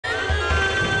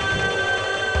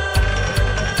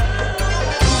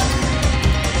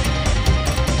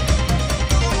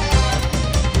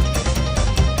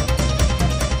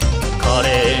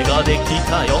ができ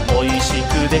たよ、美味し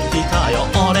くできたよ、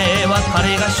俺はカ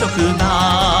レーが食だ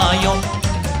よ。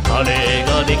カレー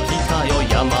ができたよ、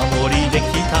山盛りでき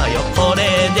たよ、こ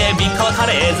れで三河カ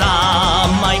レー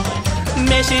三昧。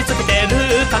飯つけてる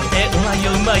かけてうまい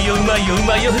ようまいようまいよう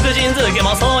まいよ、福神漬け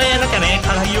も添えなきゃね、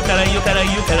辛いよ辛いよ辛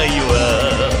いよ辛いよ、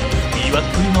魅惑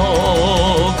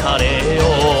のカレーを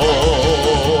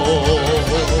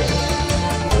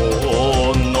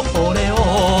この俺を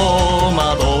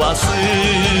惑わす。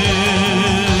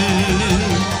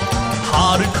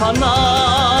遥か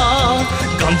な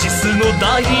ガンジスの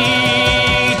大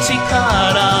地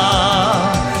から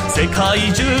世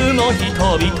界中の人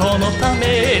々のた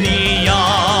めにや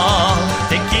っ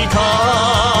てきた。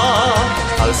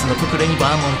ハウスのククレに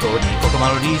バーモントにココマ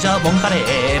ロリージャーボンカレ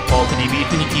ー、ポークにビー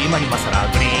フにキーマにマサラ、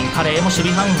グリーンカレーも守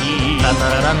備範囲。ランナ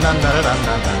ラランナンナララン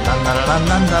ナンナンナララン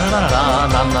ナンナラララ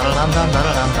ランナラランナンナ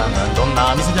ラランナンナン、どん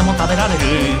な店でも食べられる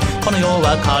この世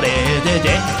はカレーで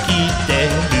できて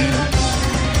る。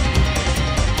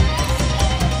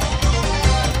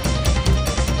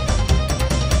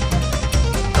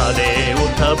カレーを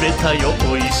食べたよ、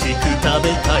美味しく食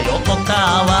べたよ、おか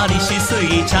わりしす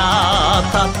ぎちゃ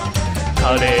った。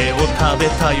カレーを食べ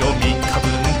たよ、3日分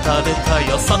食べた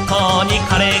よ、そこに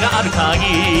カレーがある限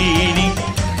り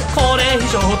これ以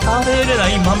上食べれな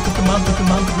い。満腹満腹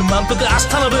満腹満腹、明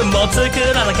日の分も作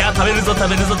らなきゃ。食べるぞ食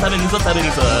べるぞ食べるぞ食べ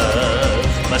るぞ、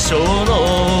魔性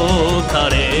のカ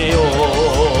レーを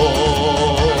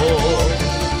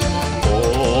こ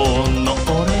の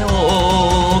俺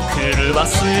を狂わ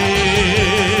す。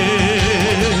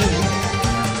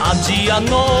アジア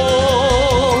の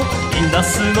インダ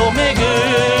スの恵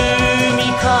み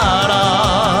から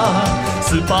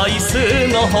スパイス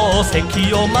の宝石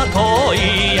をまと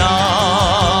いや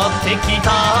ってきた。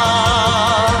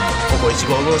ココイチ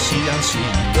ゴーゴーシーアンシー、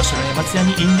吉野家松屋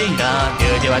にインデイラ、リ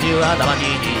ュウデワリュウアダマギ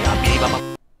リアビーババ。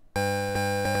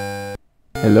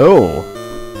 Hello.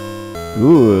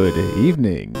 Good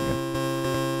evening.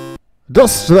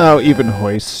 Dost thou even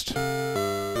hoist?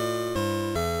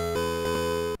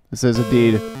 This is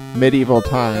indeed medieval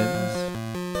times.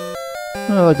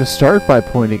 I'd like to start by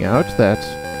pointing out that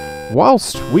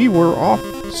whilst we were off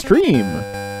stream,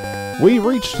 we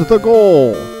reached the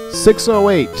goal.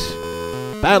 6:08.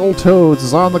 Battletoads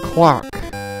is on the clock.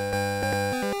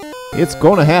 It's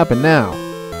gonna happen now.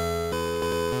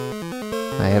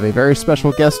 I have a very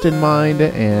special guest in mind,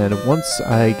 and once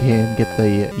I can get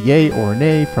the yay or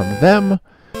nay from them,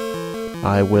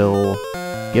 I will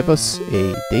give us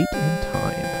a date and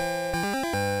time.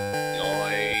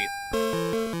 Oi.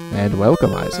 And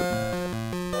welcome, Isaac.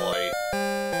 Oi.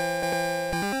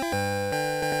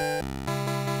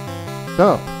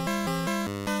 So,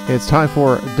 it's time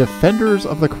for Defenders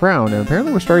of the Crown, and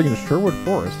apparently we're starting in Sherwood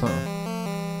Forest, huh?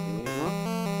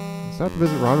 It's not to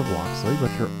visit Rod of Locksley, but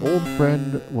your old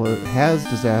friend has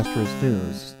disastrous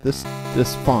news. This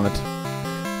font.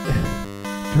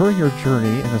 During your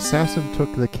journey, an assassin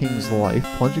took the king's life,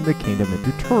 plunging the kingdom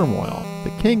into turmoil.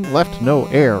 The king left no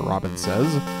heir, Robin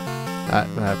says.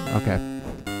 Okay.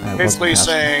 Basically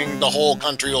saying the whole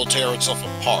country will tear itself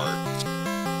apart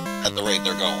at the rate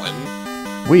they're going.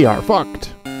 We are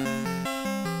fucked.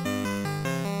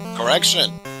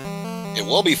 Correction. It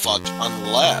will be fucked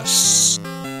unless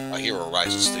a hero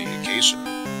rises to the occasion.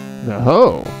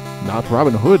 No, not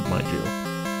Robin Hood, mind you.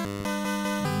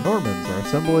 Normans are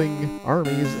assembling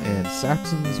armies, and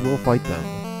Saxons will fight them.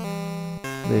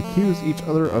 They accuse each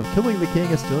other of killing the king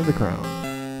and stealing the crown.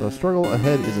 The struggle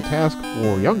ahead is a task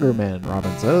for younger men,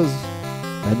 Robin says.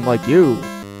 Men like you.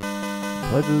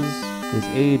 Pledges his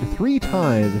aid 3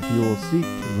 times if you will seek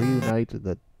to reunite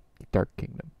the Dark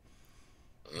Kingdom.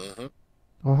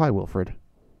 Oh, hi, Wilfred.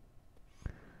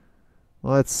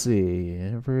 Let's see.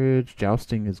 Average.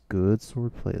 Jousting is good.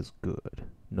 Swordplay is good.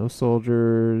 No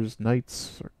soldiers.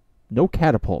 Knights. No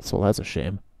catapults. So that's a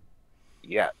shame.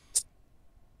 Yeah.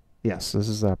 Yes, this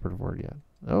is the operative word yet.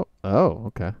 Oh,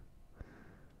 okay.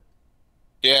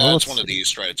 Yeah, Well, it's one of these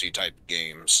strategy type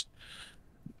games.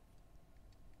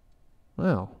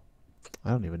 Well,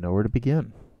 I don't even know where to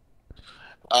begin.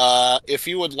 If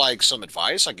you would like some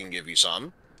advice, I can give you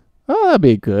some. Oh, that'd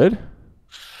be good.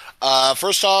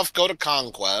 First off, go to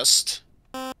Conquest.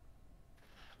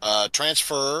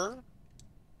 Transfer.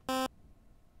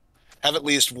 Have at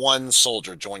least 1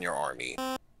 soldier join your army.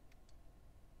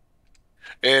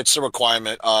 It's a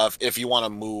requirement of if you want to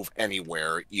move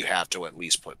anywhere, you have to at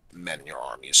least put men in your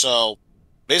army. So,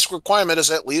 basic requirement is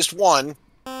at least 1.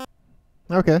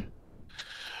 Okay.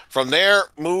 From there,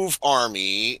 move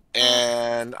army,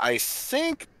 and I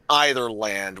think either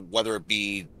land, whether it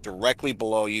be directly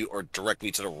below you or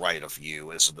directly to the right of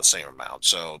you, is the same amount.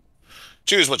 So,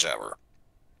 Choose whichever.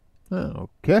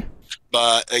 Okay.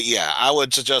 But yeah, I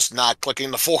would suggest not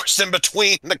clicking the forest in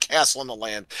between the castle and the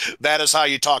land. That is how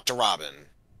you talk to Robin.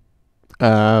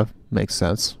 Makes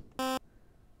sense.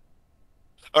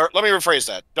 Or let me rephrase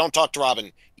that. Don't talk to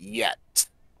Robin yet.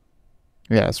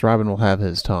 Yes, Robin will have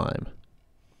his time.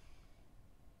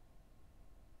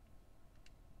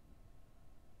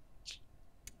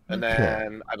 And Okay.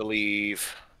 then I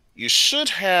believe you should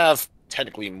have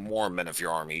technically more men of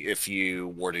your army if you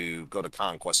were to go to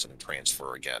conquest and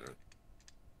transfer again.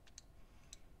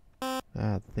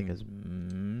 The thing is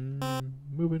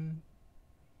moving.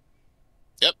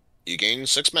 Yep, you gain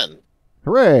 6 men.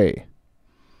 Hooray!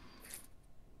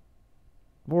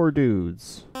 More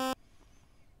dudes.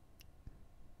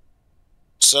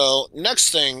 So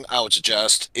next thing I would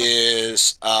suggest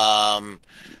is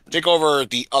take over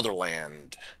the other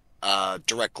land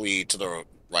directly to the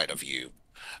right of you.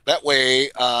 That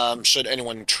way, should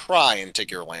anyone try and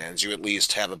take your lands, you at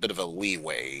least have a bit of a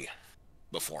leeway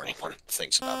before anyone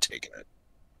thinks about taking it.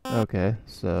 Okay,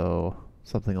 so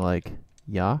something like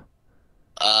yeah.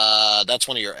 That's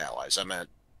one of your allies. I meant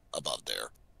above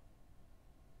there.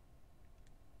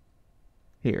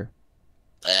 Here.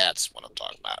 That's what I'm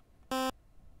talking about.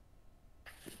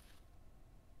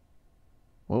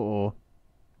 Whoa.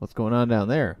 What's going on down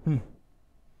there?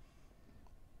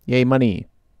 Yay, money.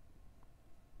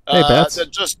 Hey, Bats.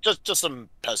 Just some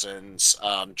peasants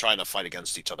trying to fight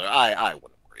against each other. I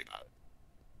wouldn't worry about it.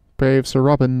 Brave Sir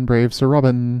Robin, brave Sir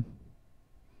Robin.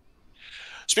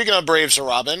 Speaking of brave Sir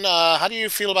Robin, how do you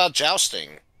feel about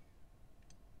jousting?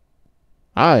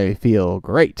 I feel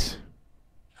great.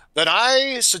 Then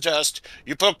I suggest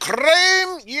you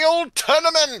proclaim your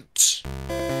tournament.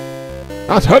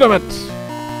 A tournament!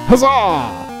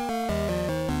 Huzzah!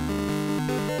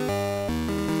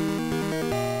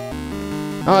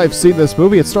 I've seen this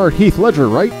movie. It starred Heath Ledger,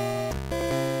 right?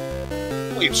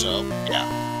 I believe so, yeah.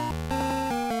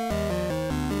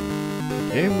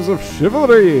 Games of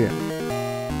Chivalry.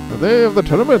 The day of the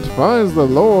tournament finds the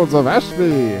lords of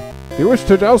Ashby. If you wish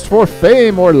to joust for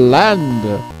fame or land.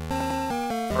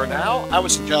 For now, I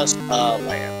would suggest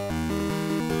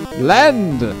land.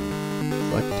 Land!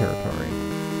 Select territory.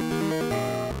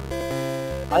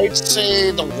 I'd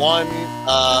say the one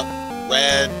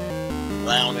red,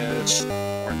 brownish,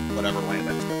 or whatever land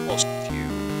that's closest to you.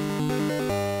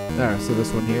 Alright, so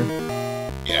this one here.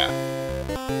 Yeah.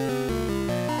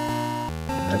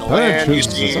 And the land you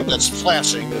see that's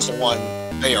flashing is the one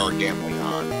they are gambling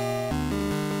on.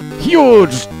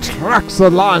 Huge tracts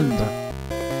of land!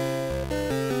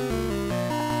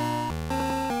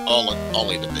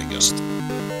 Only the biggest.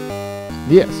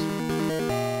 Yes.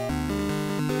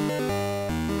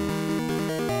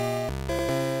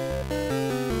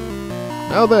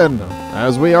 Now then,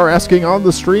 as we are asking on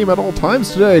the stream at all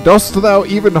times today, dost thou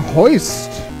even hoist?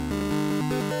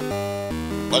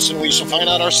 Lesson we shall find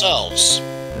out ourselves.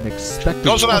 An expected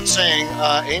Goes without saying,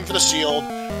 aim for the shield.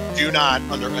 Do not,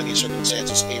 under any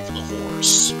circumstances, aim for the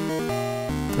horse.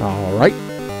 Alright.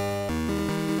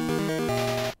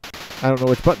 I don't know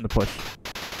which button to push.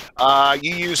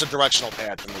 You use a directional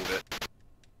pad to move it.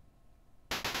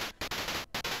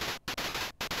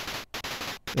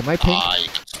 Am I pink? You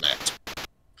can connect.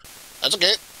 That's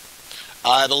okay.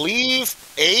 I believe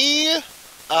A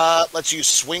lets you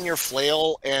swing your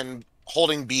flail, and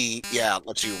holding B, yeah,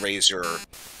 lets you raise your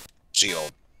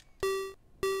shield.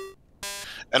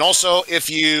 And also, if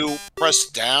you press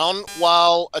down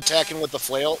while attacking with the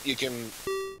flail, you can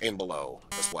aim below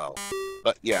as well.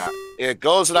 But yeah, it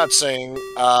goes without saying,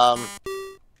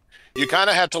 you kind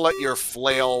of have to let your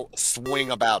flail swing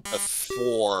about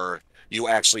before you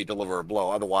actually deliver a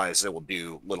blow. Otherwise, it will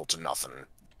do little to nothing.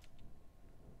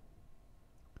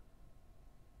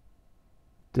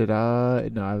 Did I?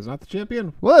 No, I was not the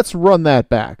champion. Let's run that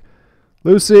back.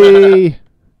 Lucy!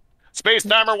 Space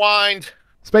time rewind!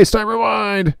 Space time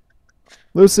rewind!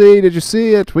 Lucy, did you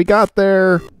see it? We got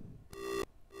there.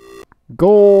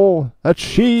 Goal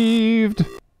achieved.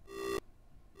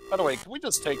 By the way, can we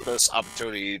just take this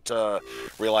opportunity to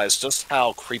realize just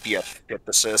how creepy a shit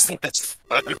this is? It's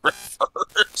fun in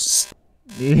reverse.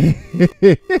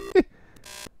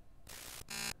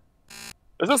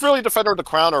 Is this really Defender of the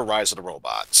Crown or Rise of the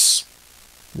Robots?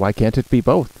 Why can't it be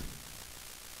both?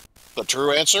 The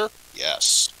true answer?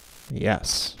 Yes.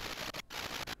 Yes.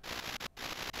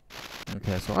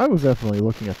 Okay, so I was definitely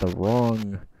looking at the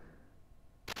wrong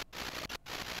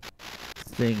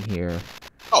thing here.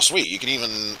 Oh, sweet. You can even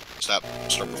start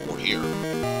before here.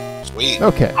 Sweet.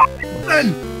 Okay.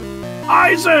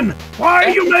 Eisen! Why are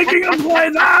you making him play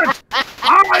that?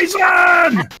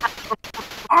 Eisen!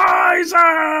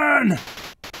 Eisen!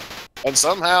 And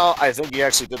somehow, I think you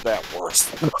actually did that worse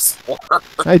than before.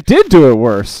 I did do it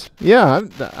worse. Yeah,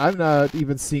 I'm not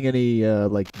even seeing any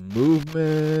like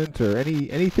movement or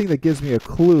anything that gives me a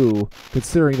clue,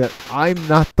 considering that I'm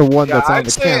not the one that's on I'd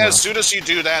the say camera. as soon as you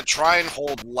do that, try and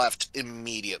hold left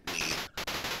immediately.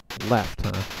 Left,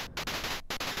 huh?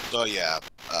 So yeah,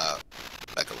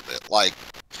 back a little bit. Like,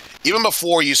 even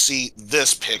before you see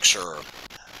this picture,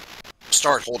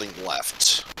 start holding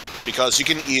left, because you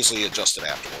can easily adjust it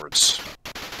afterwards.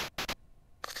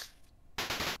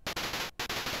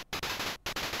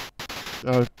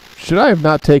 Should I have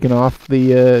not taken off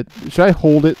the, should I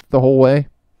hold it the whole way?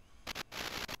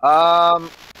 I'd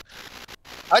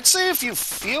say if you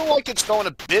feel like it's going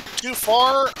a bit too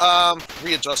far,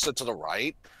 readjust it to the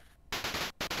right.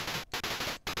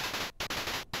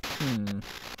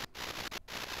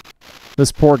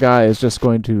 This poor guy is just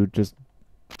going to just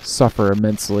suffer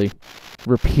immensely,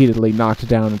 repeatedly knocked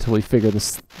down until we figure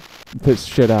this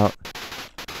shit out.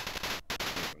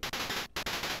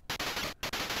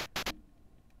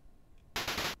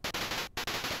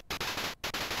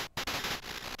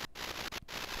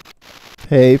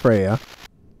 Hey, Freya.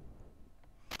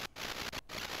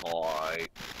 Alright.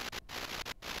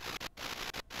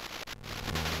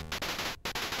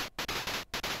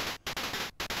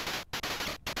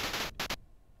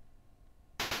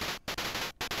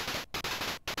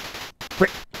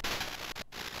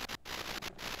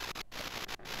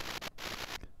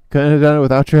 Couldn't have done it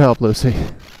without your help, Lucy.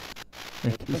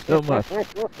 Thank you so much.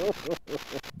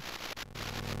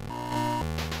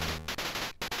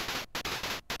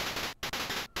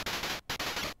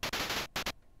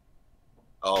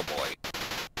 Oh boy.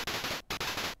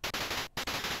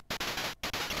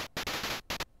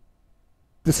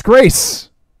 Disgrace!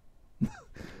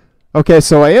 Okay,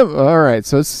 so I am... Alright,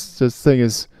 so this thing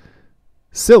is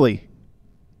silly.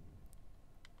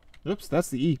 Oops, that's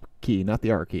the E key, not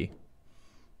the R key.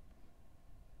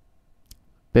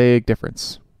 Big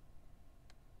difference.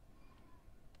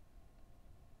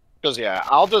 Because, yeah,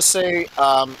 I'll just say,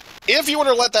 if you were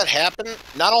to let that happen,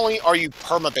 not only are you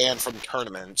permabanned from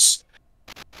tournaments,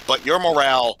 but your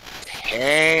morale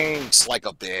tanks like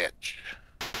a bitch.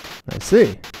 I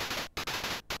see.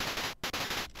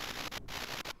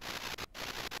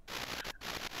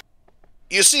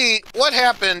 You see, what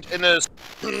happened in this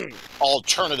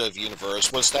alternative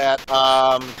universe was that,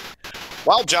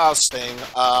 while jousting,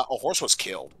 a horse was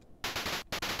killed.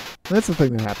 That's the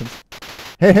thing that happens.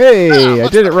 Hey, I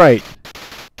did it right.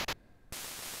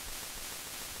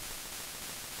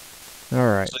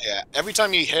 Alright. So yeah, every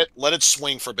time you hit, let it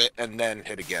swing for a bit, and then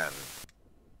hit again.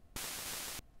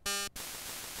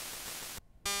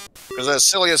 Because as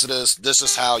silly as it is, this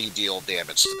is how you deal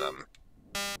damage to them.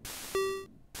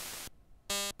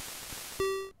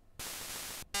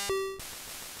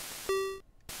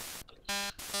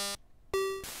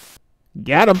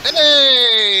 Got him!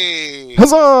 Hey!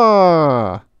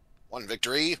 Huzzah! One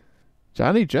victory.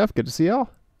 Johnny, Jeff, good to see y'all.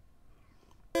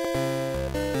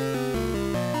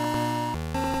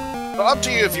 So up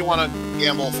to you if you want to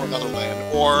gamble for another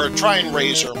land, or try and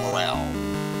raise your morale.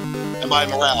 And by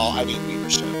morale, I mean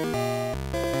leadership.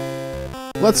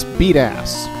 Let's beat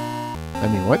ass. I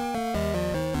mean, what?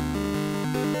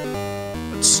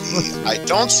 Let's see. I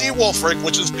don't see Wolfric,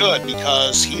 which is good,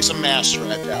 because he's a master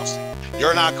at jousting.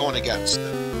 You're not going against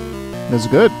him. That's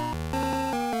good.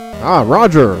 Ah,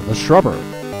 Roger, the Shrubber.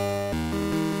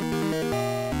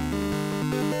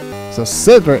 So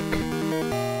Cedric.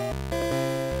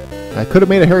 I could have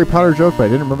made a Harry Potter joke, but I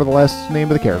didn't remember the last name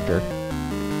of the character.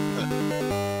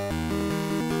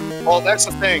 Well, that's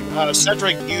the thing.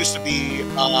 Cedric used to be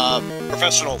a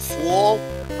professional fool,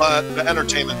 but the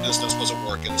entertainment business wasn't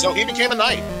working, so he became a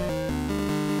knight.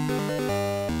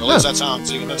 Or at least that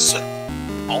sounds even as...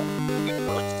 Oh,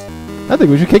 I think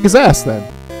we should kick his ass then.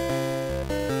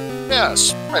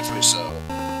 yes, rightfully so.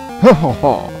 Ho ho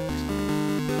ho.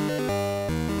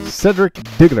 Cedric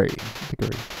Diggory.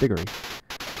 Diggory.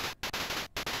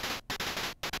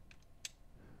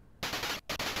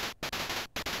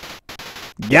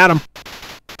 Got him.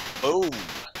 Boom.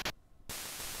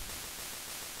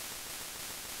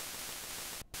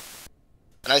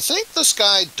 And I think this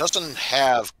guy doesn't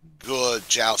have good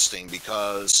jousting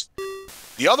because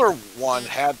the other one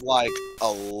had like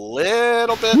a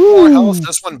little bit more health.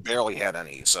 This one barely had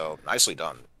any, so nicely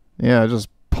done. Yeah, I just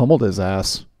pummeled his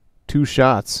ass. 2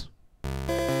 shots.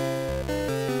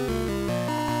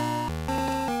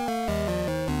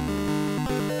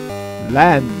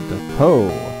 Land ho.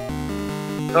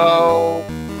 So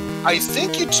I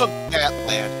think you took that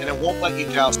land and it won't let you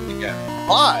joust it again.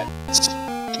 But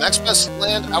the next best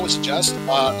land I would suggest, the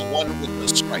one with the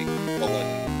stripe going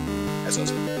as a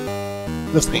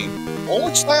This The one.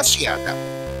 forward slash? Yeah. That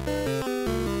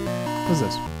What is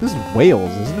this? This is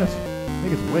Wales, isn't it? I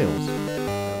think it's Wales.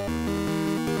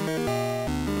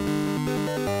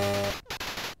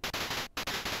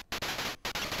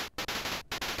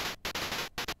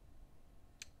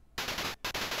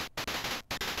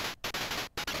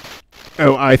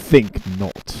 Oh, I think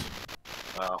not.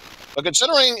 But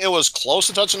considering it was close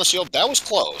to touching the shield, that was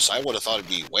close. I would have thought it'd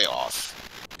be way off.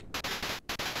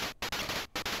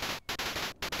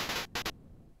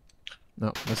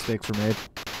 No, mistakes were made.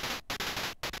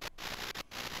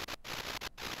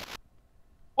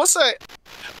 What's that?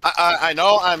 I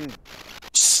know I'm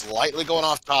slightly going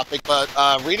off topic, but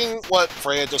reading what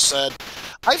Freya just said,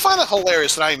 I find it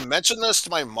hilarious that I mentioned this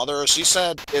to my mother. She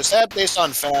said, "Is that based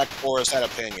on fact or is that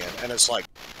opinion?" And it's like,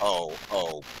 oh,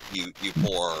 you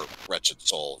poor wretched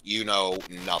soul. You know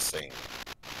nothing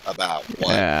about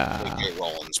what J.K.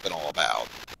 Rowling's been all about.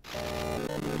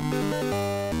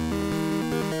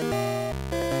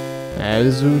 That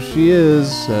is who she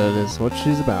is. That is what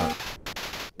she's about.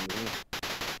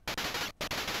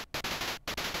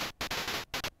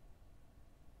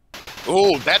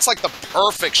 Ooh, that's like the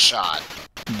perfect shot.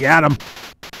 Got him.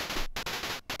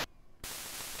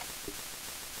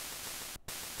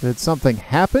 Did something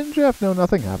happen, Jeff? No,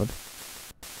 nothing happened.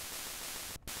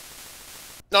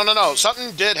 No.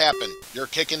 Something did happen. You're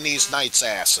kicking these knights'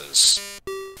 asses.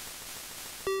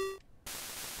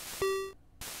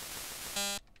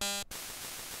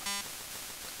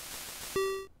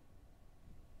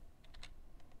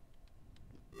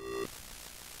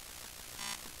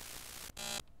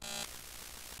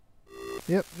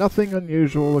 Yep, nothing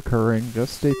unusual occurring.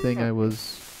 Just a thing I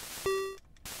was...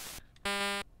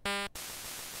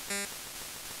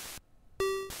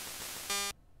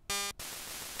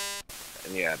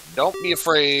 And yeah, don't be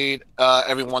afraid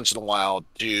every once in a while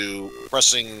to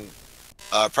press and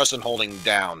holding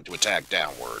down to attack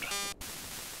downward.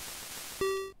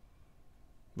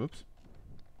 Whoops.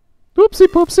 Oopsie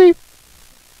poopsie.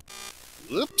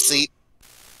 Oopsie.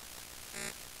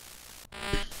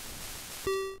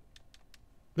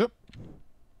 Yep.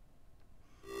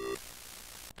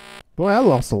 Boy, I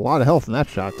lost a lot of health in that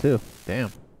shot, too.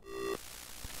 Damn.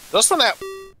 Just from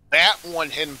that one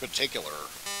hit in particular.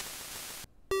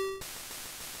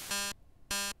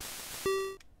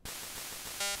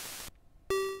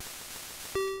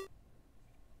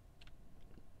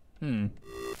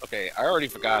 Okay, I already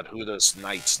forgot who this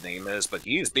knight's name is, but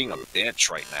he's being a bitch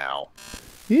right now.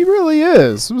 He really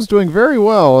is. He was doing very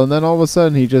well, and then all of a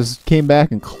sudden he just came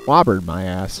back and clobbered my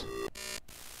ass.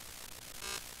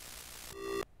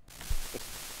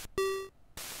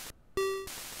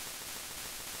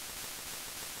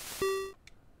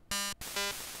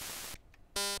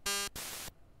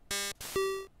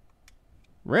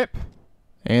 Rip.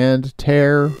 And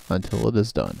tear until it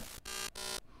is done.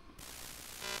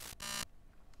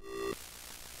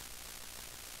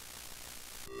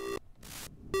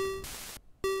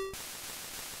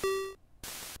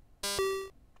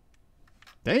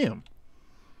 Damn.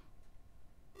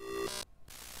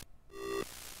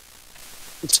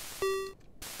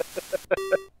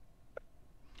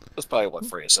 That's probably what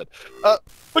Freya said.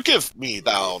 Forgive me,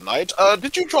 thou knight.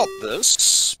 Did you drop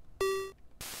this?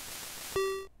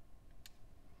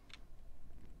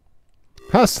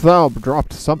 Hast thou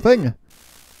dropped something?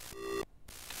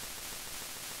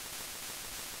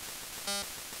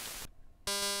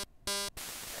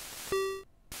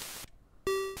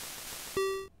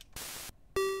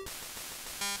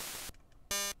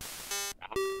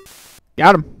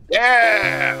 Got him.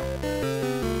 Yeah!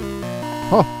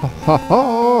 Ha ha ha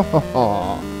ha ha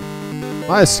ha.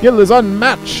 My skill is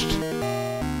unmatched.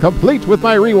 Complete with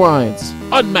my rewinds.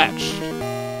 Unmatched.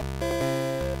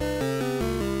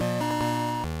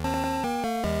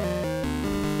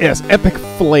 Yes, epic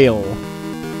flail.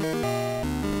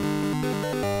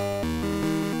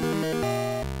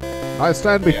 I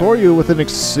stand before you with an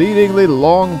exceedingly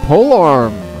long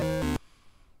polearm.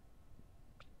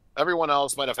 Everyone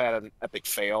else might have had an epic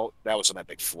fail. That was an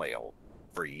epic flail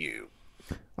for you.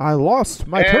 I lost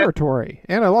my territory,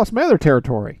 and I lost my other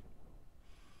territory.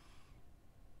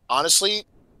 Honestly,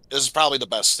 this is probably the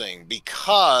best thing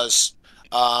because,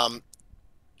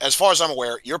 as far as I'm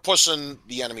aware, you're pushing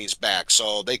the enemies back,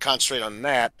 so they concentrate on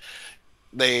that.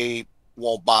 They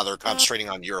won't bother concentrating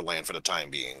on your land for the time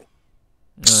being.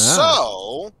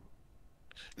 So,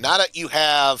 now that you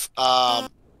have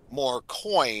more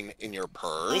coin in your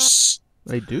purse,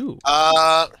 I do.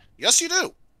 yes, you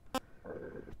do.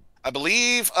 I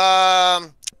believe,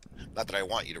 not that I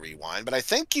want you to rewind, but I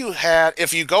think you had,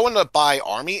 if you go into buy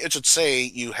army, it should say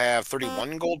you have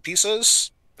 31 gold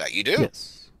pieces. That you do.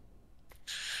 Yes.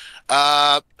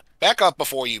 Back up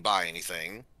before you buy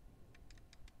anything.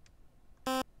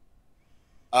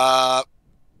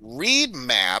 Read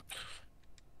map,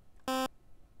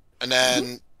 and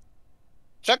then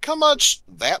check how much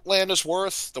that land is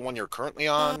worth, the one you're currently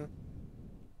on.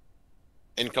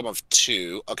 Income of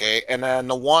 2, okay, and then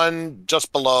the one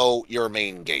just below your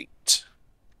main gate.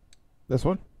 This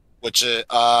one? Which is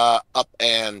up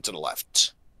and to the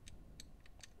left.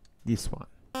 This one.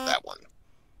 That one.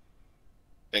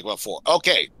 Income of 4.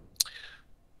 Okay.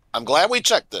 I'm glad we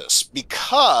checked this,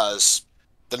 because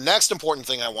the next important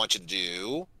thing I want you to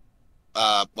do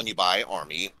when you buy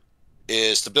army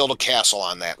is to build a castle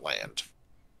on that land.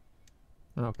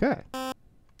 Okay.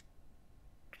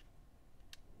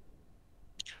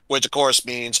 Which, of course,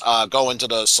 means go into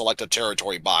the selected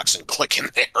territory box and click in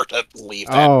there to leave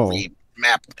that read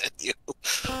map menu.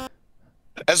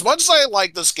 As much as I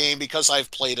like this game, because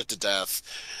I've played it to death,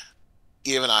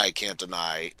 even I can't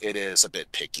deny it is a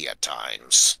bit picky at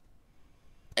times.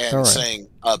 And saying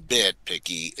a bit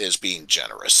picky is being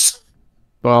generous.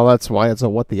 Well, that's why it's a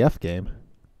what the F game.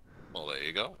 Well, there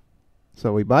you go.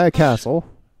 So we buy a castle,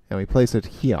 and we place it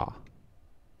here.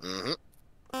 Mm-hmm.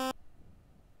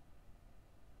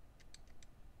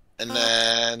 And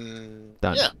then,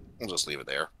 done. Yeah, we'll just leave it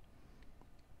there.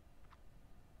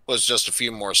 Was just a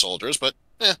few more soldiers, but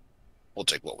we'll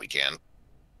take what we can.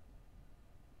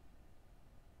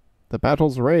 The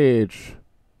battles rage.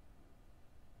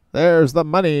 There's the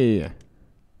money.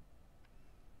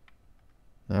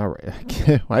 All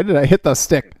right. Why did I hit the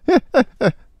stick?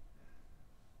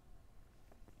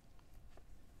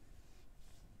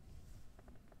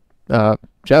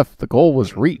 Jeff, the goal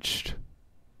was reached.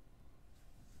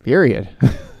 Period.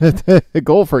 The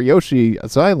goal for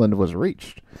Yoshi's Island was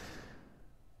reached.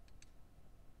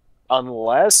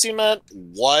 Unless you meant,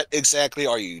 what exactly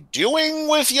are you doing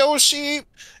with Yoshi?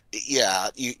 Yeah,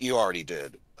 you already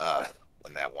did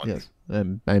win that one. Yes,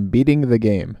 I'm beating the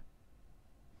game.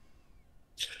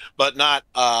 But not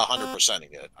 100%ing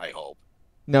it, I hope.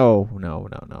 No.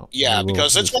 Yeah,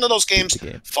 because it's one of those games,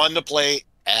 fun to play,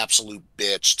 absolute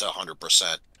bitch to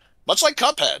 100%. Much like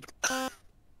Cuphead.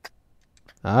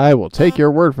 I will take your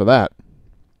word for that.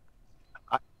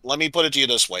 Let me put it to you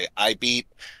this way. I beat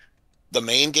the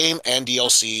main game and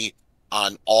DLC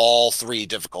on all 3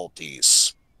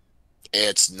 difficulties.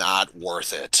 It's not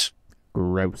worth it.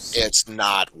 Gross. It's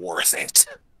not worth it.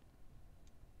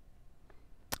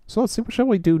 So let's see, what shall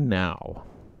we do now?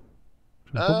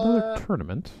 Should we hold another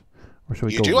tournament? Or should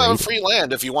we go do have free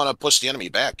land if you want to push the enemy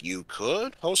back. You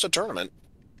could host a tournament.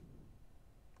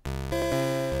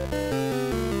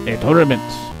 A tournament.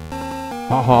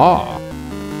 Haha.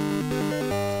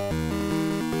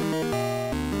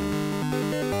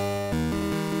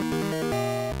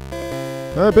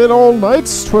 I've been all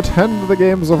nights to attend the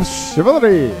games of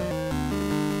chivalry.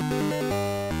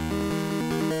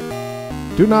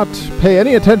 Do not pay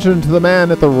any attention to the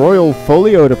man at the Royal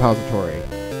Folio Depository.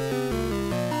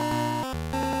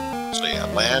 So yeah,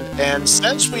 land. And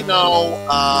since we know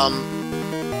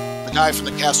the guy from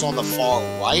the castle on the far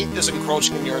right is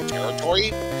encroaching in your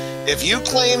territory, if you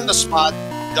claim the spot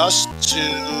just to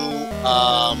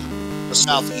the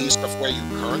southeast of where you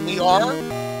currently are,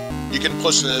 you can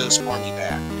push this army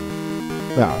back.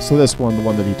 Yeah, so this one, the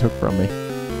one that he took from me.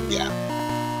 Yeah.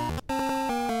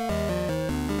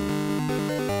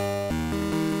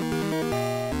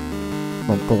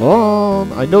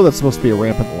 I know that's supposed to be a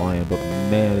rampant lion, but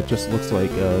man, it just looks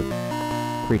like a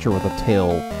creature with a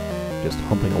tail just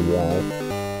humping a wall.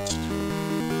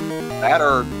 That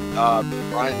or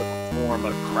trying to perform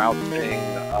a crouching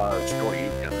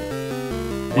Shoryuken.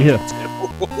 Yeah.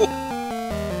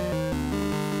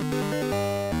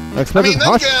 I mean,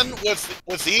 then again,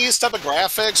 with these type of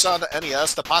graphics on the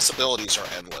NES, the possibilities are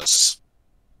endless.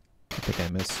 I think I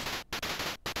missed.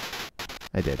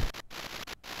 I did.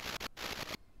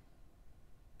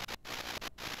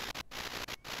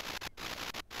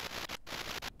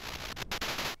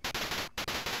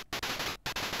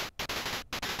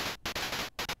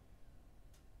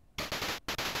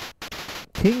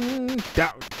 King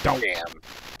down. Damn.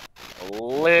 A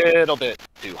little bit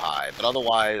too high, but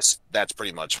otherwise, that's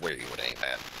pretty much where you would aim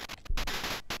at.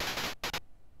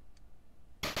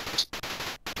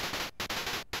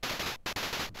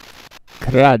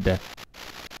 Crud.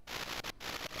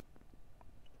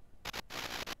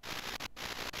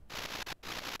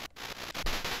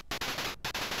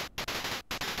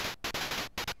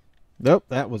 Nope,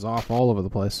 that was off all over the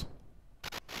place.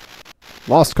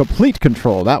 Lost complete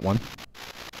control, that one.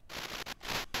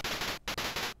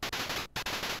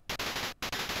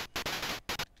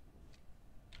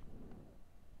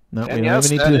 No, we And don't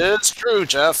yes, even that need to. is true,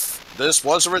 Jeff. This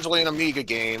was originally an Amiga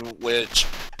game, which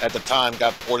at the time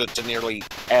got ported to nearly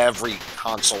every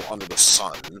console under the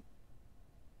sun.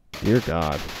 Dear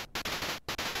God.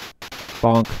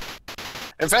 Bonk.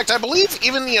 In fact, I believe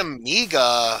even the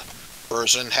Amiga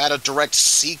version had a direct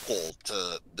sequel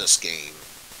to this game,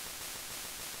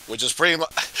 which is pretty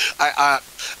much.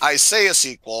 I say a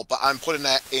sequel, but I'm putting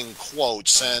that in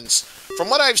quotes since, from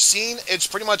what I've seen, it's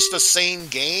pretty much the same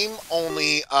game.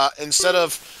 Only instead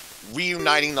of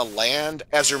reuniting the land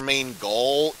as your main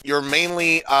goal, you're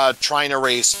mainly trying to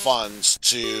raise funds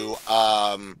to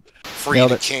free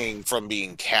Nailed the it. king from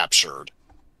being captured.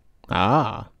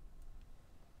 Ah.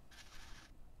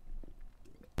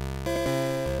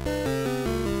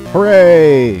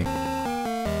 Hooray!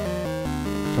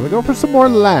 Shall we go for some more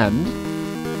land?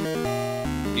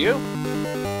 You?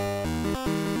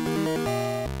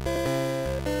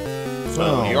 So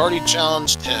Oh. you already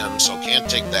challenged him, so can't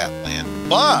take that land.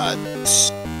 But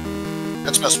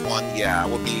next best one, yeah,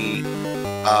 would be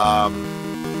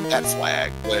that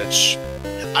flag, which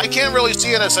I can't really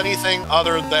see it as anything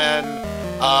other than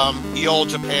the old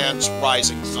Japan's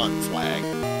rising sun flag.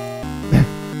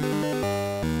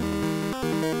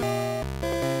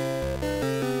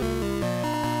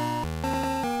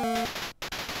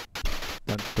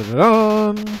 Dun, dun,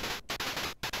 dun, dun.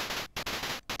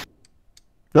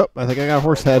 Nope, I think I got a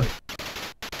horse head.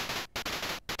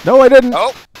 No, I didn't.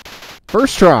 Oh,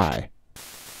 First try.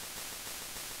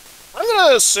 I'm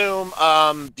gonna assume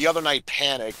the other night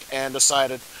panicked and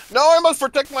decided, no, I must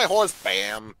protect my horse.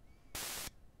 Bam.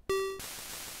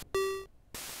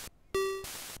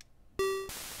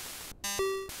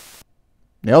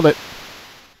 Nailed it.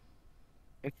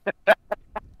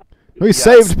 We Yes.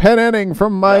 saved Penning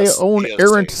from my Yes, own he is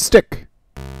errant saved. stick.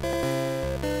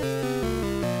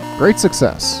 Great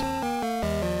success.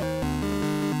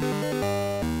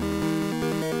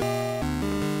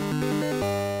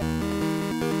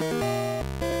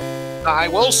 I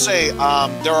will say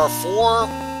there are four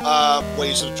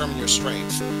ways to determine your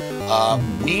strength: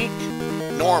 weak,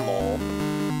 normal,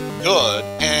 good,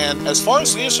 and as far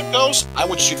as leadership goes, I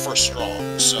would shoot for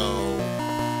strong. So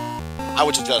I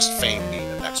would suggest Fame being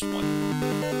the next one.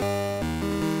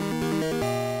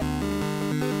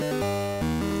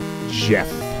 Jeff.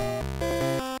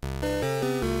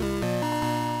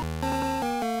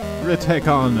 We're gonna take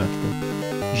on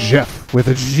Jeff with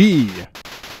a G.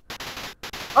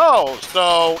 Oh,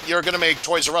 so you're gonna make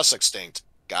Toys R Us extinct?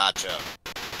 Gotcha.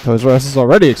 Toys R Us is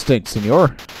already extinct,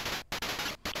 senor.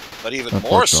 But even more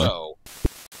Unfortunately. so.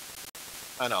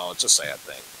 I know, it's a sad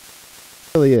thing.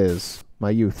 It really is. My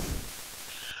youth.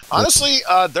 Honestly,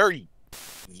 there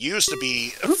used to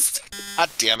be. God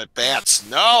damn it, bats!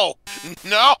 No,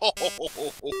 no. I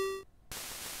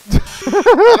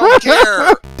don't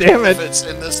care. Damn If it. it's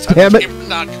in this type Damn of it. game or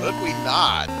not, could we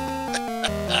not?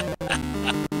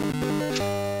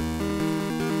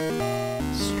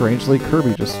 Strangely,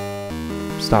 Kirby just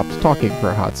stopped talking for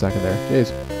a hot second there. Jeez.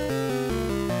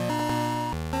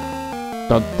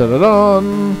 Dun dun dun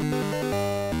dun.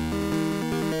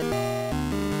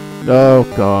 Oh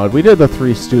god, we did the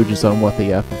Three Stooges on What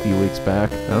the F a few weeks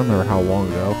back. I don't remember how long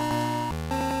ago.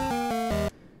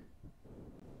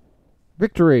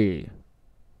 Victory!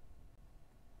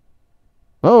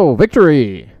 Oh,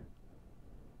 victory!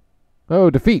 Oh,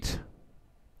 defeat!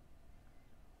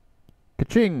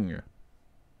 Ka-ching!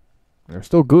 They're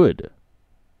still good.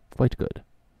 Quite good.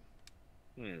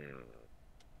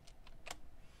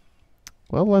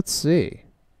 Well, let's see.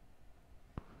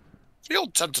 Feel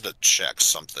tempted to check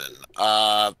something.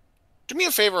 Do me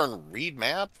a favor and read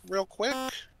map real quick.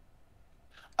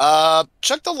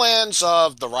 Check the lands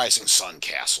of the Rising Sun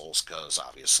castles, because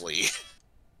obviously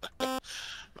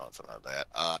nothing like that.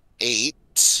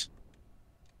 8.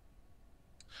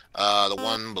 The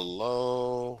one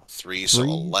below 3, so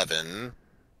 3. 11.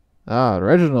 Ah,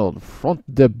 Reginald,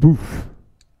 Front de Boeuf.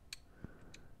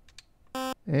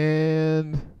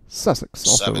 And Sussex,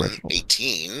 also 7, Reginald.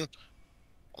 18.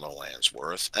 No land's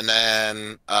worth. And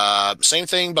then same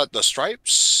thing, but the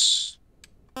stripes.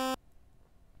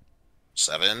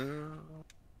 7.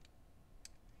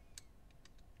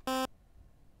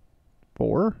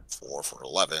 4. 4 for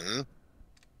 11.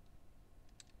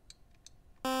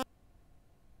 8,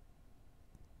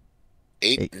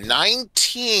 8.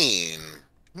 19.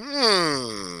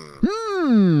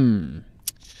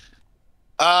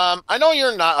 I know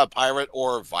you're not a pirate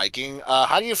or Viking.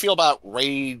 How do you feel about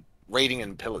raiding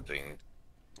and pillaging?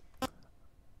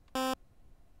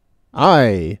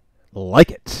 I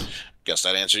like it. Guess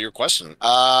that answered your question.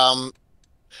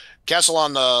 Castle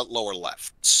on the lower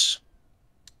left.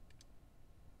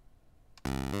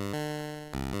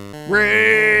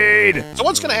 Raid! So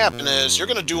what's going to happen is you're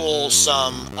going to duel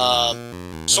some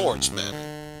swordsmen.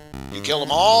 You kill them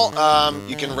all,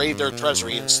 you can raid their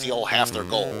treasury and steal half their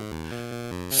gold.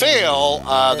 Fail,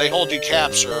 they hold you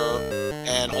capture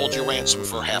and hold you ransom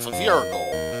for half of your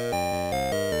gold.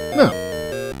 No.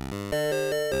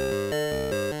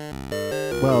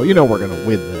 Well, you know we're gonna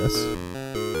win this.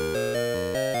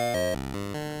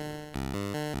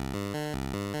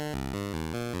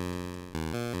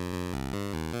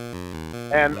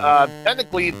 And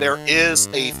technically there is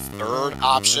a third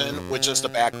option, which is to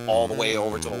back all the way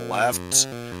over to the left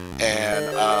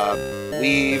and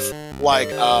leave like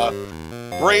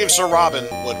brave Sir Robin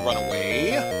would run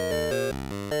away.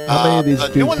 How many of these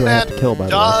dudes do I have to kill, by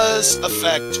the way? Does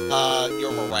affect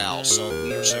your morale, so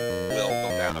leadership will go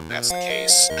down if that's the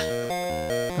case.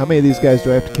 How many of these guys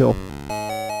do I have to kill?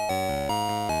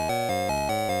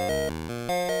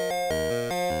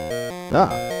 Ah.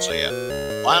 So yeah,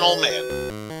 final man.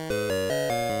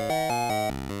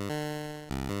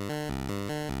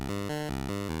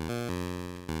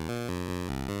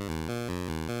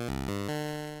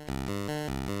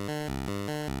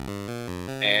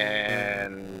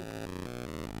 And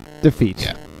Defeat.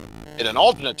 yeah, in an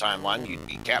alternate timeline, you'd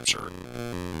be captured.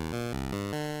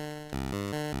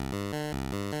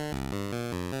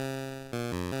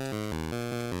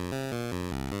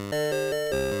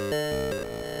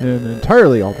 In an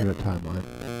entirely alternate timeline.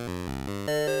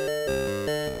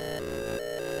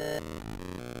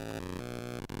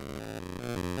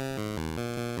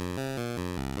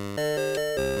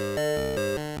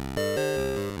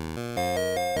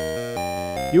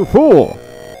 You fool!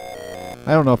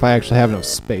 I don't know if I actually have enough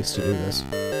space to do this.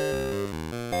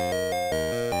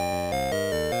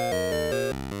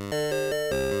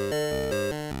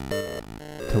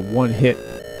 To one hit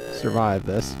survive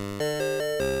this.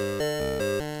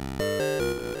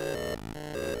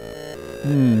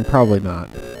 Probably not.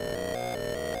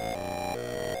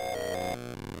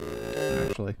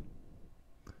 Actually.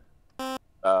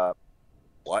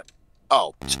 What?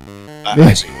 Oh,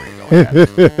 I see where you're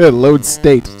going at. Load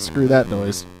state. Screw that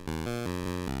noise.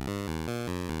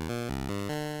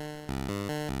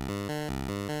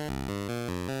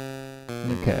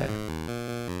 Okay.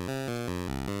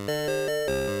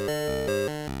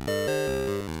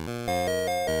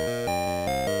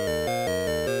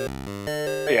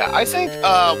 Yeah, I think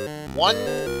one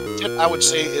tip I would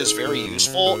say is very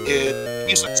useful is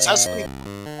you successfully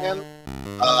can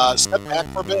step back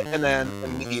for a bit and then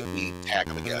immediately attack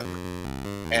them again.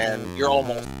 And you're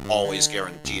almost always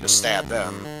guaranteed to stab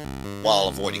them while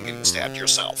avoiding getting stabbed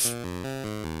yourself.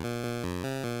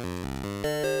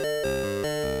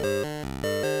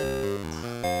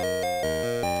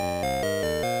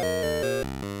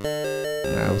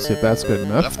 Yeah, we'll see if that's good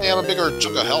enough. Definitely have a bigger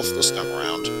chunk of health this time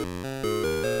around.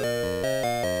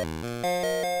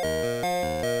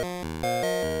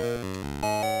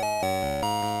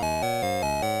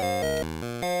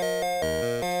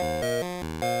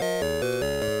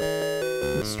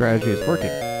 This strategy is working.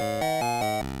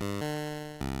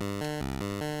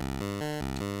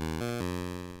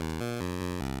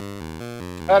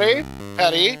 Petty,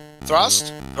 petty,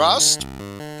 thrust, thrust.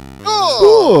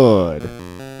 Good!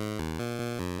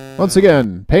 Once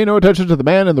again, pay no attention to the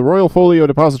man in the Royal Folio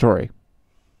Depository.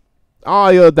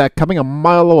 I heard that coming a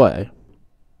mile away.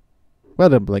 Well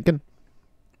done, Blinken.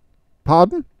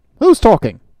 Pardon? Who's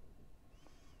talking?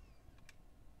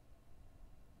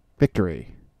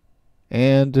 Victory.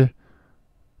 And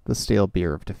the stale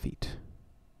beer of defeat.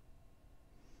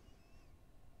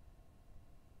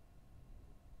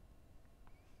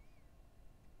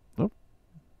 Oh.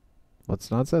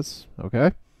 What's nonsense?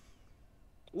 Okay.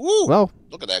 Ooh, Well,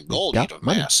 look at that gold got you've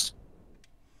money. amassed.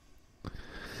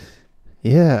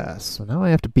 Yes, so now I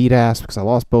have to beat ass because I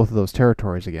lost both of those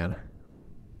territories again.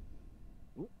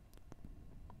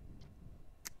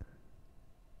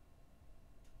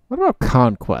 What about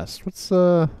conquest? What's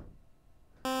what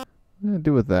am I gonna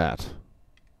do with that?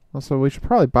 Also, we should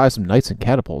probably buy some knights and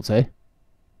catapults, eh? At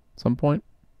some point.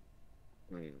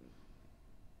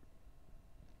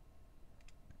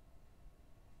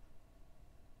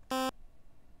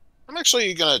 I'm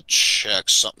actually gonna check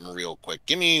something real quick.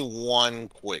 Give me one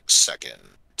quick second.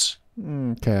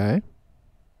 Okay.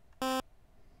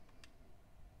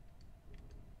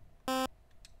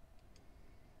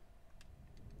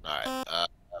 Alright,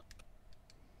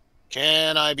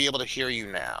 can I be able to hear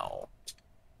you now?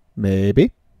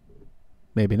 Maybe.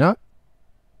 Maybe not.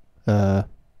 Hmm.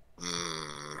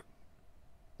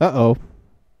 Uh-oh.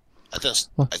 I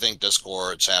think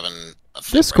Discord's having a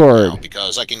fit Discord. right now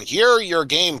because I can hear your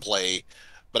gameplay,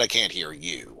 but I can't hear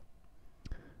you.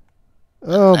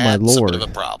 Oh, my That's a bit of lord.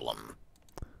 a problem.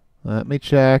 Let me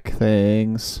check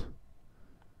things.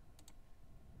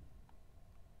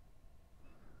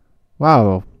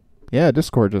 Wow. Yeah,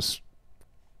 Discord just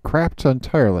crapped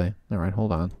entirely. Alright,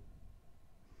 hold on.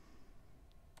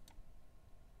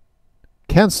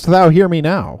 Canst thou hear me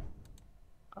now?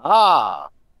 Ah,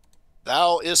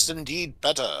 thou is indeed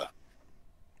better.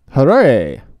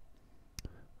 Hooray!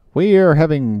 We are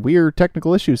having weird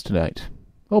technical issues tonight.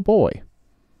 Oh boy.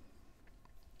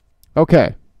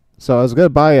 Okay, so I was going to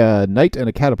buy a knight and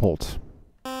a catapult.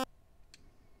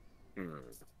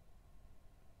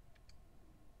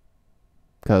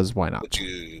 Because why not?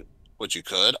 Which you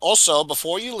could. Also,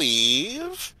 before you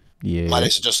leave, might I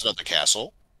Yes, suggest another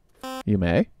castle? you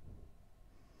may.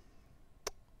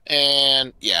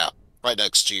 And yeah, right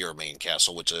next to your main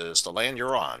castle, which is the land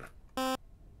you're on.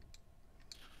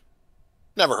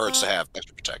 Never hurts to have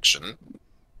extra protection.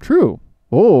 True.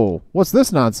 Oh, what's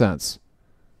this nonsense?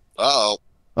 Uh-oh.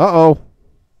 Uh-oh.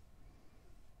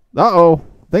 Uh-oh.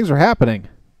 Things are happening.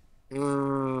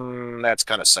 That's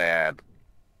kind of sad.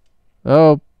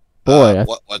 Oh, boy.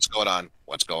 What's going on?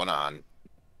 What's going on?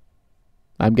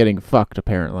 I'm getting fucked,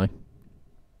 apparently.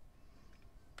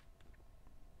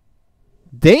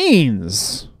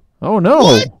 Danes! Oh, no.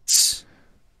 What?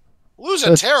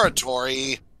 Losing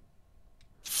territory?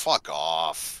 Fuck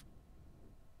off.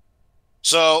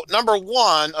 So, number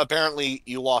one, apparently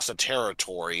you lost a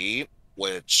territory,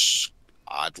 which,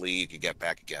 oddly, you could get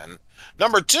back again.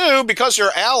 Number two, because your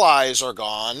allies are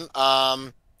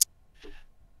gone,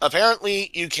 apparently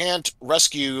you can't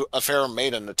rescue a fair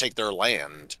maiden to take their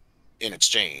land in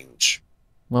exchange.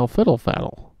 Well, fiddle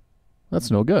faddle.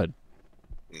 That's no good.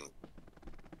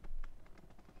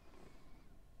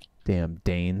 Damn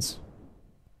Danes.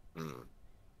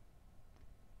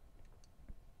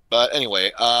 But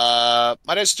anyway,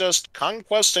 might I suggest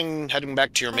conquesting, heading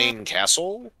back to your main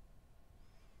castle?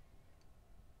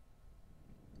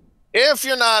 If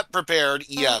you're not prepared,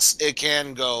 yes, it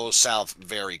can go south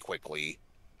very quickly.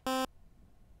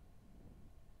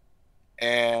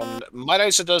 And might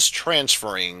I suggest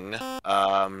transferring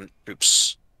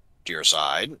troops to your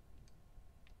side?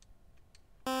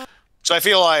 So I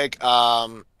feel like,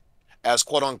 as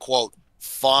quote-unquote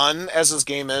fun as this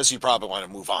game is, you probably want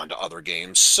to move on to other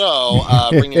games. So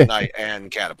bring in Knight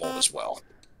and Catapult as well.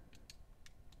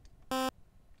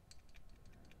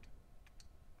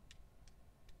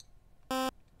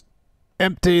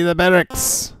 Empty the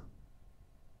barracks.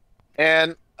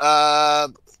 And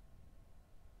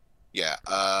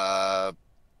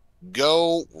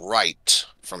go right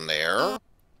from there.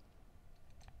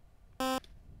 And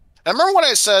remember when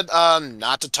I said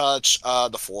not to touch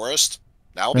the forest?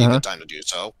 That would be a good time to do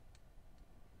so.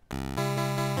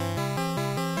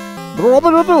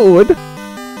 Robin Hood.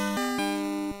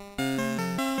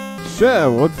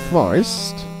 Sherwood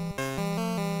Forest.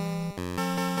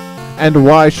 And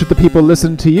why should the people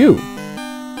listen to you?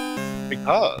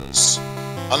 Because,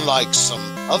 unlike some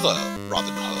other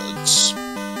Robin Hoods,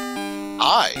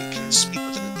 I can speak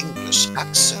with an English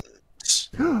accent.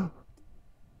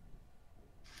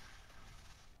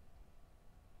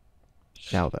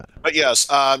 Now then. But yes,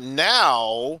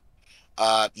 now,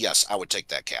 yes, I would take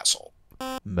that castle.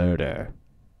 Murder.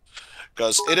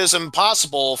 Because it is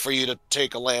impossible for you to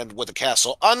take a land with a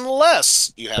castle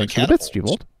unless you have Thanks a for the bits,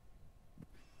 catapult. Jubold.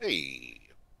 Hey.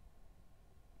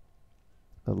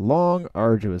 A long,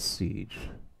 arduous siege.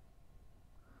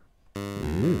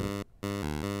 Ooh.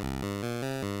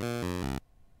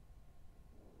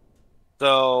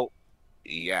 So,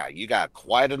 yeah, you got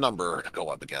quite a number to go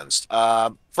up against.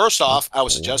 First off, I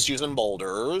would suggest using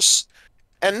boulders.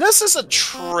 And this is a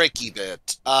tricky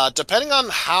bit. Depending on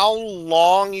how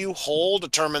long you hold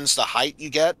determines the height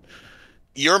you get.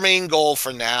 Your main goal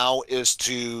for now is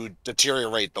to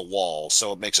deteriorate the wall,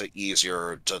 so it makes it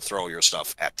easier to throw your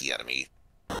stuff at the enemy.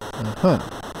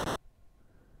 Uh-huh.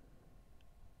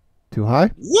 Too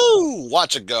high? Woo!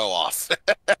 Watch it go off.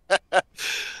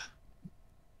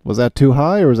 Was that too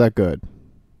high or was that good?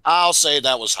 I'll say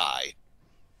that was high.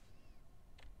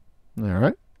 All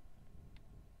right.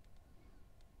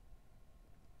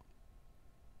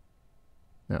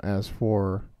 Now, as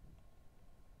for...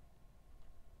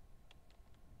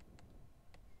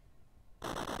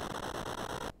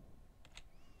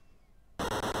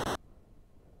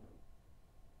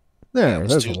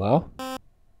 there's a wall.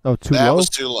 Oh, too low? That was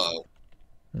too low.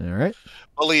 All right.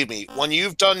 Believe me, when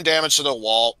you've done damage to the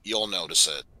wall, you'll notice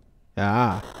it.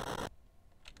 Ah.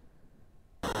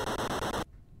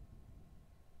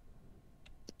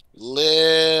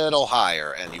 Little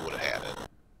higher, and you would have had it.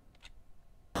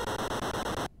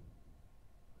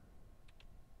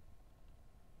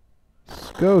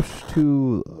 skosh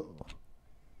too low.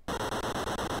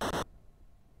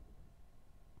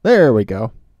 There we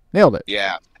go. Nailed it.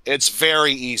 Yeah, it's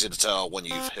very easy to tell when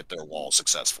you've hit their wall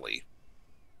successfully.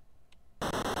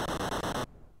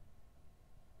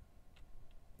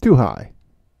 Too high.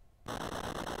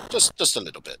 Just a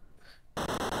little bit.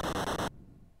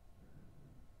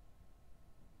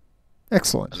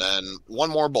 Excellent. And then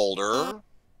one more boulder.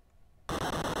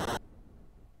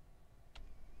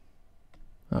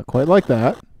 Not quite like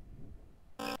that.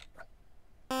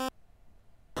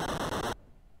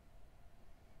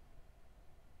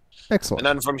 Excellent. And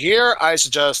then from here, I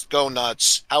suggest go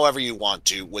nuts however you want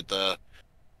to with the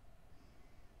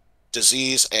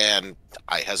disease, and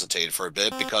I hesitated for a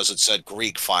bit because it said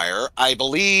Greek fire. I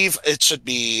believe it should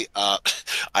be,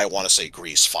 I want to say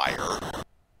grease fire.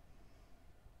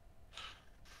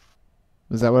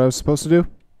 Is that what I was supposed to do?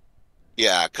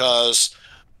 Yeah, because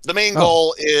the main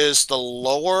goal is the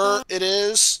lower it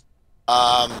is,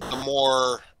 the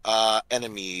more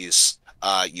enemies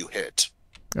you hit.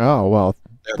 Oh, well,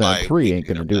 Thereby then 3 ain't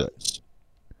weakening going to their do it. defense.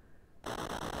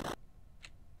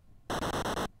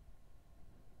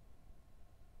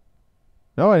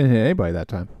 No, I didn't hit anybody that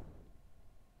time.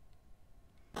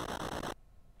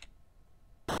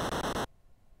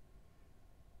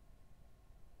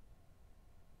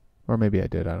 Or maybe I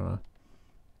did, I don't know.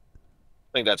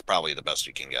 I think that's probably the best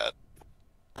you can get.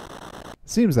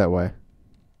 Seems that way.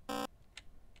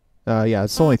 Yeah,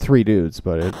 it's only 3 dudes,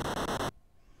 but it...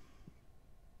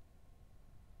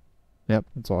 Yep,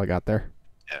 that's all I got there.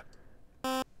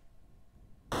 Yeah.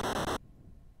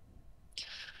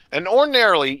 And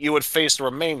ordinarily, you would face the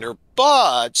remainder,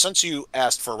 but since you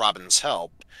asked for Robin's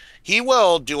help, he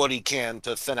will do what he can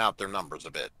to thin out their numbers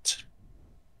a bit.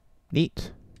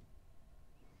 Neat.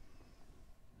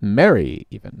 Merry,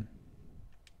 even.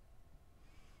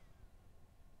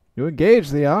 You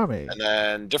engage the army. And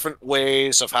then different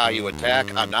ways of how you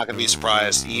attack. I'm not going to be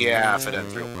surprised. Yeah, if it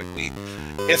ends real quickly.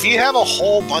 If you have a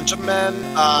whole bunch of men,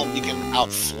 you can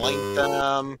outflank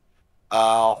them.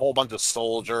 A whole bunch of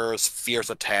soldiers, fierce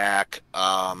attack,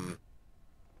 hold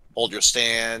your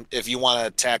stand. If you want to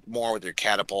attack more with your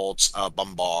catapults,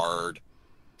 bombard,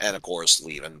 and of course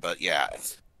leaving. But yeah,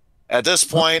 at this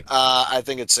point, I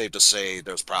think it's safe to say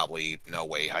there's probably no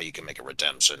way how you can make a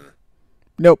redemption.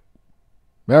 Nope.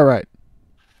 All right.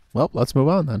 Well, let's move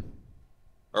on then.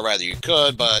 Or rather, you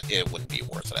could, but it wouldn't be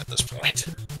worth it at this point.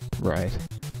 Right.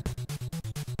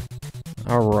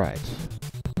 All right.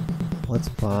 Let's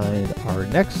find our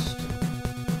next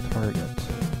target.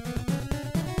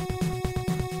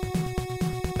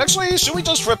 Actually, should we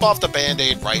just rip off the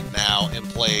Band-Aid right now and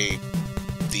play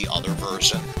the other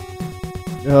version?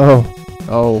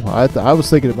 I was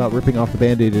thinking about ripping off the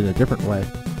Band-Aid in a different way.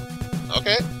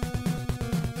 Okay.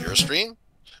 Your stream?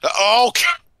 Okay.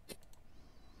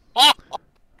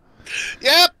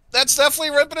 Yep, that's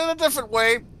definitely ripping it a different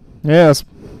way. Yes.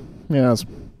 Yes.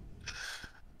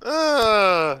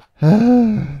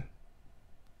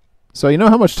 So you know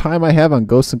how much time I have on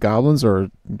Ghosts and Goblins or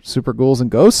Super Ghouls and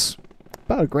Ghosts?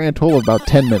 About a grand total of about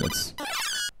 10 minutes.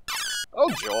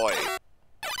 Oh, joy.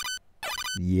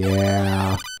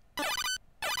 Yeah.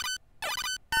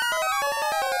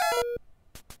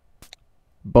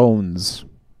 Bones.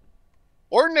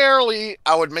 Ordinarily,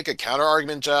 I would make a counter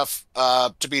argument, Jeff.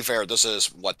 To be fair, this is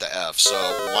what the F, so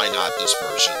why not this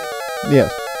version? Yeah.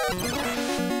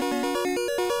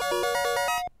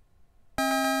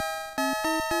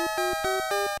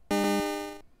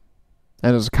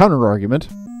 And as a counter argument,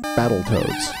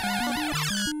 Battletoads.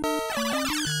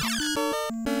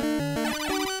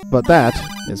 But that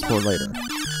is for later.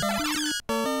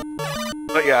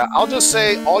 But yeah, I'll just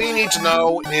say all you need to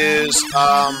know is,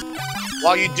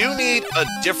 while you do need a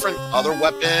different other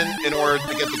weapon in order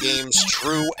to get the game's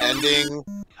true ending,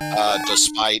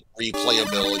 despite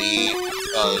replayability,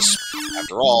 because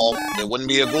after all, it wouldn't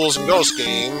be a Ghouls and Ghosts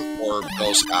game, or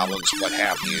Ghosts, Goblins, what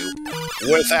have you,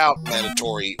 without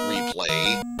mandatory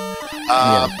replay.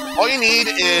 All you need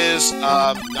is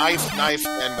knife, knife,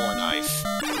 and more knife.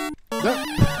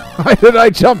 Why did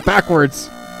I jump backwards?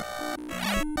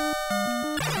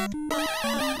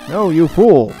 No, you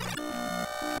fool.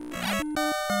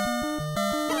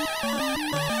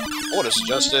 I would have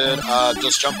suggested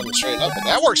just jumping straight up, but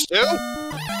that works too.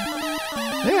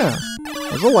 Yeah,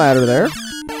 there's a ladder there.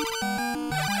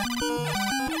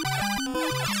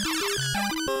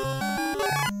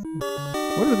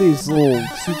 What are these little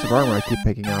suits of armor I keep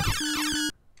picking up?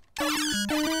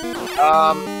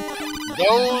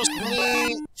 Those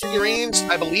mini figurines,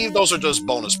 I believe those are just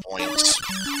bonus points.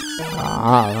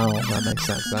 Ah, well, that makes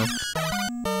sense then.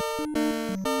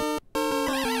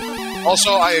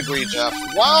 Also, I agree, Jeff.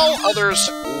 While others...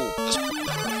 Ooh, this...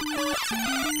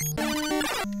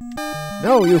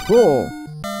 No, you fool!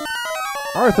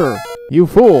 Arthur, you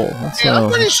fool! That's, I'm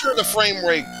pretty sure the frame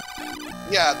rate...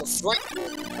 Yeah, the frame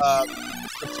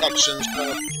protections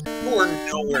were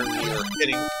nowhere near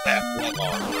hitting that one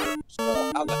armor.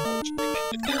 So how the hell did you get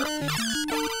it there?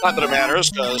 Not that it matters,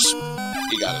 because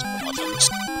he got his muffins.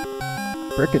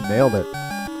 Frickin' nailed it.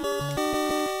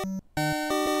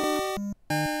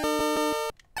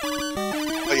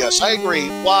 But yes, I agree.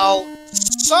 While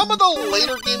some of the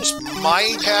later games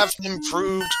might have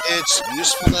improved its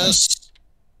usefulness,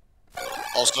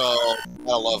 also,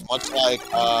 I love, much like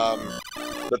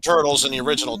the turtles in the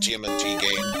original TMNT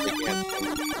game, they can't,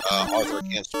 Arthur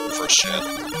can't swim for shit.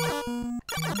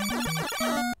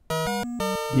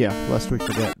 Yeah, lest we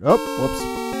forget. Oh, whoops.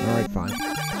 Alright, fine.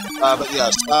 But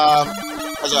yes,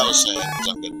 as I was saying, because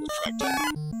I'm getting distracted,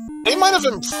 they might have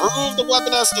improved the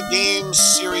weapon as the game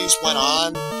series went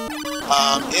on.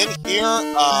 In here,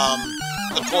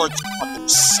 the torch fucking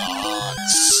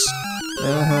sucks.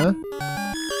 Uh-huh.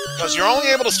 Because you're only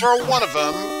able to throw one of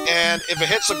them, and if it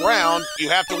hits the ground, you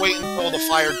have to wait until the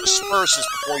fire disperses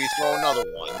before you throw another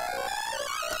one.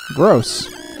 Gross.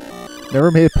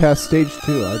 Never made it past stage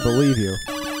 2, I believe you.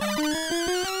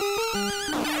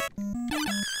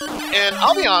 And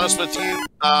I'll be honest with you,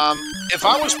 if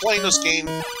I was playing this game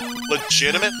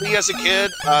legitimately as a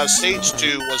kid, stage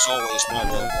 2 was always my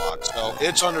roadblock, so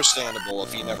it's understandable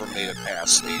if you never made it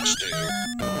past stage 2.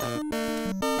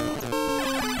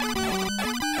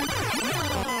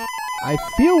 I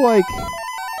feel like,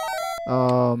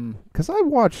 because I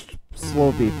watched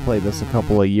Slowbeat play this a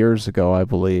couple of years ago, I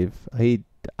believe.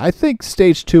 I think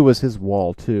stage 2 was his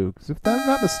wall, too, because if I'm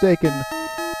not mistaken,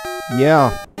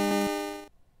 yeah.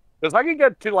 Because I could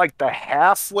get to, like, the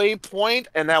halfway point,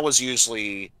 and that was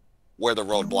usually where the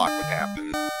roadblock would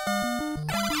happen.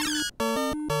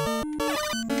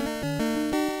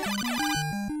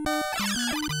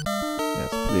 Yes,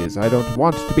 please, I don't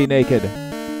want to be naked.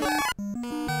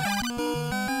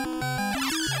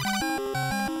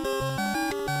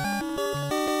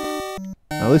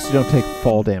 At least you don't take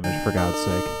fall damage, for God's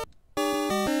sake.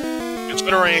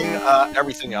 Considering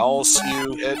everything else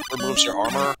it removes your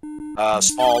armor,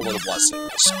 small little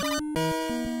blessings.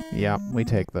 Yeah, we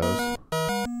take those.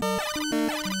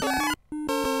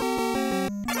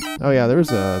 Oh yeah, there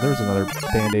was another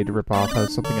Band-Aid ripoff.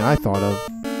 That's something I thought of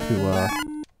to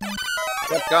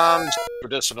Capcom's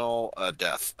traditional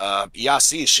death.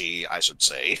 Yasishi, I should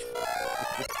say.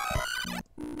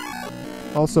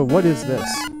 Also, what is this?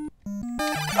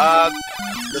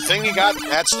 The thing you got,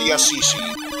 that's the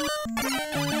Yasishi.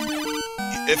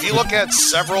 If you look at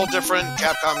several different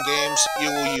Capcom games, you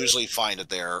will usually find it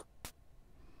there.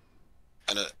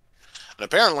 And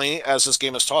apparently, as this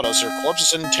game has taught us, your corpse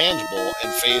is intangible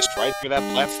and phased right through that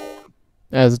platform.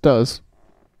 As it does.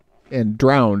 And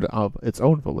drowned of its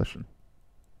own volition.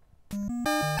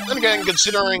 Then again,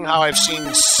 considering how I've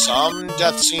seen some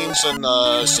death scenes in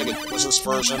the Sega Genesis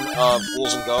version of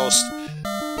Ghouls and Ghosts,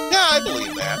 yeah, I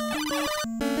believe that.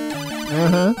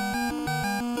 Uh-huh.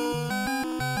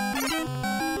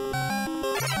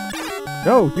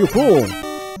 No, you fool!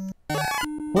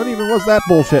 What even was that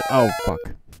bullshit? Oh, fuck.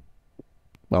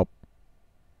 Well.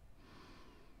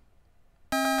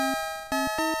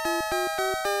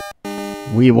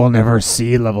 We will never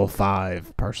see level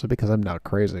 5. Partially because I'm not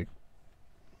crazy.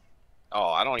 Oh,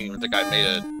 I don't even think I made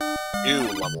a new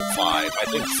level 5. I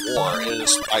think 4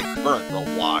 is my current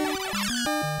roadblock.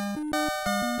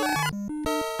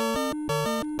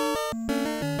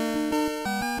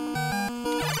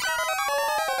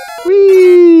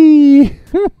 Whee!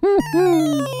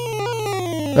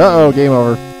 Uh-oh, game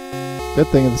over. Good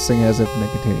thing this thing has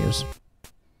infinite continues.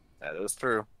 That is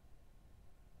true.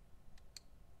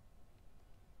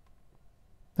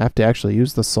 I have to actually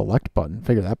use the select button.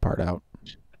 Figure that part out.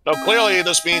 So clearly,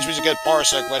 this means we should get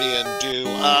Parsec ready and do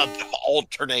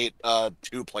alternate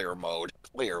two-player mode.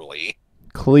 Clearly.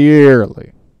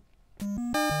 Clearly.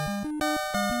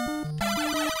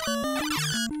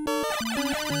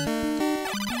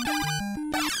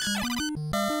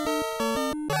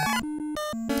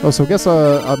 Oh, so I guess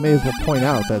I may as well point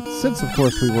out that since, of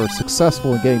course, we were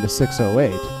successful in getting to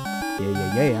 608,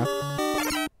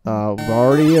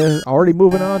 we're already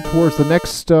moving on towards the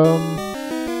next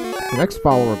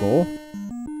follower goal.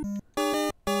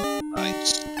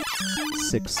 Nice.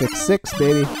 666,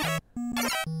 baby.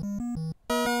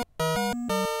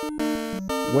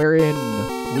 Wherein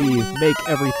we make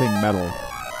everything metal.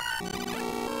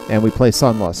 And we play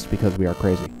Sunlust because we are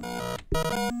crazy.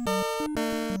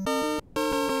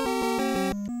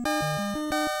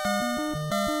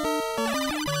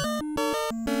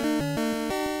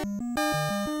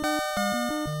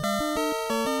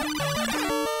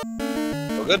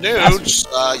 good news.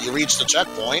 You reached the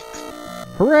checkpoint.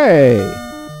 Hooray!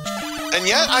 And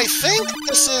yet, I think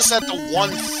this is at the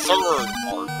 1/3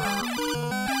 marker.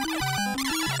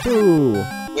 Ooh.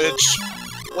 Which,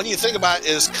 when you think about it,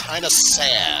 is kind of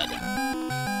sad.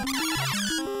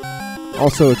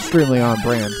 Also extremely on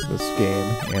brand for this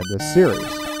game and this series.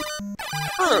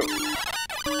 True.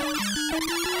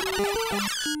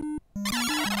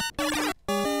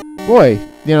 Boy,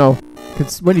 you know,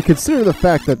 when you consider the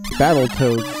fact that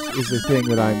Battletoads is a thing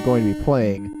that I'm going to be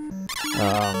playing,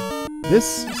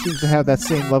 this seems to have that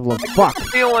same level of fuck. I'm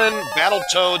feeling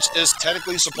Battletoads is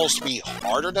technically supposed to be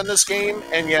harder than this game,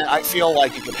 and yet I feel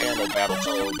like you can handle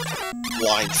Battletoads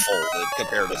blindfolded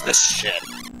compared to this shit.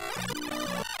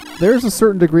 There's a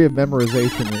certain degree of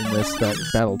memorization in this that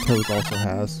Battletoads also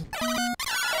has.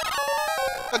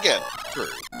 Again, true.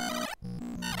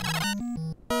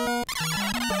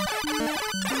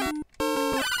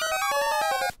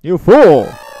 You fool!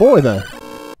 Boy, the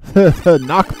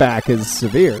knockback is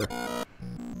severe.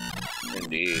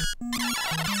 Indeed.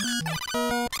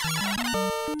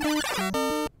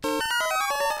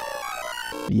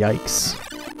 Yikes.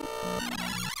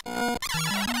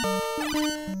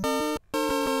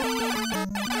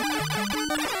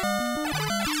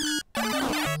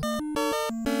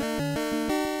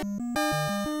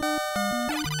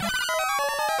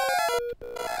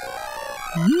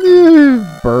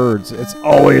 Birds. It's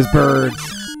always birds.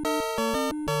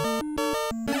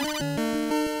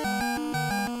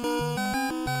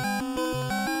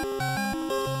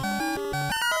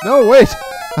 No, wait!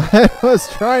 I was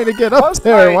trying to get up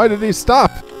there. Why did he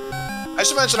stop? I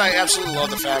should mention I absolutely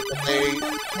love the fact that they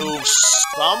move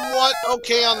somewhat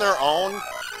okay on their own,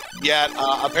 yet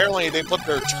apparently they put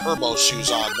their turbo shoes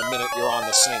on the minute you're on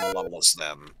the same level as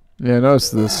them. Yeah, I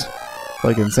noticed this.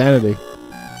 Like insanity.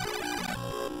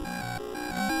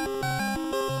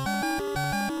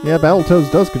 Yeah,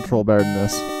 Battletoads does control better than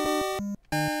this.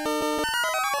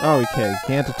 Oh, okay.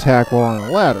 Can't attack while on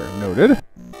a ladder. Noted.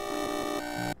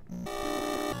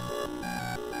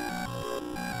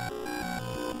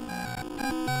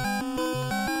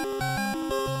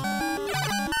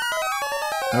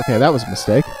 Okay, that was a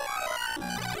mistake.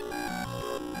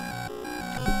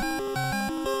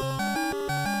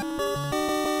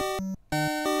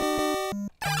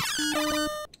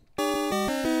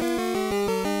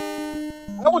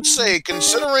 I would say,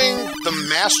 considering the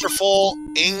masterful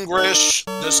English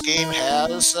this game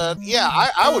has, yeah,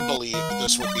 I would believe that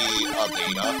this would be a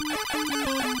beta.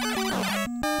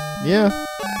 Yeah.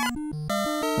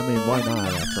 I mean, why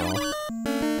not, after all?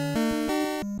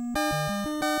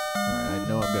 Alright, I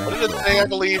know I'm gonna What have did to it say? I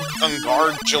believe,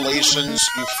 congratulations,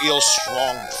 you feel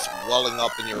strong swelling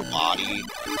up in your body.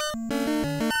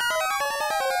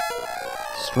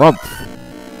 Strumpf.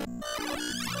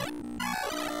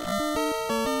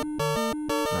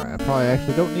 I probably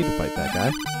actually don't need to fight that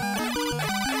guy.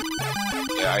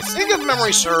 Yeah, I think if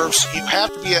memory serves, you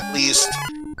have to be at least,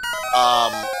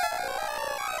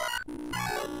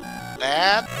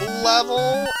 that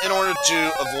level in order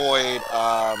to avoid,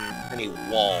 any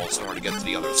walls in order to get to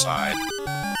the other side.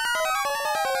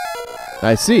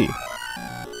 I see.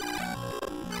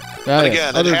 And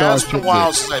again, it has been a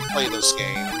while since I played this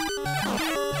game.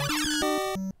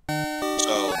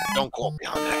 So, don't quote me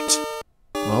on that.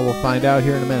 Well, we'll find out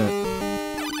here in a minute.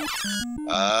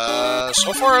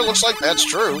 So far it looks like that's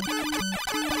true.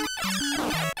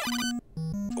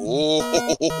 Ooh.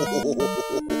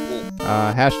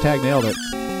 Hashtag nailed it.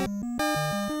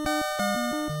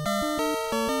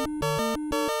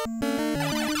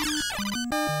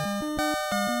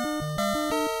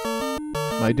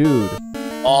 My dude.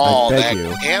 Oh, I beg that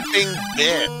you. camping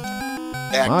bit.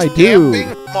 That My dude.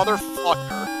 camping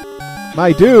motherfucker.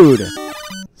 My dude!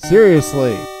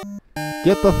 Seriously.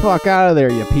 Get the fuck out of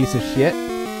there, you piece of shit.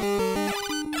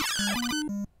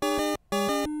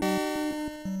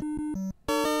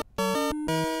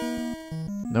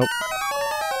 Nope.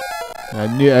 I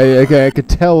knew. I could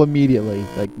tell immediately.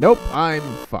 Like, nope, I'm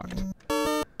fucked.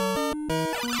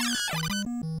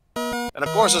 And of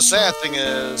course, the sad thing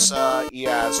is,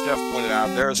 yeah, as Jeff pointed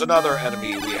out, there's another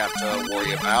enemy we have to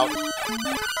worry about.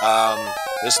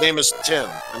 His name is Tim.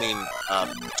 I mean,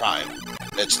 Time.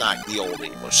 It's not the old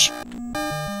English.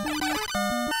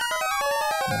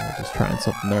 Just trying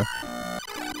something there.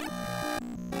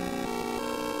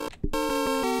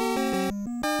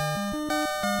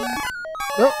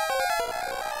 Nope.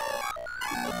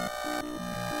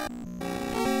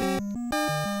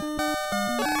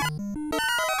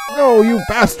 No, you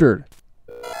bastard!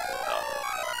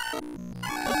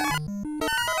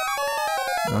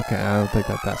 Okay, I don't think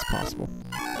that's possible.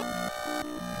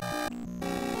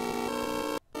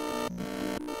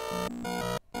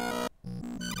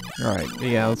 Alright,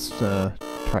 yeah, let's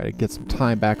try to get some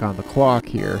time back on the clock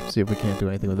here. See if we can't do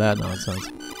anything with that nonsense.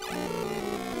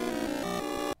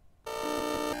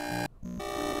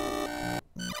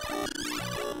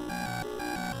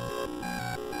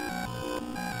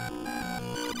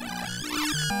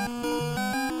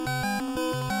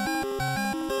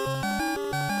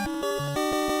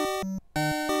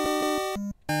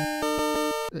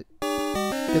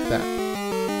 Get that.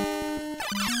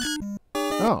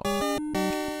 Oh.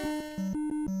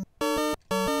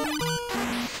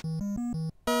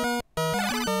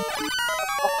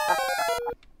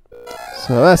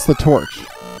 So that's the torch.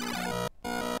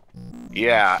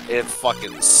 Yeah, it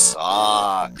fucking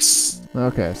sucks.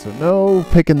 Okay, so no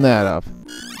picking that up.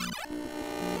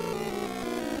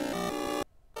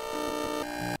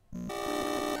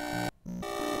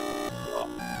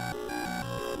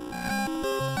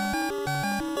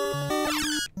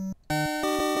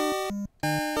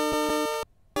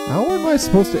 How am I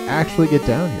supposed to actually get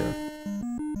down here?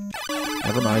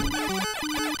 Never mind.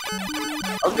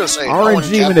 I was gonna say,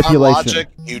 RNG no, in manipulation. Logic,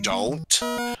 you don't.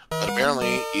 But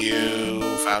apparently, you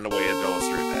found a way to go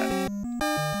through that.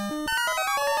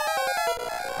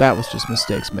 That was just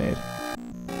mistakes made.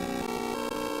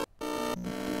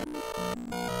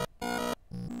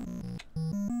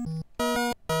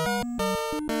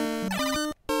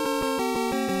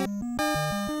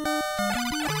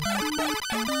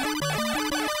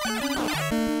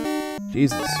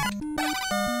 Jesus.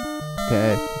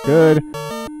 Okay, we're good.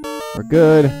 We're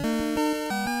good.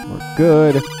 We're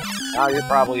good. Now you're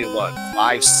probably, what,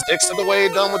 5/6 of the way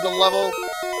done with the level?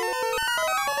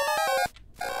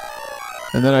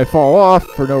 And then I fall off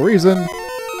for no reason.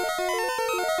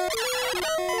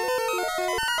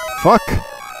 Fuck.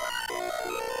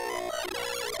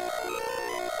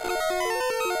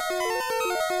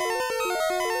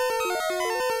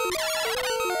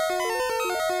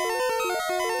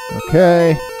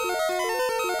 Okay.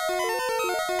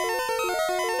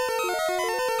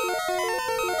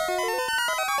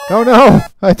 Oh no!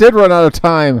 I did run out of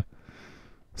time!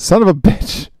 Son of a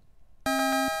bitch!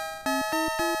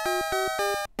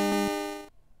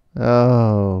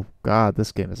 Oh, God,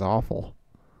 this game is awful.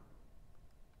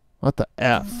 What the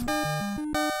F?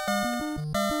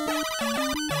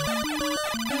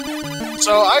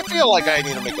 So I feel like I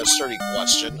need to make a sturdy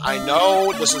question. I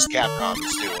know this is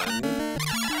Capcom's doing.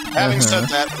 Having said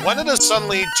that, when did it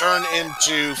suddenly turn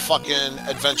into fucking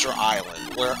Adventure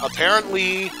Island, where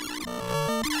apparently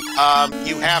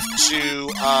you have to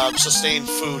sustain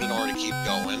food in order to keep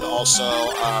going?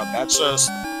 Also, that's just...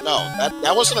 No,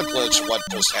 that wasn't a glitch, what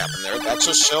just happened there. That's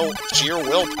just sheer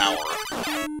willpower.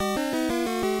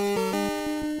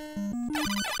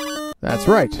 That's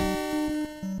right.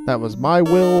 That was my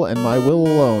will and my will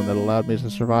alone that allowed me to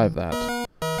survive that.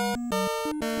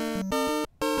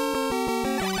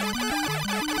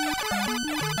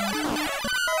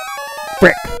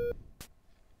 Frick!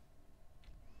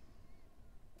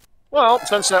 Well,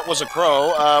 since that was a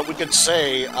crow, we could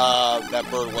say that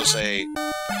bird was a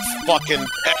fucking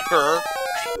pecker.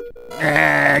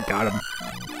 Got him.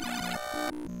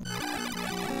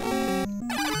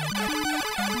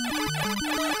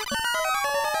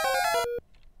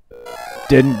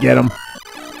 Didn't get him.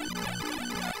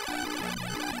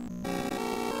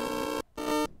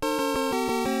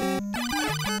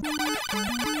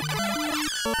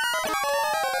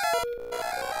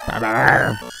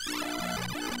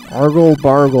 Argle,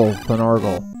 bargle,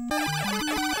 Finargle.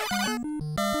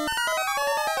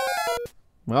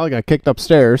 Well, I got kicked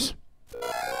upstairs.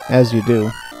 As you do.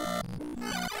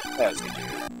 As you do.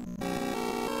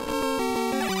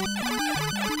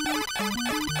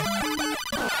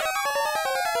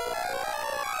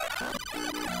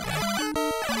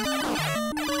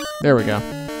 There we go.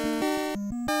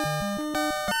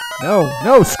 No,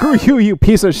 no, screw you, you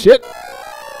piece of shit!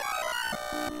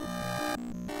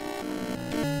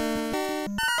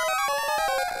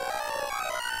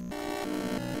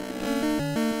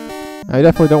 I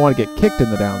definitely don't want to get kicked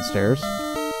in the downstairs.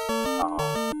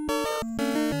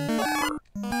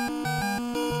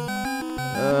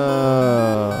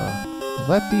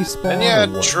 Let despawn. And yeah,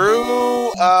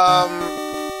 true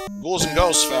Ghouls and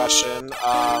Ghosts fashion,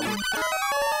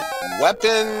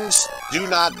 weapons do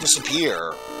not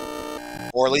disappear.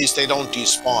 Or at least they don't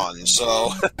despawn.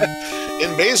 So,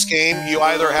 in base game, you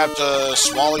either have to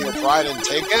swallow your pride and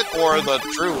take it, or the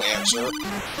true answer,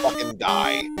 fucking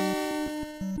die.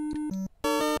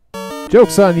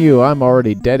 Joke's on you, I'm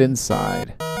already dead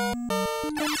inside.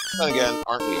 Then again,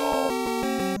 aren't we all?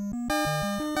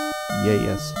 Yeah,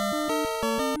 yes.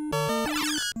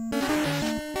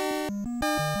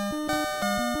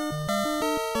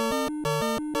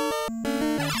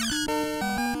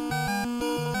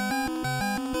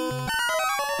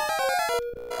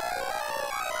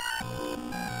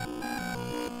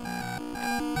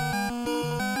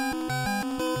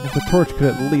 If the torch could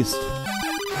at least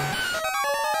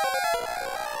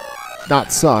not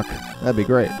suck, that'd be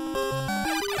great.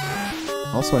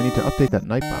 Also, I need to update that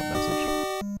Nightbot message.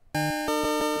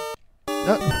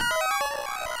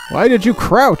 Why did you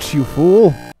crouch, you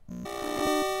fool?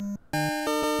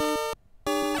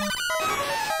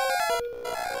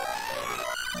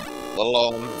 Let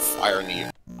alone fire in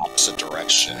the opposite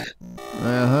direction.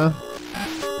 Uh-huh.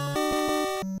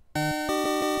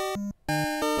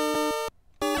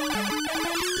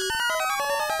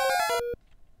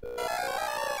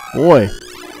 Boy.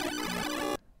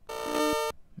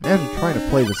 Imagine trying to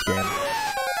play this game.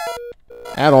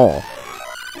 At all.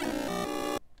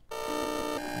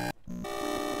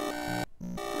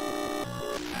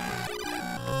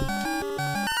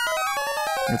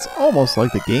 It's almost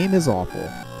like the game is awful.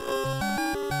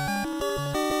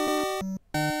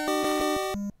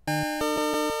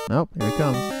 Nope, here it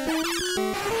comes.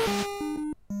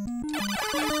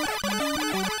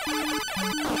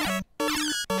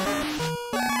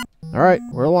 Alright,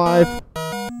 we're live.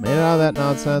 Made it out of that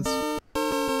nonsense.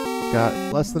 Got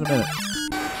less than a minute.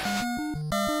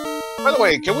 By the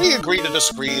way, can we agree to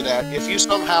disagree that if you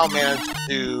somehow manage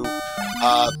to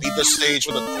beat the stage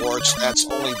with a torch, that's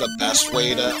only the best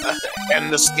way to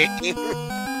end this game?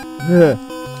 Yeah.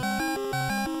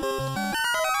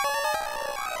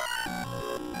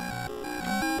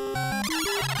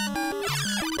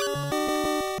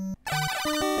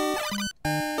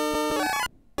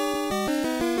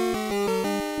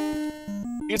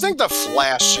 You think the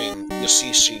flashing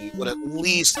Yashishi would at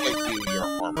least get you your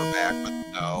armor back, but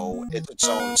no, it's its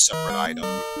own separate item.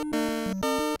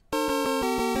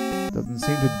 Doesn't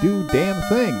seem to do damn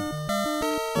thing.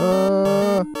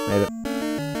 Made it.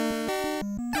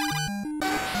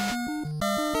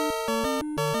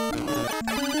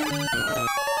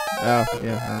 Oh,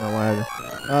 yeah, I don't know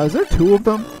why is there two of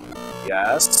them?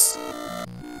 Yes.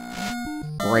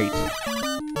 Great.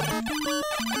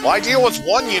 Why deal with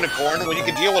one unicorn when you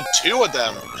can deal with two of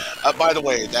them? By the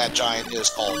way, that giant is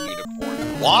called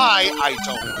Unicorn. Why? I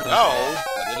don't know,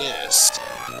 but it is.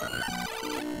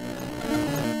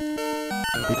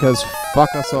 Because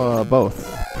fuck us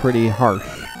both. Pretty harsh.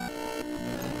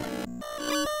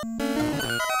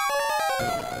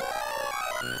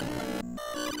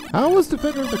 How was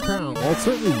Defender of the Crown? Well, it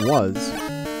certainly was.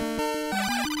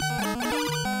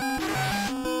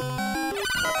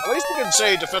 At least you can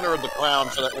say Defender of the Crown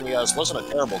for the NES wasn't a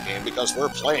terrible game because we're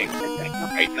playing it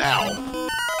right now.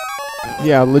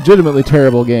 Yeah, legitimately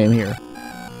terrible game here.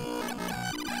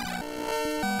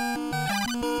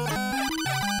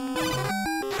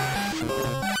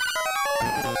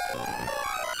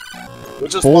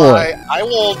 Which is why I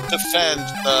will defend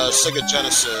the Sega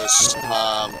Genesis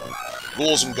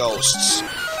Ghouls and Ghosts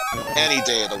any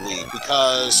day of the week,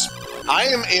 because I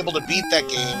am able to beat that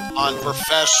game on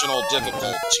professional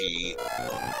difficulty.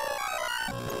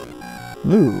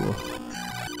 Ooh.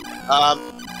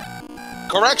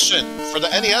 Correction, for the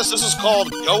NES, this is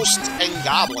called Ghosts and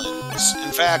Goblins.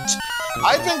 In fact,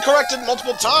 I've been corrected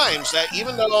multiple times that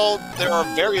even though there are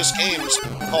various games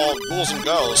called Ghouls and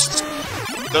Ghosts,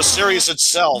 the series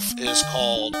itself is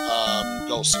called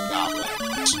Ghosts and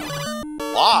Goblins.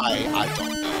 Why? I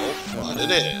don't know, but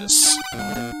it is.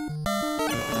 I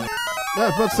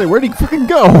was about to say, where'd he fucking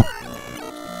go?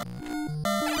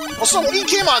 Also, when he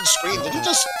came on screen, did he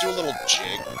just do a little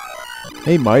jig?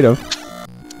 He might have.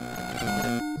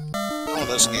 Oh,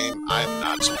 this game, I'm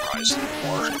not surprised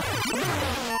anymore.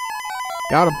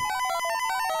 Got him.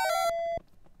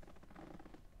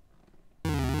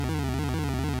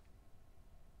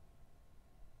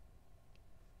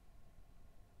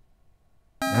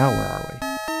 Now where are we?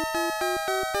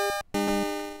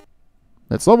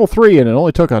 That's level 3, and it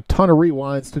only took a ton of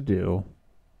rewinds to do.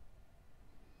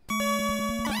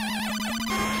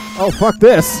 Oh, fuck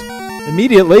this!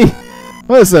 Immediately!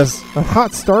 What is this? A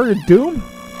hot start in Doom?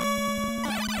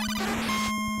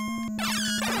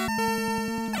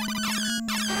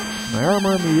 My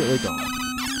armor immediately gone.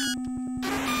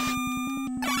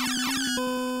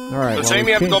 Alright, It's saying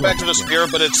you have to go back to the spear,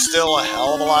 but it's still a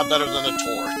hell of a lot better than a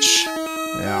torch.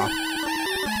 Yeah.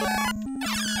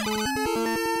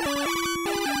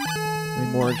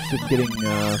 I'm more interested in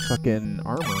getting fucking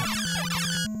armor.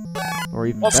 Or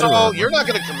even better Also, armor. you're not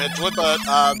going to commit to it, but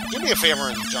do me a favor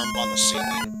and jump on the ceiling.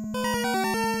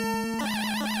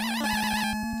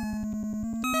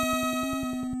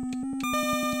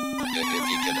 If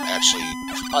you could actually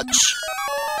touch.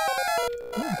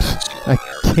 I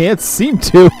can't seem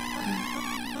to.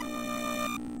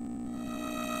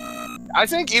 I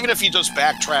think even if you just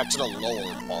backtrack to the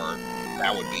lower part,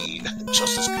 that would be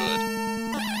just as good.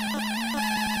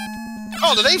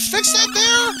 Oh, did they fix that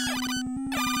there?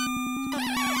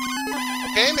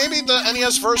 Okay, maybe the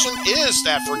NES version is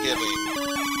that forgiving.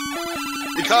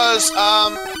 Because,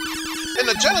 in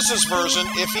the Genesis version,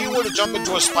 if you were to jump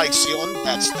into a spike ceiling,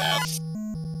 that's death.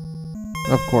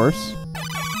 Of course.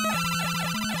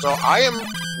 So I am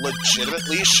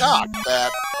legitimately shocked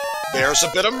that there's a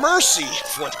bit of mercy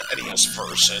for the NES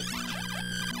version.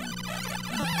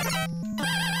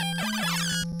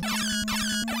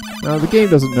 Now, the game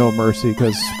doesn't know mercy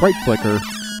because Sprite Flicker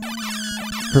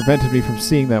prevented me from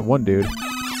seeing that one dude.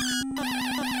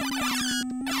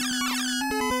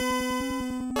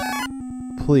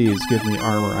 Please give me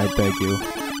armor, I beg you.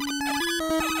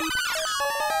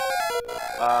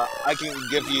 I can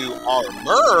give you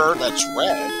armor that's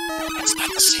red. It's not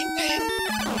the same thing.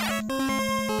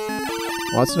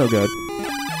 Well, that's no good.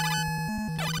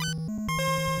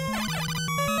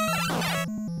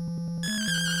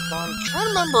 I'm trying to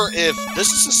remember if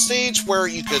this is a stage where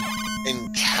you could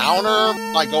encounter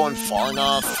by going far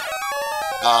enough,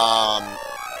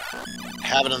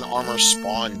 having an armor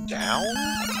spawn down?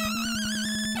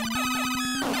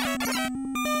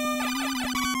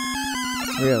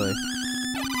 Really?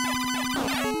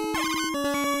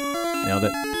 Nailed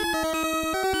it.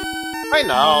 I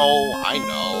know.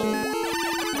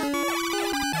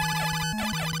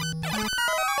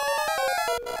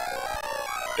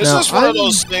 This is one of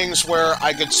those things where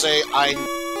I could say I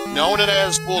known it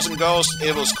as Ghouls and Ghosts,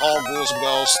 it was called Ghouls and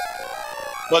Ghosts,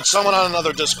 but someone on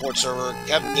another Discord server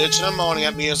kept bitching and moaning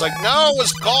at me. It's like, no, it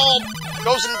was called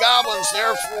Ghosts and Goblins,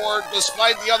 therefore,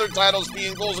 despite the other titles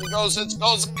being Ghouls and Ghosts, it's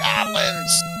Ghosts and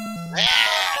Goblins!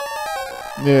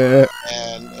 Yeah.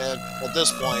 And at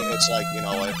this point, it's like, you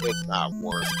know, it's not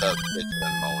worth the bitching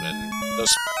and moaning.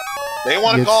 Just, they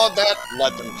want to call it that,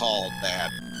 let them call it that.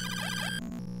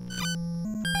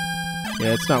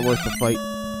 Yeah, it's not worth the fight.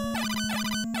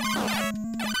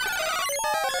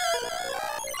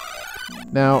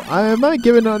 Now, am I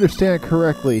given to understand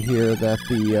correctly here that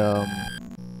the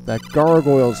that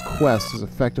Gargoyle's Quest is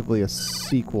effectively a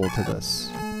sequel to this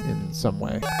in some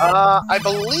way? I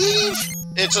believe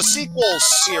it's a sequel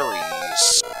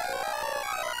series,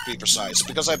 to be precise,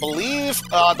 because I believe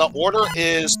the order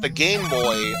is the Game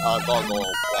Boy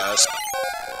Gargoyle Quest,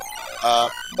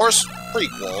 or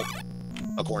prequel,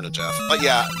 according to Jeff. But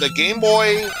yeah, the Game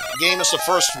Boy game is the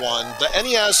first one. The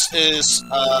NES is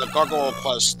Gargoyle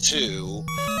Quest 2,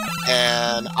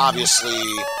 and obviously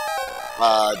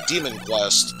Demon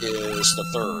Quest is the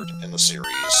third in the series.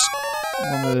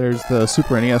 And there's the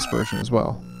Super NES version as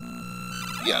well.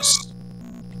 Yes.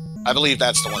 I believe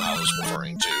that's the one I was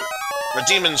referring to. Or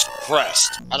Demon's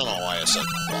Crest. I don't know why I said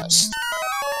Quest.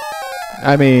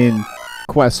 I mean,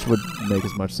 Quest would make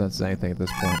as much sense as anything at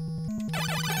this point.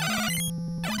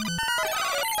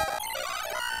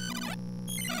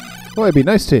 Boy, it'd be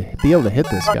nice to be able to hit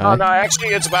this guy. No, actually,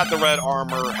 it's about the red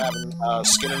armor having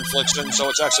skin infliction, so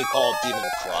it's actually called Demon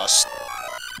Crust.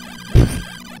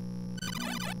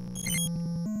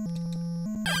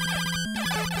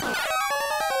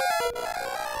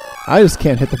 I just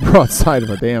can't hit the broadside of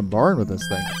a damn barn with this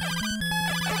thing.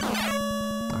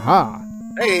 Aha!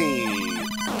 Hey!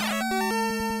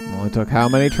 Only took how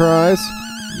many tries?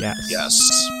 Yes. Yes.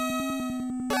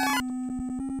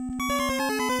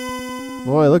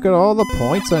 Boy, look at all the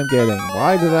points I'm getting.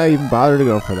 Why did I even bother to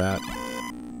go for that?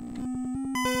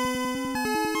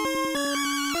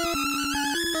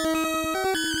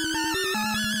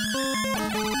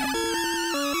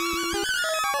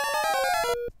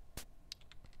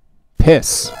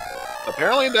 Piss.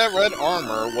 Apparently that red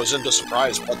armor was into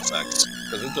surprise butt sex,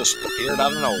 because it just appeared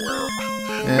out of nowhere.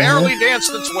 Merrily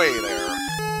danced its way there.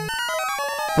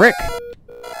 Frick!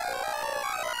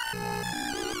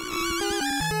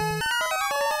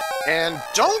 And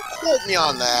don't quote me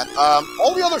on that.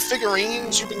 All the other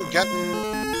figurines you've been getting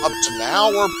up to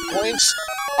now were points.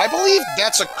 I believe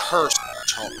that's a cursed,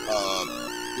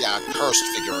 cursed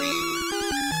figurine.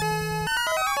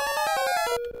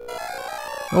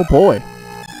 Oh boy.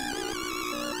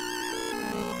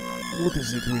 What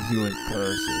is it with you and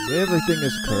curses? Everything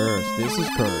is cursed. This is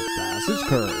cursed. That is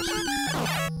cursed.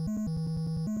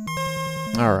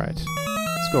 Alright.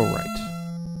 Let's go right.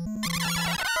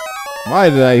 Why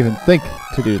did I even think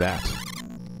to do that?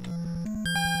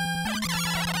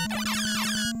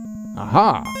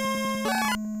 Aha!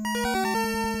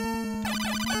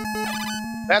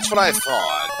 That's what I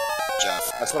thought,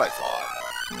 Jeff. That's what I thought.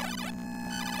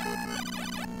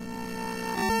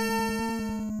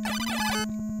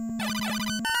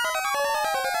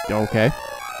 Okay.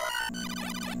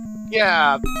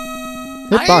 Yeah.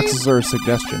 Hitboxes are a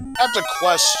suggestion. I have to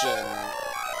question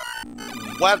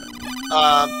what,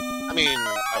 I mean,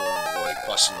 I wouldn't really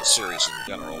quest in the series in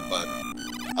general, but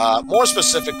more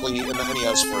specifically in the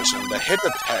NES version, the hit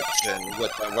detection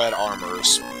with the red armor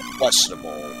is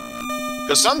questionable.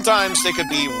 Because sometimes they could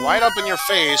be right up in your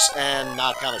face and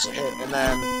not count as a hit, and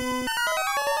then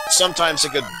sometimes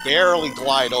it could barely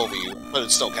glide over you, but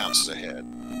it still counts as a hit.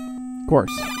 Of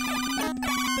course.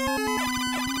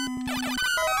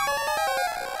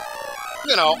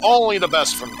 You know, only the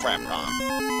best from Capcom.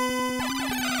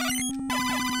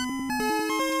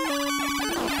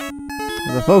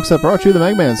 The folks that brought you the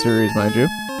Mega Man series, mind you.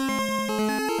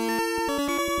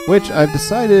 Which I've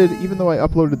decided, even though I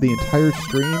uploaded the entire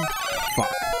stream,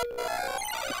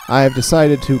 I've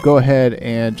decided to go ahead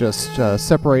and just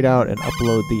separate out and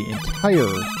upload the entire,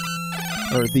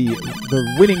 or the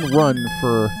winning run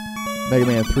for Mega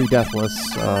Man 3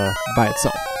 Deathless by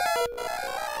itself.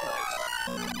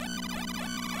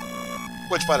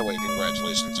 Which, by the way,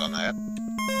 congratulations on that.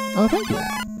 Oh, thank you.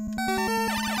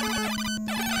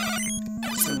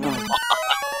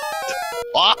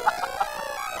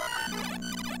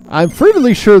 I'm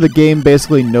freely sure the game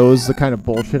basically knows the kind of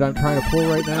bullshit I'm trying to pull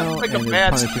right now, like and a is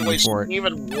bad punishing me for situation, it.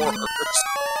 even worse.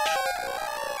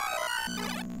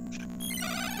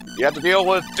 You have to deal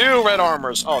with 2 red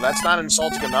armors. Oh, that's not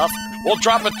insulting enough? We'll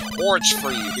drop a torch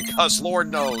for you, because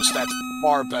Lord knows that's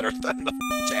far better than the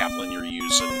javelin you're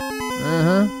using.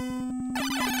 Uh-huh.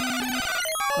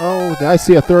 Oh, did I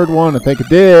see a third one? I think it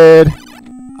did.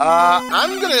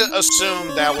 I'm gonna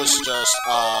assume that was just,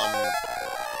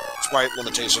 sprite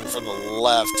limitation from the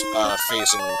left,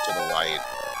 facing to the right.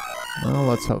 Well,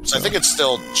 let's hope so. So I think it's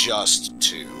still just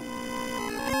 2.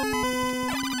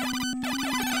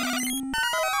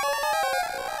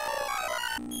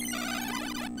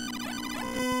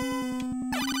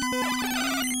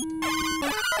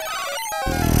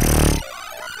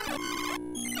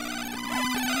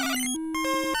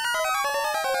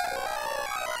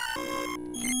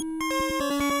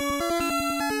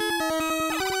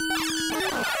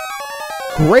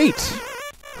 Great!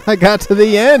 I got to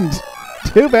the end!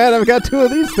 Too bad I've got 2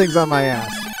 of these things on my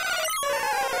ass.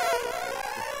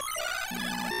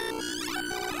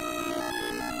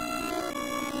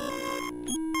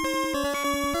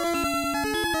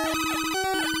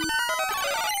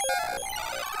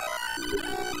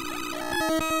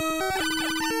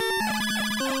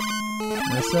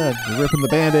 I said, you're ripping the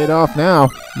Band-Aid off now,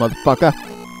 motherfucker.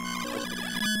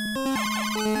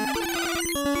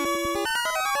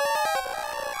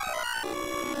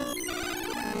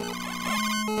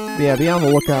 Yeah, be on the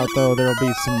lookout, though. There'll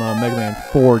be some Mega Man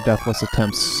 4 Deathless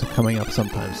attempts coming up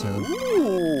sometime soon.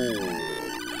 Ooh.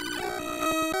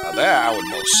 Now that I would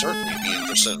most certainly be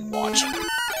interested in watching.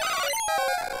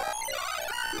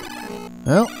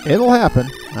 Well, it'll happen.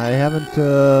 I haven't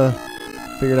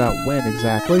figured out when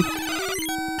exactly.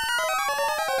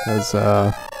 Because,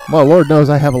 well, Lord knows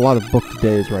I have a lot of booked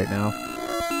days right now.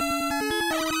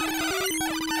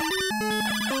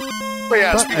 But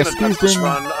yeah, But speaking of excuse Deathless me.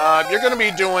 Run, you're going to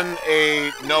be doing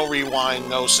a no rewind,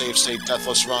 no save state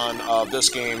Deathless Run of this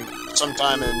game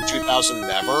sometime in 2000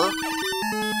 never.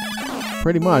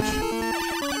 Pretty much.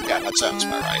 Yeah, that sounds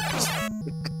about right.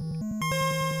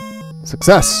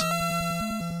 Success!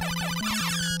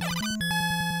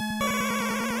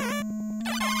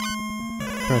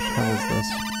 What the hell is this?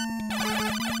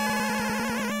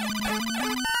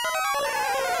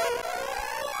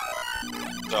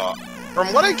 So,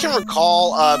 from what I can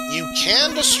recall, you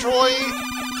can destroy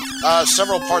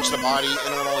several parts of the body,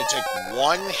 and it will only take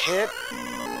 1 hit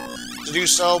to do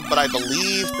so, but I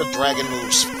believe the dragon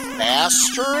moves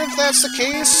faster if that's the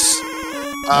case.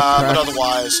 But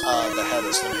otherwise, the head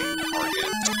is the main target.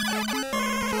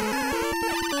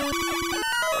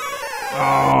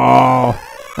 Oh,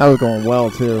 that was going well,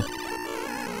 too.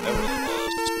 That really was.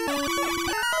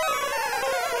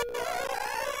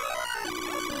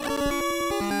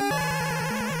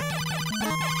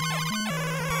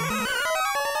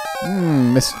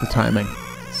 Missed the timing,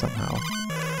 somehow.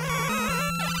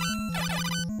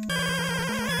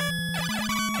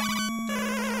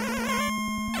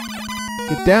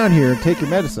 Get down here and take your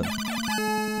medicine.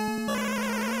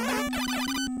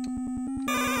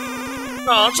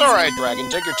 No, it's alright, Dragon.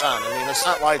 Take your time. I mean, it's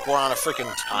not like we're on a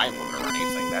freaking time limit or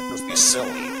anything. That'd just be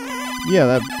silly. Yeah,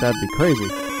 that'd be crazy.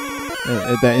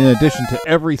 In addition to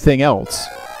everything else,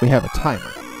 we have a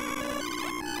timer.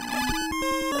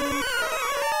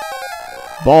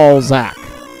 Balzac.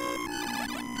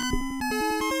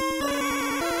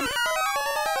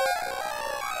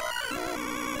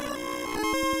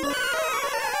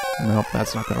 Nope,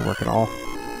 that's not going to work at all.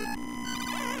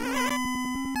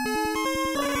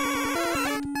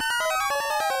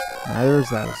 Neither is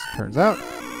that, as it turns out.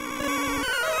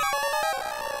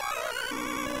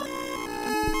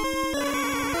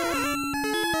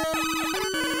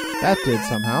 That did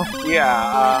somehow.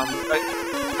 Yeah,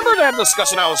 remember that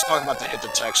discussion I was talking about the hit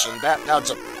detection?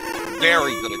 That's a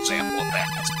very good example of that.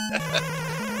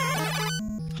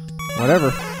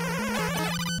 Whatever.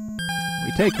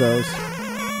 We take those.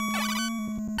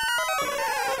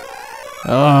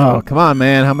 Oh, come on,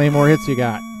 man. How many more hits you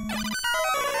got?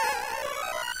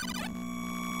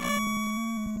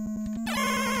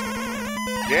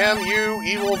 Damn you,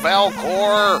 evil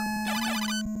Valcor!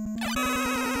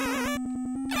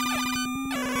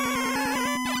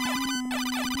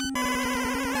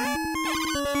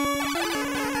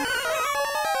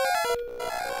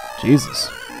 Jesus.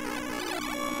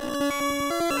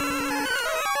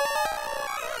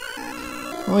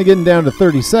 Only getting down to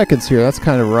 30 seconds here. That's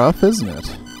kind of rough, isn't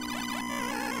it?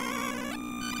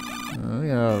 I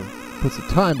gotta put some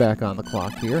time back on the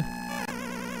clock here.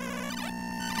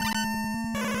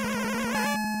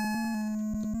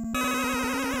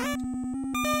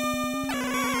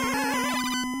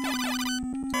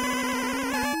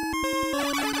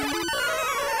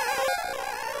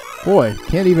 Boy,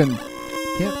 can't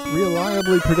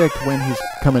reliably predict when he's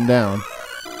coming down.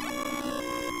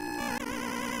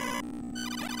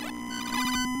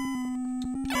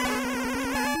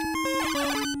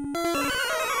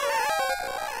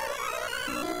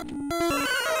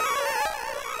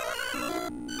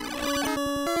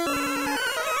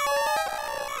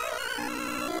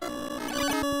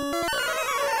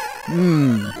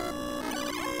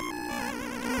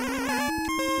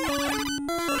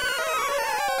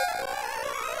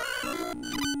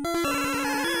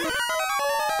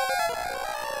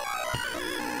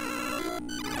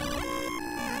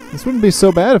 This wouldn't be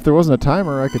so bad if there wasn't a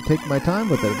timer. I could take my time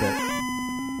with it a bit.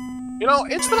 You know,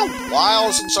 it's been a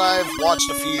while since I've watched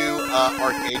a few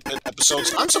arcade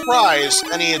episodes. I'm surprised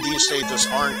any of these stages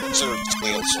aren't considered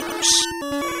scale servers.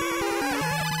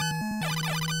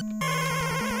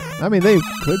 I mean, they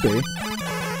could be.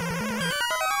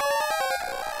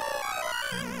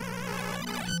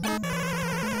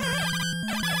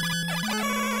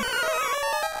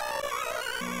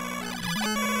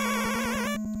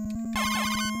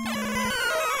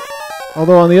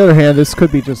 Although, on the other hand, this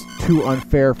could be just too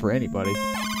unfair for anybody.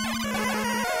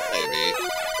 Maybe.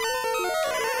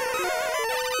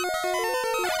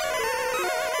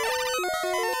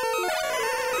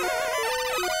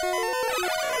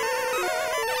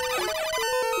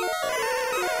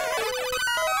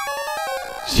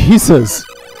 Jesus!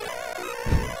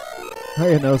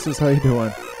 Hey, Gnosis, how you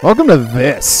doing? Welcome to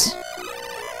this!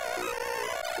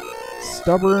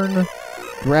 Stubborn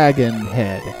Dragon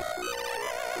Head.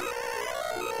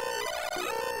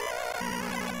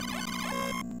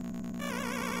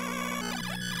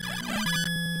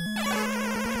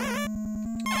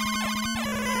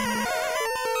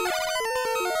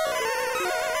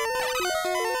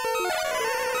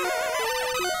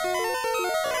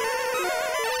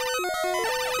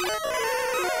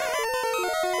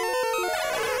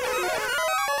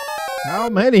 How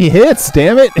many hits,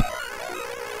 damn it?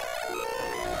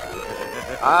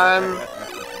 I'm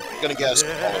gonna guess all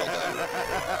of them.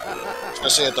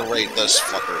 Especially at the rate this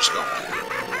fucker's going.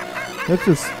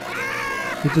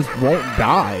 It just won't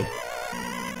die.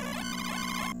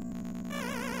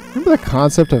 Remember the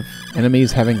concept of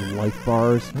enemies having life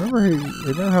bars?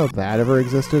 Remember how that ever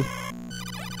existed?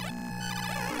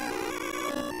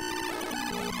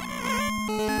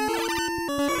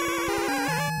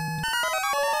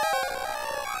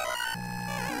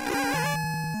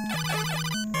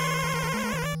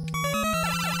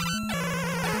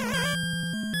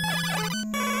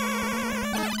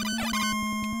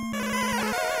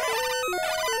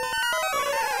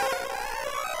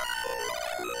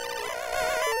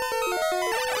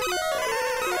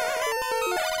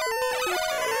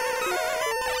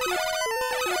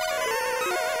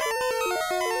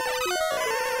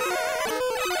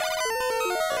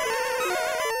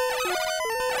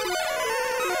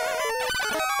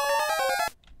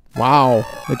 Wow,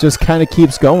 it just kind of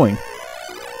keeps going.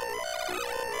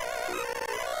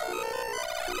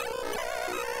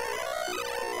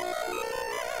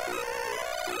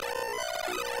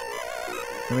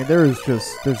 I mean, there's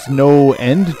no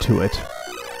end to it.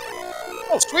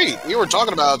 Oh, sweet. We were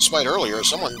talking about Smite earlier.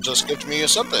 Someone just gifted me a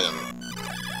something.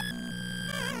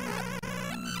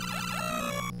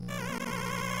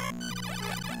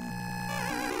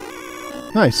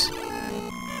 Nice.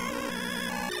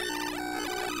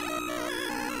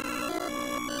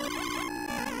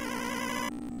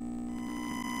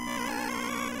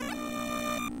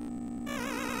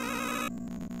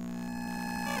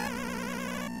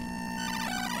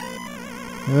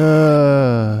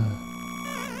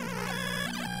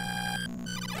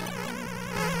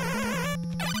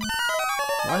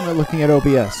 looking at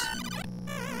OBS.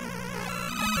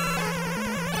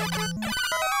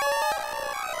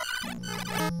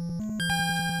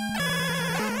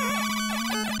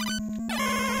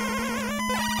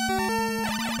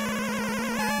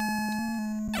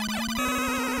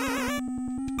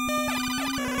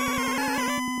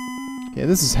 Okay,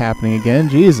 this is happening again.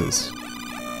 Jesus.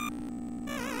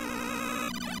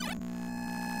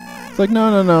 It's like,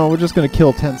 no, we're just going to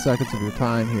kill 10 seconds of your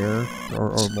time here,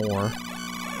 or more.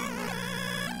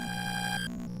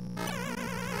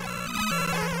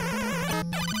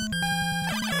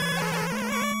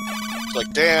 It's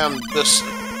like, damn, this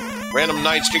random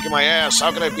knight's kicking my ass.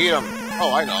 How can I beat him?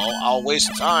 Oh, I know. I'll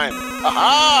waste time.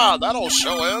 Aha! That'll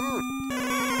show him.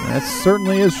 That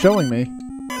certainly is showing me.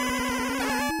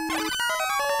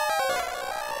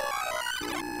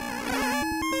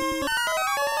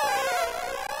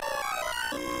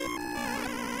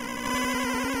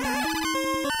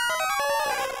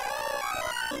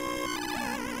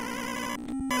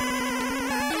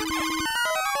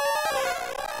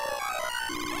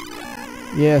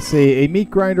 Yes, a meat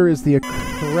grinder is the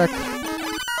correct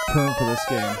term for this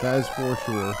game. That is for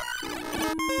sure.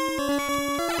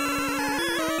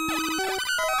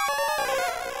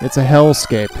 It's a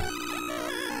hellscape.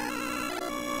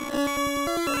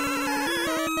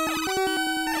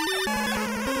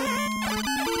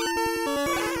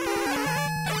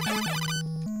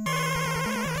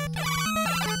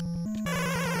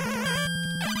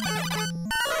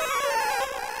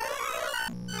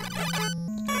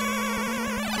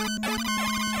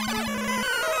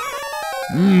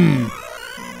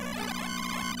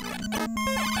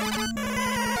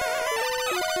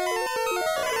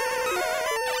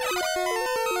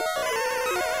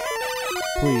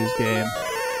 Please, game.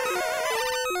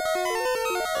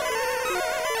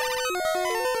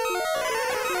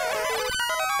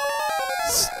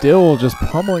 Still just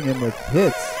pummeling him with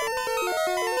hits.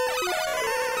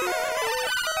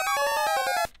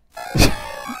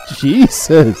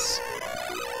 Jesus.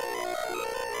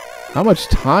 How much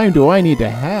time do I need to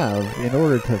have in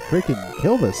order to freaking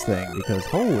kill this thing? Because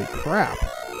holy crap.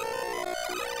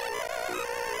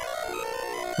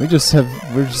 We're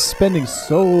just spending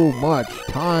so much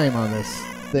time on this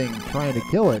thing trying to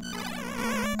kill it.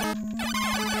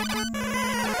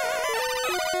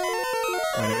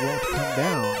 And it won't come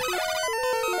down.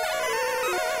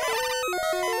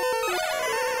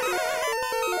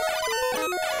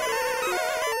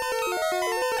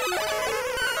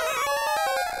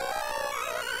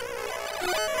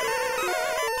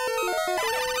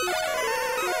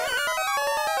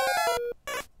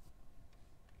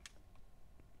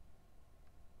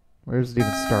 Where does it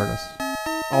even start us?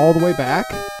 All the way back?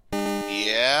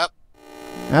 Yep.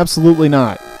 Absolutely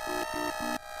not.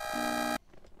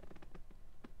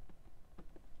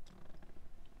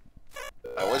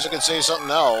 I wish I could say something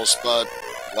else, but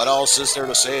what else is there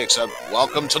to say except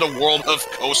welcome to the world of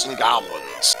ghosts and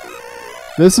goblins?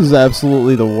 This is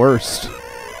absolutely the worst.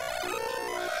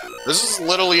 This is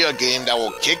literally a game that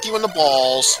will kick you in the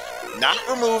balls, not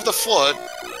remove the foot,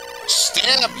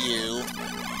 stab you,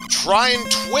 try and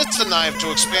twist the knife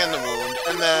to expand the wound,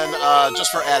 and then,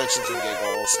 just for added shits and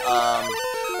giggles,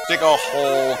 dig a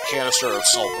whole canister of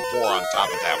salt to pour on top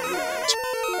of that wound.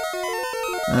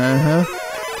 Uh-huh.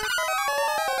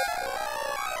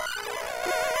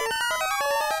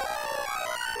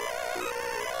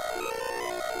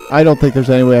 I don't think there's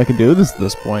any way I can do this at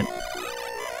this point.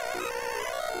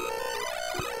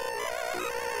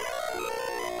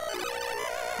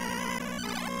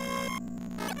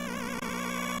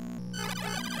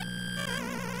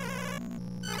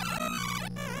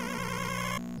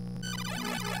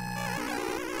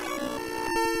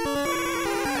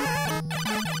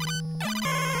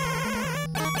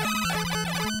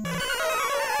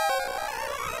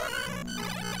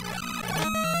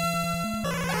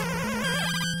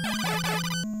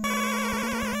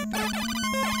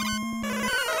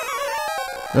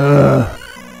 Ugh.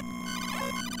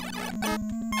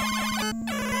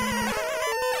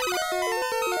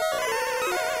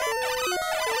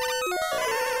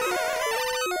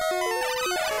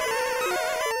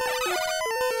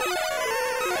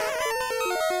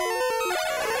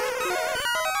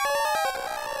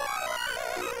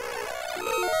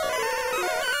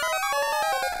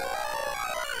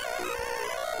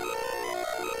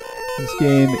 This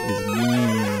game is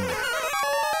mean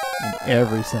in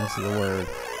every sense of the word.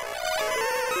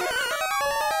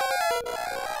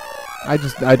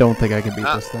 I don't think I can beat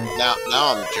this thing. Now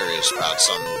I'm curious about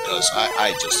something, because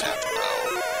I just have to know.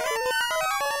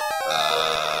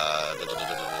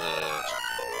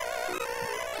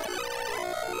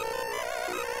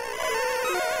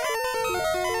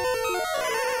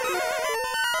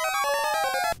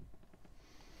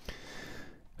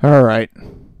 Alright.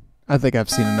 I think I've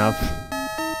seen enough.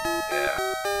 Yeah.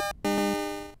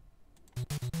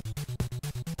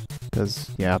 Because,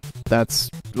 yeah,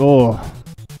 that's... Oh.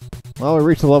 Well, we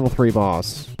reached the level 3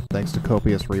 boss, thanks to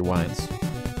copious rewinds.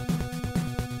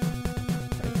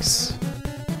 Thanks.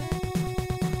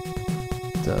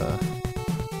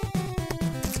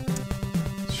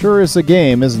 Sure is a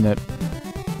game, isn't it?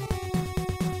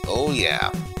 Oh, yeah.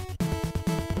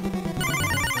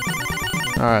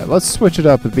 Alright, let's switch it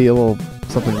up and be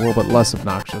something a little bit less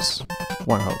obnoxious.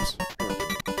 One hopes.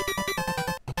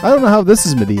 I don't know how this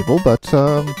is medieval, but,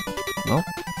 well...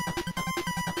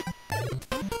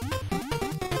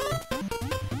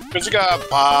 Because you got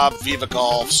Bob, Viva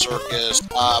Golf, Circus.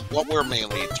 What we're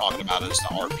mainly talking about is the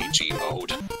RPG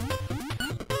mode.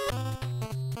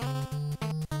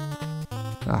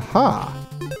 Aha!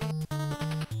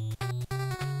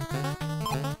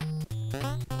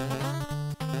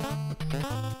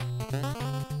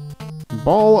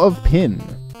 Ball of Pin.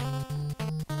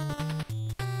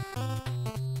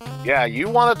 Yeah, you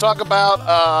want to talk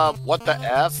about what the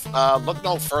F? Look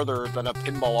no further than a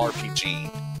pinball RPG.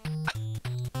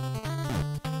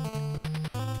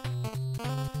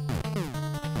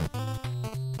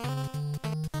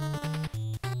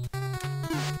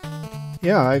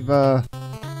 Yeah,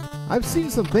 I've seen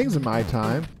some things in my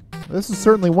time. This is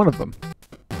certainly one of them.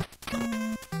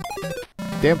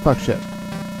 Damn fuck shit.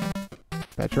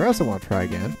 Bet your ass I want to try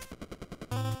again.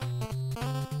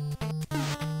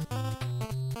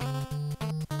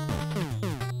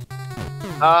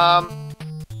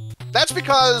 That's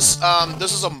because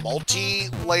this is a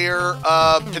multi-layer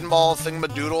pinball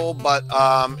thingamadoodle, but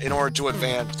in order to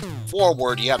advance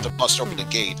forward, you have to bust open the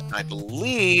gate. And I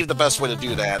believe the best way to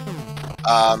do that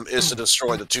is to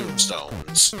destroy the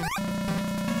tombstones.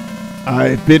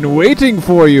 I've been waiting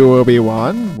for you,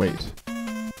 Obi-Wan. Wait,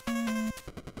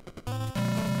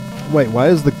 why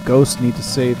does the ghost need to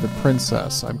save the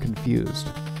princess? I'm confused.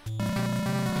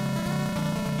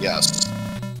 Yes.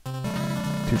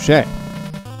 Touché.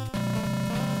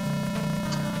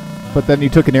 But then you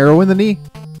took an arrow in the knee?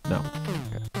 No.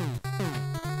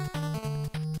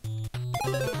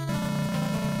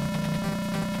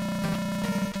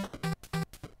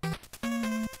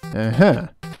 Okay. Uh-huh.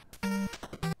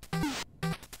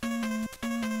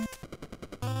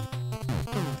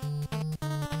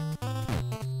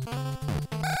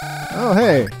 Oh,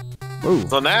 hey. Ooh.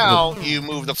 So now you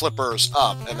move the flippers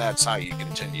up, and that's how you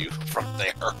continue from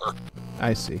there.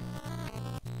 I see.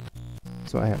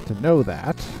 So I have to know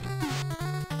that.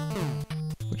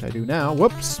 Which I do now.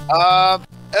 Whoops.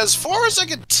 As far as I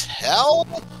can tell,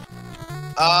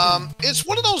 it's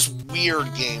one of those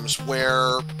weird games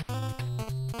where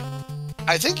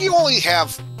I think you only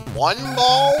have one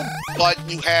ball, but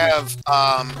you have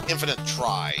infinite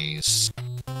tries.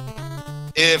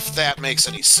 If that makes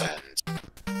any sense.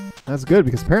 That's good,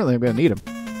 because apparently I'm going to need them.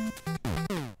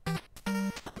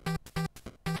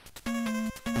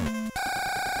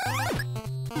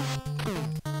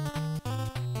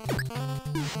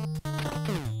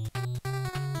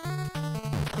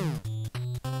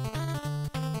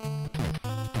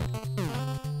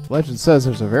 Legend says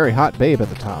there's a very hot babe at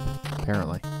the top,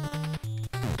 apparently.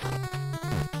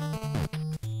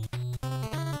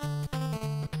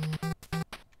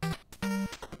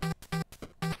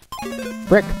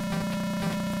 Frick!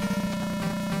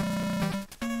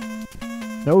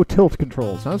 No tilt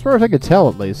controls. Not as far as I could tell,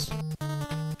 at least.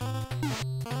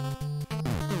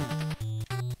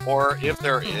 Or if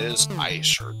there is, I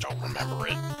sure don't remember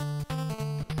it.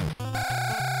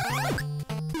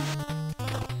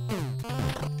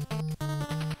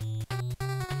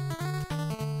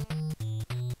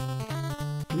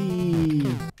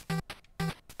 Whee!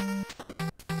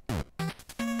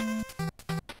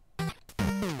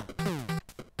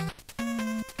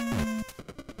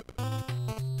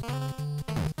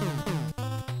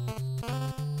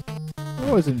 I've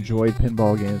always enjoyed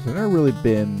pinball games. I've never really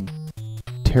been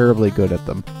terribly good at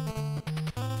them.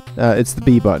 It's the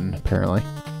B button, apparently.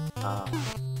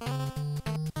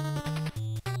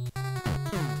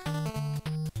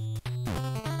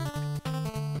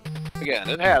 Again,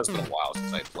 it has been a while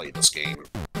since I played this game.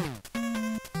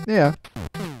 Yeah.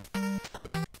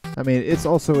 I mean, it's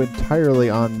also entirely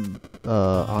on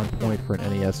point for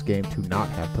an NES game to not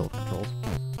have tilt controls.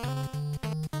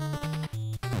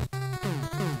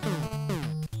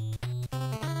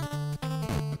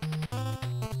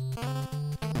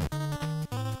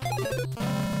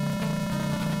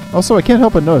 Also, I can't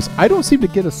help but notice, I don't seem to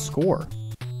get a score.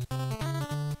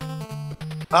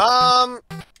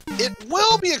 It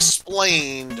will be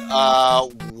explained,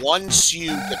 once you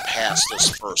get past this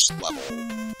first level.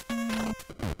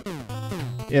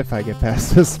 If I get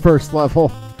past this first level.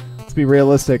 Let's be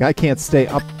realistic. I can't stay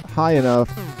up high enough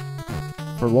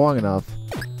for long enough.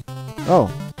 Oh.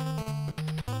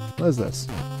 What is this?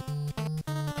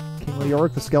 King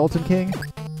Leoric, the Skeleton King?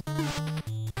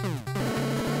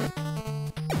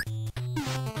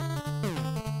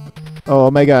 Oh,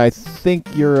 Omega, I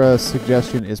think your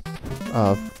suggestion is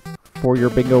for your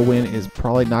bingo win is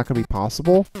probably not going to be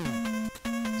possible.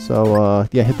 So,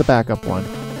 yeah, hit the backup one.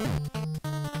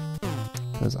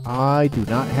 Because I do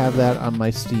not have that on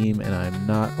my Steam, and I'm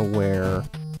not aware.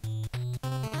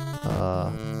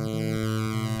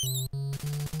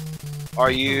 Are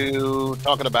you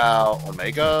talking about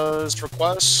Omega's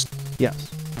request? Yes.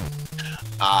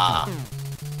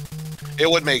 It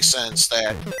would make sense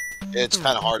that it's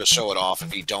kind of hard to show it off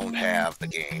if you don't have the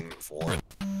game for it.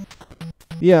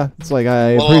 Yeah, it's like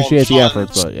I appreciate the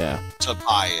effort, but yeah. To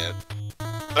buy it.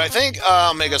 But I think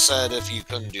Omega said if you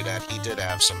couldn't do that, he did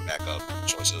have some backup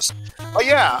choices. But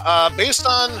yeah, based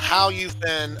on how you've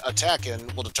been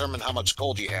attacking will determine how much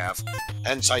gold you have,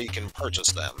 hence how you can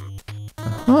purchase them.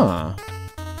 Huh.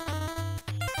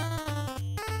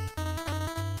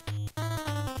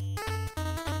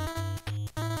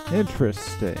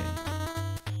 Interesting.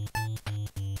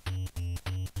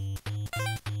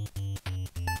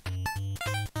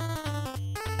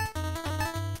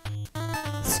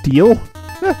 Steel?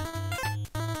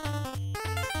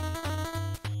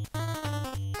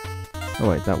 Oh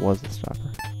wait, that was the stopper.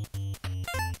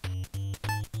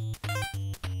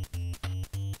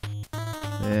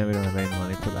 And we don't have any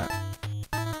money for that.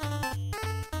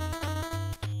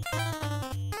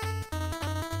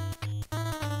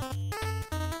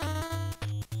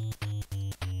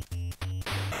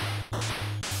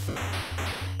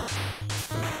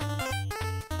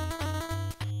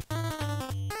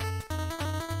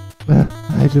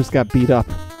 I just got beat up.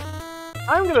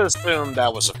 I'm gonna assume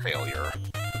that was a failure.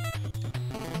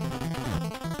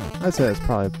 I'd say that's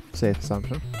probably a safe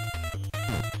assumption.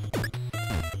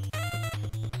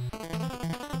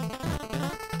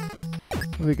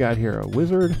 What do we got here? A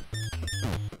wizard?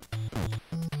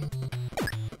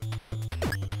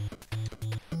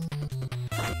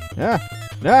 Ah!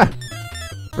 Ah!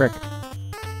 Frick.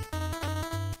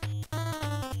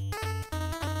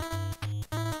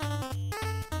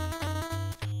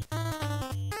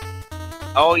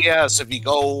 Oh yes, if you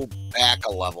go back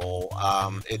a level,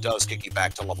 it does kick you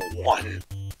back to level 1.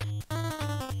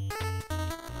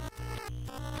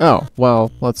 Oh,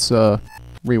 well, let's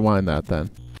rewind that then.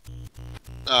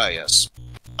 Ah yes.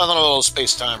 Another little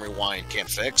space-time rewind can't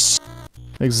fix.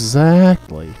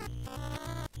 Exactly.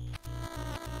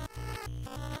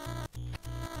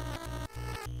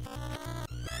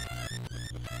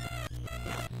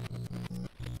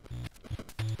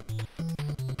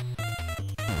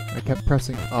 I kept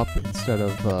pressing up instead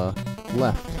of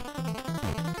left,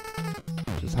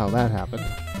 which is how that happened.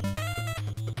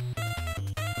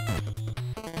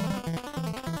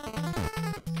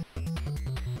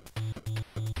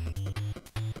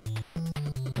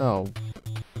 Oh,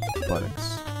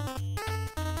 buttocks.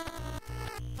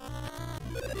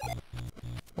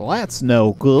 Well, that's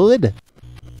no good.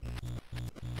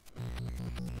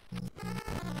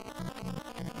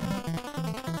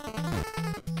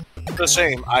 The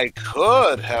same, I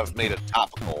could have made it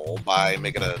topical by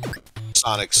making a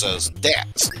Sonic says,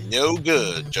 "That's no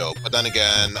good" joke. But then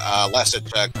again, last I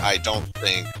checked, I don't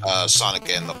think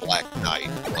Sonic and the Black Knight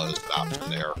was an option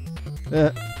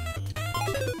there.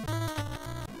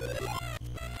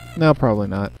 No, probably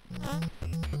not.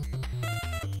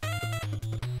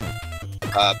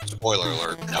 Spoiler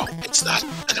alert, no, it's not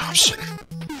an option.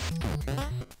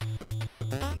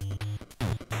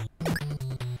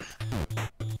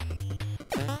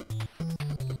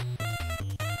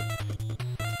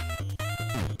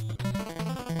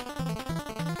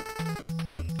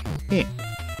 Yeah.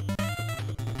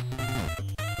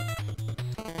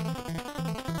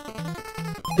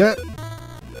 Get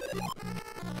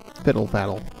fiddle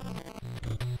faddle.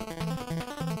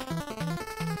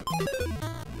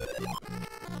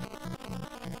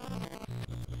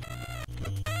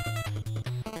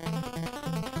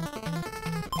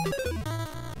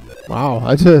 Wow,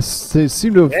 I just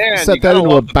seem to have set that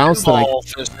into a bounce that I...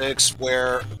 physics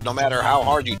where no matter how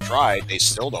hard you tried, they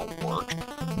still don't work.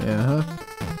 Yeah.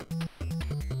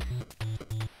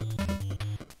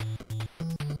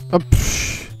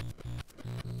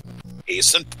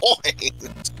 Case in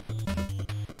point.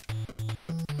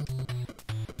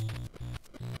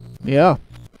 Yeah.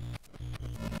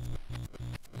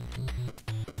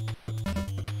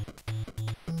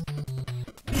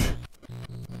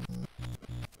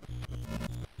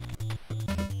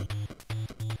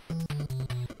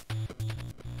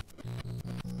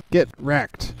 Get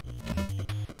wrecked.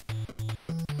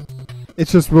 It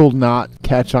just will not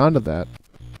catch on to that.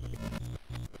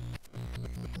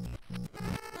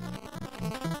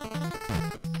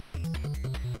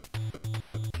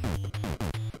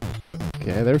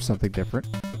 Okay, there's something different.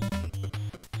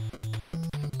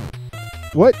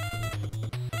 What?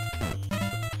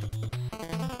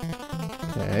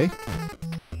 Okay.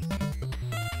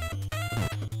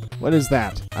 What is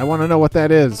that? I want to know what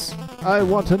that is. I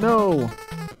want to know.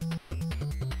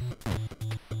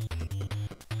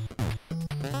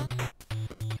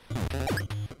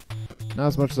 Not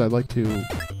as much as I'd like to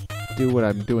do what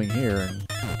I'm doing here.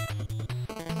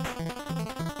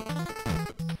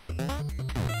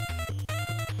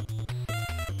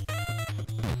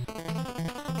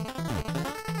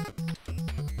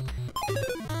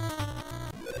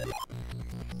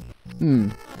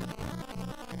 And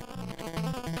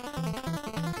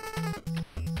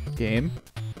Game,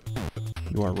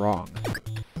 you are wrong.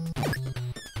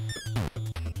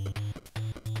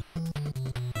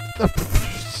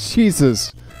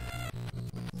 Jesus.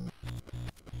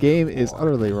 Game is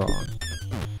utterly wrong.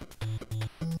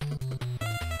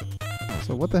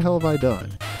 So what the hell have I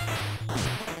done?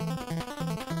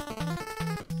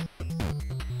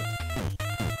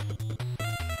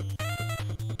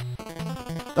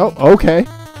 Oh, okay.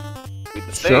 Leave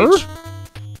the Sure. stage.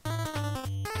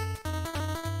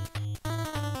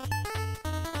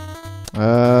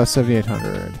 Uh,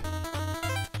 7,800.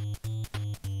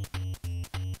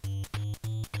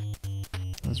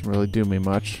 Doesn't really do me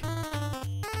much.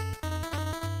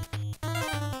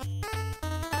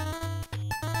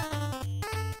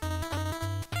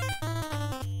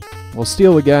 We'll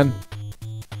steal again.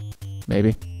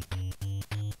 Maybe.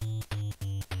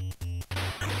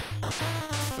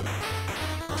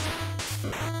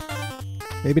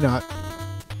 Maybe not.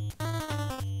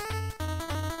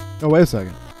 Oh, wait a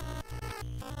second.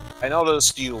 I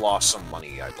noticed you lost some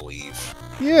money, I believe.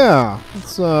 Yeah,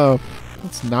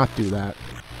 let's not do that.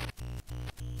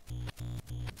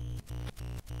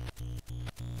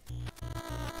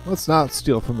 Let's not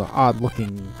steal from the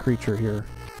odd-looking creature here.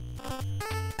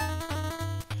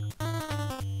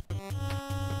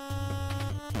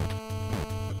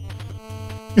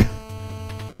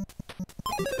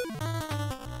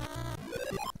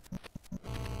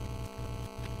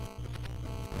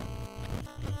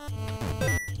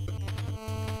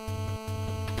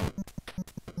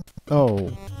 Oh,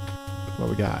 what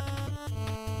we got?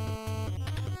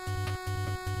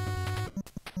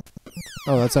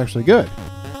 Oh, that's actually good.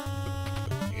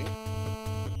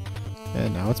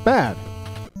 And now it's bad.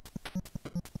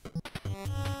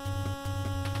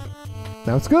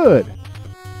 Now it's good.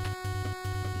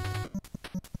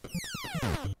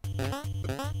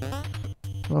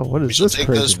 Oh, what is We shall this take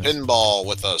this craziness? pinball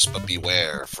with us, but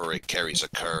beware, for it carries a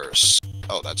curse.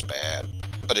 Oh, that's bad.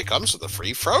 But it comes with a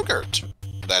free Frogurt.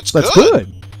 That's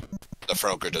good. The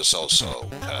Frogurt is also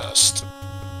cursed.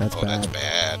 That's Oh, bad. that's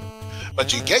bad.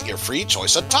 But you get your free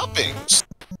choice of toppings.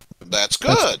 That's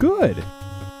good. That's good.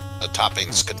 The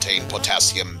toppings contain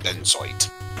potassium benzoate.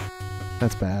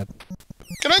 That's bad.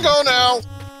 Can I go now?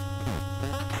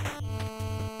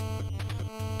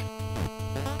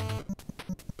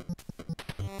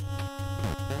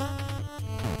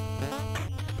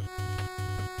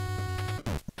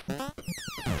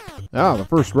 Ah, the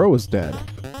first row is dead.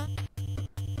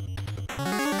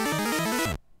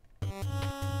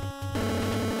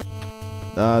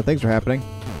 Things are happening.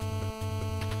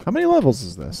 How many levels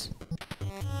is this?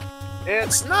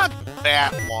 It's not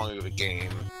that long of a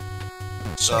game.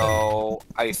 So,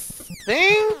 I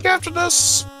think after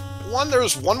this one,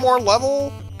 there's one more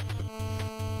level.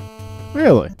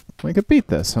 Really? We could beat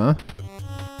this, huh?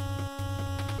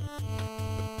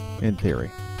 In theory.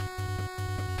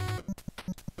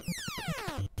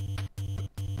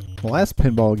 The last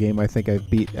pinball game I think I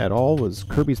beat at all was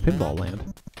Kirby's Pinball Land.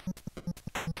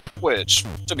 Which,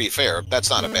 to be fair, that's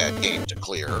not a bad game to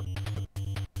clear.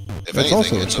 If That's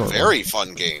also anything, a it's a short one. very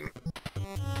fun game.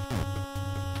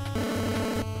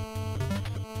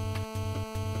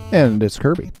 And it's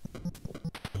Kirby.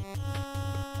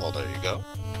 Well, there you go.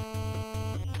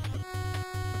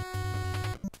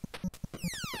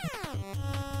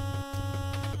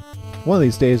 One of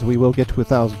these days we will get to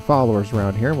 1,000 followers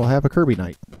around here and we'll have a Kirby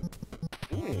night.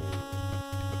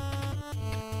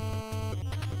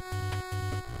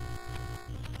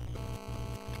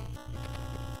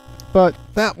 But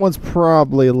that one's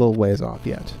probably a little ways off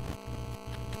yet.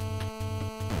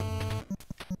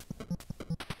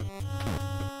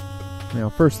 Now,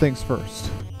 first things first.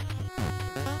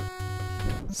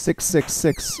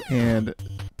 666 and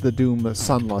the Doom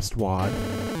Sunlust Wad.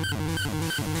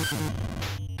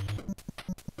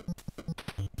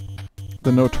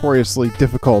 the notoriously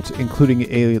difficult, including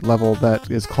a level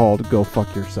that is called Go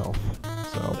Fuck Yourself.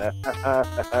 So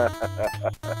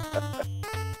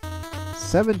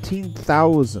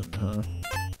 17,000, huh?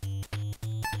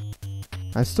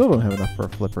 I still don't have enough for a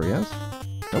flipper, yes?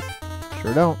 Nope,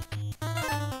 sure don't.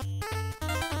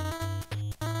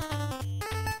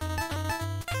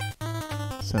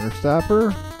 Center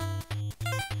stopper.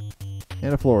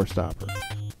 And a floor stopper.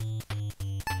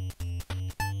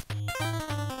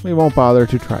 We won't bother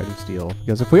to try to steal,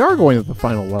 because if we are going to the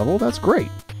final level, that's great.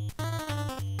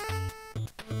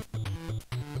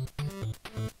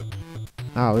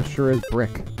 Oh, this sure is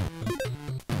brick.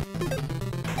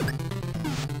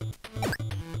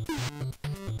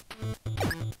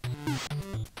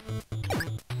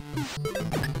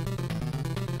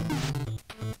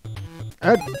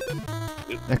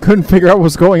 I couldn't figure out what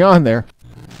was going on there.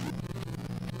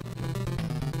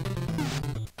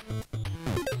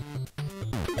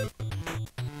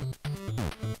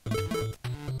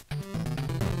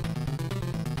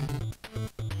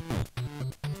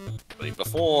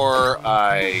 Before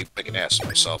I make an ass of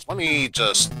myself, let me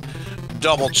just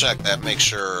double check that, make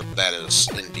sure that is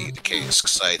indeed the case,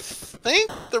 because I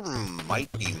think there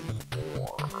might be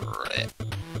more.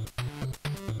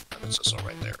 That's just all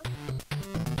right there.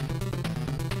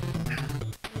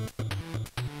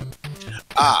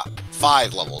 Ah,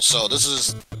 5 levels. So this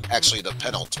is actually the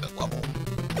penultimate level.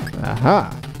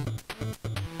 Aha.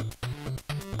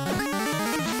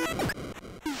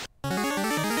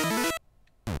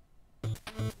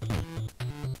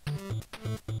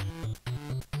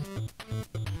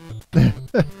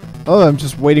 Oh, I'm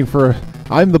just waiting for...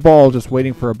 I'm the ball, just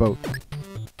waiting for a boat.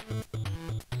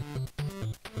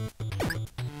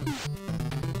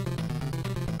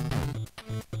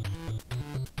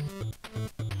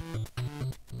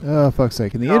 Oh, fuck's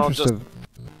sake. In the interest of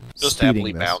just speeding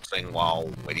happily this. bouncing while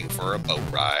waiting for a boat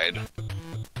ride.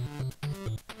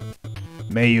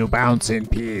 May you bounce in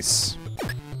peace.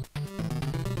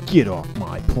 Get off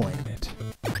my planet.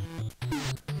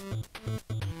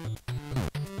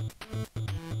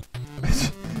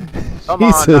 Come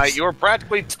on, Jesus. Knight, you were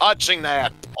practically touching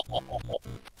that.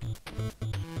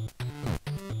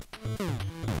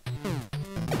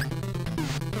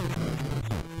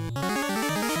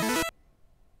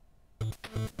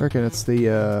 Reckon it's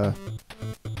the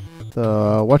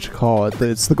whatchamacallit,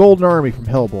 it's the Golden Army from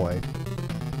Hellboy.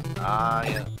 Ah,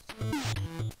 yeah.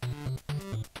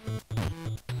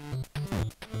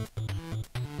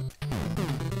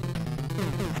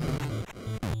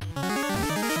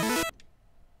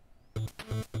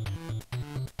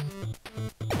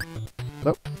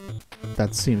 Nope.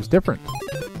 That seems different.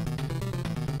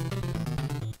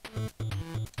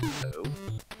 No.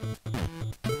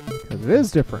 Because it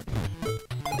is different.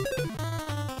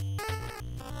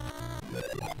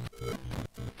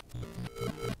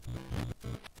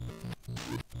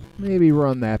 Maybe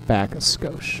run that back a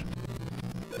skosh.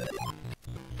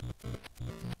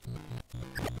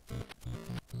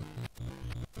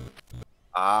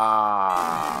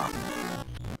 Ah.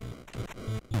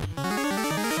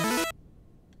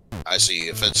 I see.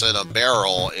 If it's in a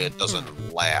barrel, it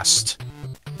doesn't last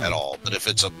at all. But if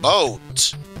it's a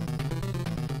boat,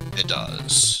 it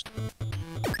does.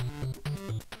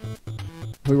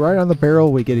 If we ride on the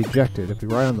barrel, we get ejected. If we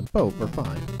ride on the boat, we're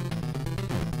fine.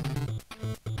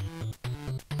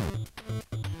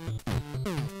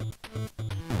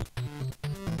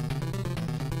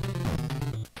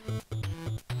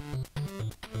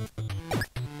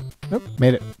 Nope,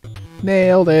 made it.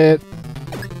 Nailed it.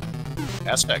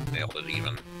 Aztec nailed it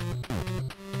even.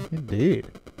 Indeed.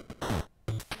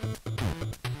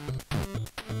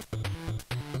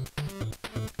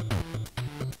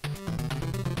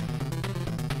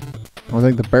 I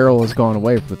think the barrel has gone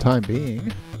away for the time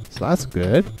being, so that's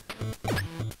good.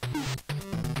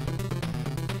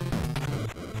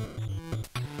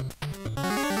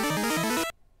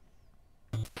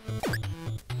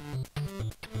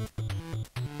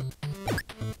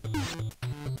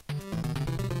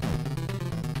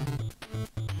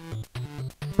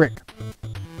 Brick.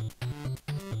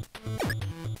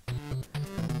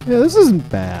 Yeah, this isn't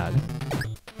bad.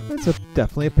 It's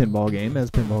definitely a pinball game, as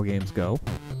pinball games go.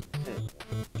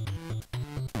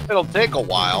 It'll take a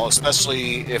while,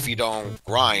 especially if you don't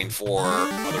grind for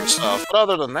other stuff. But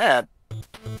other than that,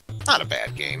 not a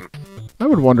bad game. I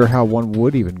would wonder how one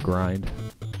would even grind.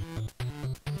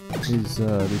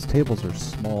 These tables are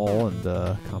small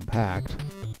and compact.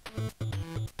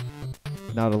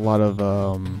 Not a lot of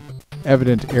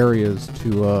evident areas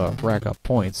to rack up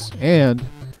points, and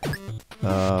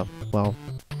well,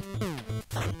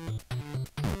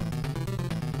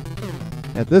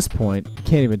 At this point, you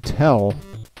can't even tell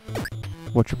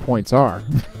what your points are.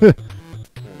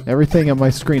 Everything on my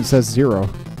screen says 0.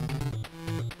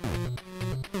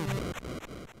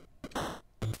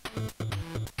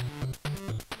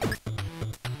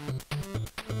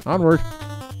 Onward.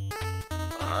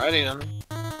 Alrighty then.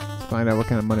 Let's find out what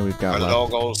kind of money we've got If it left. all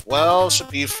goes well, should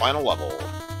be final level.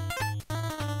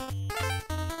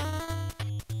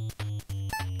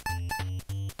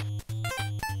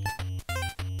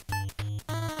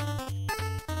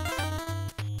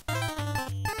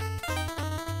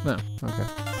 No, okay.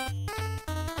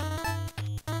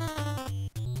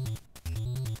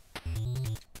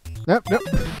 Nope, nope.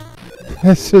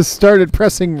 I just started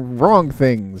pressing wrong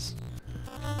things.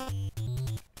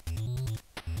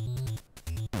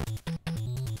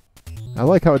 I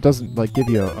like how it doesn't like give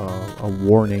you a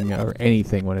warning or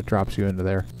anything when it drops you into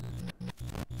there.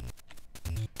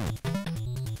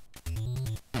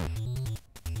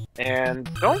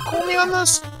 And don't quote me on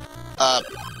this.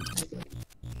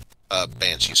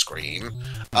 Banshee Scream.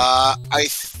 I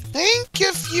think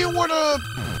if you were to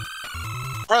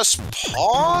press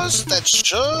pause, that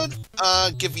should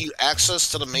give you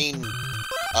access to the main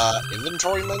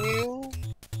inventory menu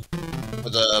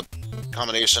with a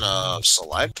combination of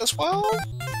select as well.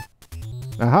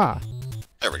 Aha!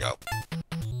 There we go.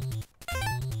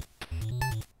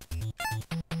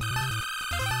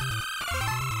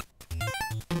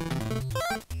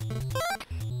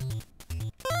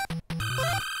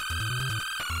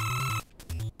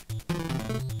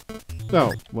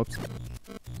 Oh, whoops.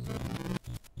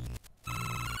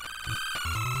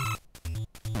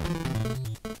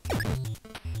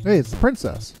 Hey, it's the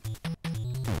princess.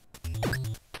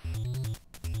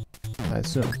 I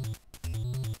assume.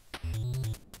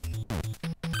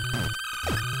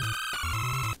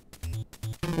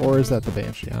 Or is that the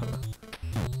Banshee? I don't know.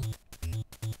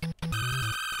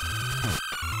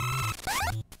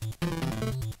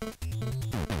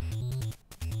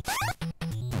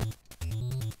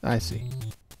 I see.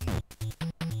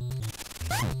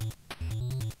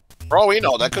 For all we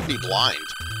know, that could be blind.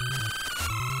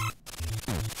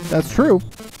 That's true.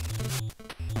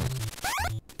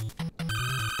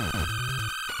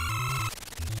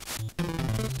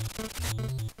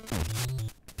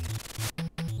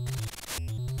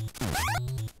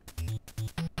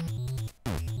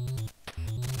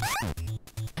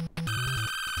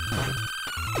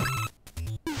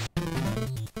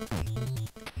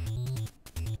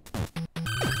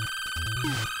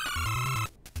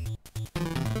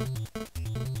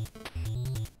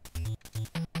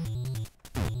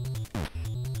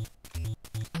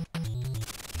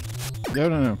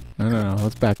 No.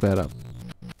 Let's back that up.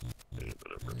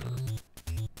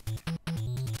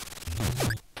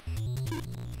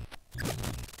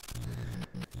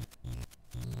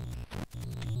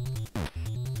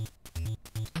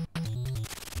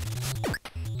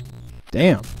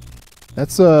 Damn.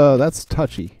 That's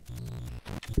touchy.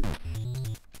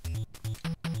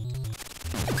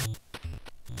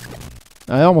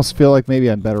 I almost feel like maybe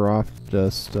I'm better off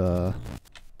just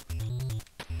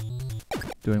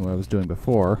doing what I was doing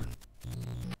before.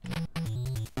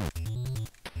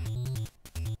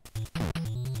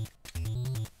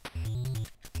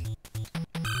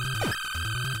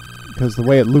 Because the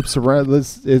way it loops around,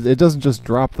 it doesn't just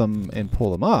drop them and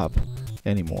pull them up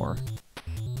anymore.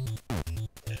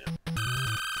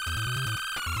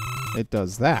 It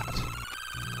does that.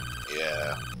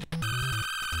 Yeah.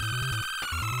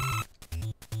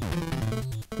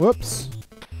 Whoops.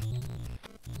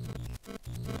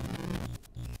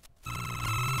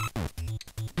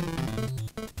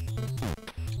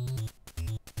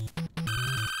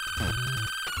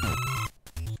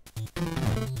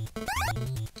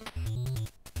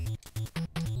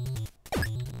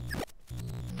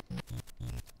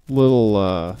 Little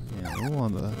a little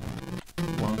on the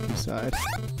wonky side.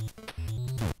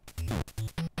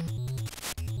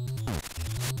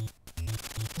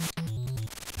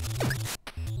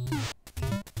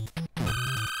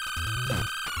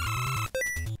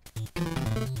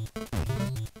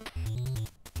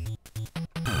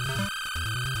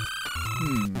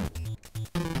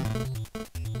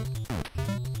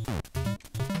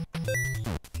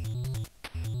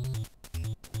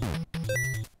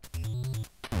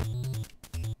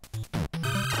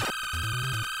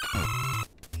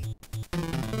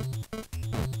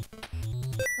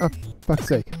 Oh, fuck's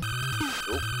sake.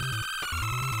 Oop.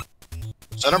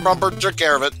 Center bumper took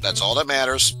care of it. That's all that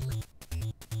matters.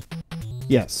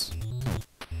 Yes.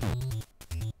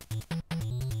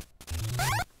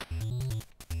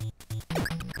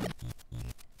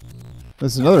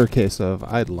 This is another case of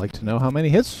I'd like to know how many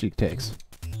hits she takes.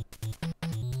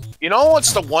 You know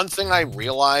what's the one thing I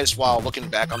realized while looking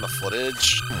back on the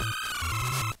footage?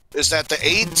 Is that the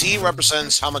AT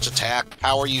represents how much attack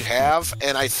power you have,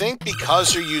 and I think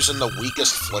because you're using the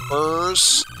weakest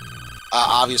flippers,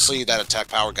 obviously that attack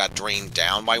power got drained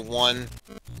down by 1.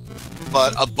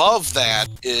 But above that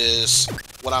is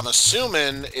what I'm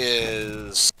assuming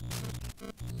is...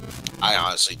 I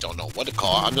honestly don't know what to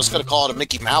call it. I'm just going to call it a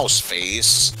Mickey Mouse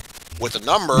face with a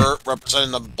number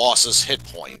representing the boss's hit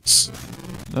points.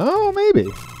 Oh,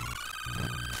 maybe.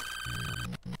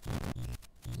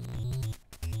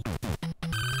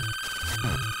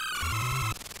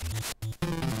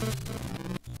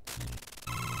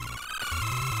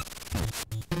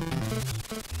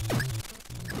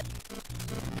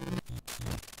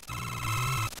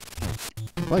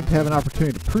 I'd like to have an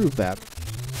opportunity to prove that.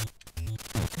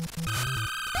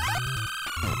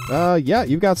 Yeah,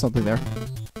 you've got something there.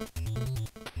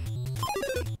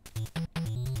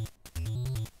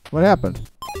 What happened?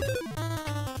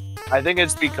 I think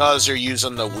it's because you're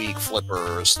using the weak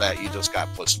flippers that you just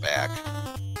got pushed back.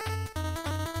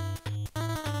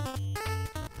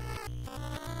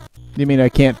 You mean I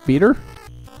can't beat her?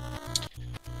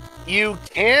 You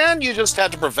can, you just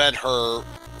have to prevent her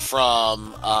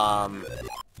from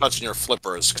touching your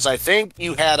flippers. Because I think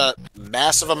you had a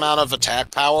massive amount of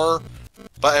attack power,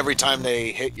 but every time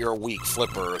they hit your weak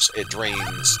flippers, it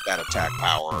drains that attack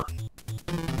power.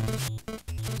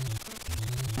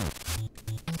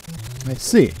 I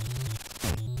see.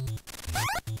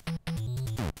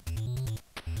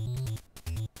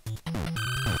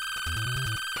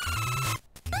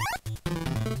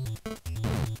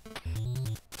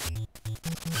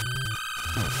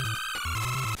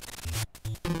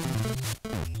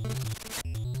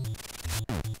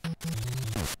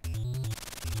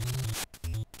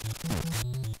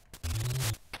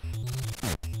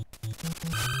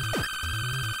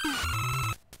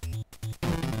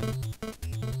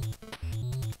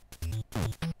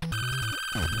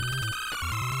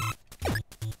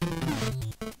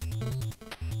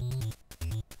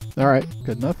 Alright,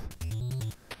 good enough.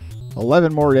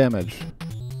 11 more damage.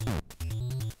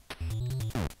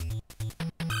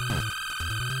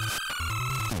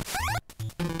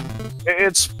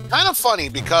 It's kind of funny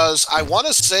because I want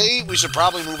to say we should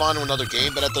probably move on to another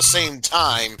game, but at the same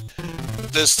time,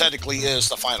 this technically is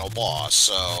the final boss,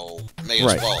 so may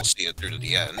as well see it through to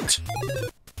the end.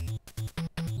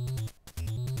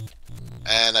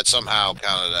 And that somehow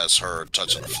counted as her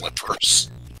touching the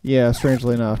flippers. Yeah,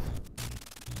 strangely enough.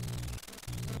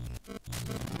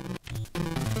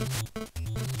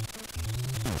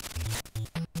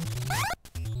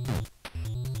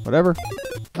 Whatever.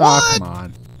 Ah, come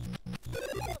on.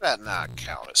 Did that not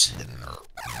count as hitting her?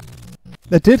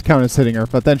 That did count as hitting her,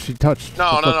 but then she touched. No.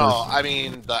 I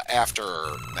mean the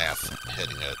aftermath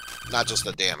hitting it. Not just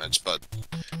the damage, but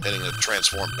hitting it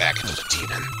transformed back into the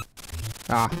demon.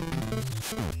 Ah.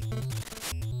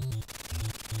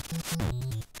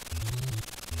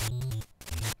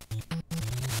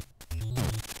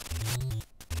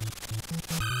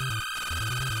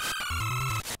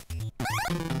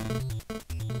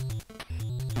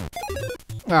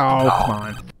 Oh, come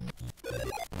on.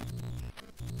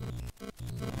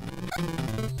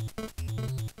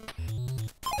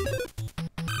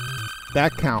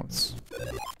 That counts.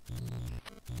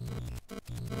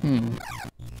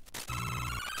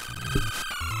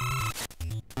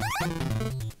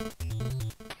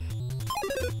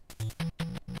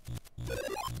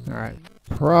 Alright.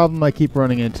 Problem I keep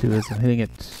running into is I'm hitting it.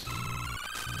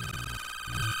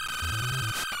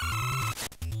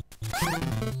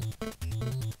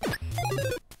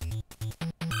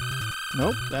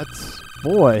 Nope, that's...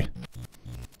 Boy.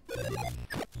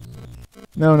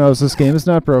 No, this game is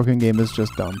not broken. Game is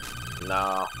just dumb.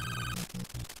 No.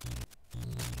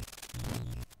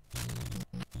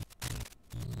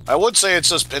 I would say it's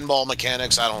just pinball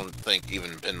mechanics. I don't think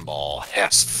even pinball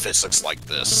has physics like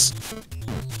this.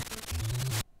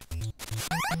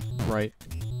 Right.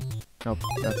 Nope,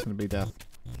 that's gonna be death.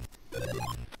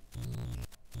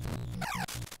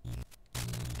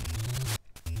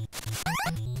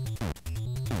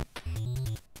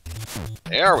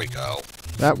 There we go.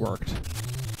 That worked.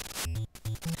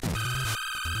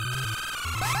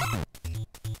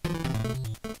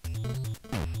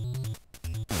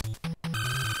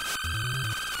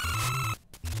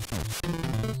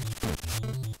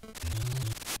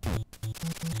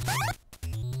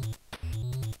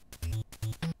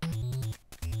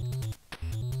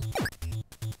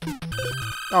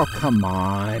 Oh, come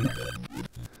on.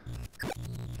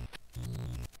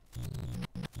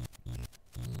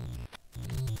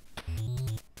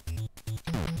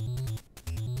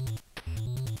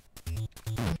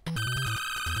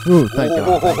 Ooh, thank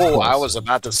God. That was Oh, I close. was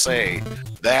about to say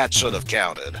that should have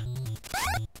counted.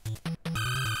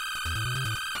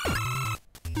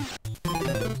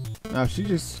 Now she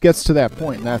just gets to that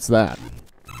point, and that's that.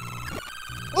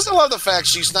 I also love the fact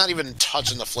she's not even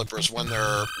touching the flippers when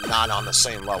they're not on the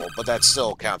same level, but that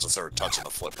still counts as her touching the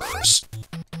flippers.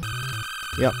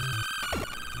 Yep.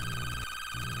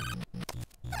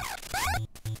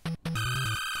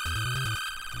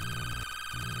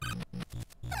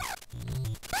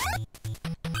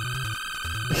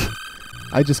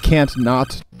 I just can't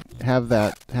not have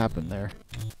that happen there.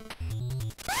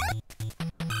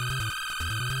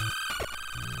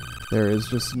 There is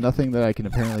just nothing that I can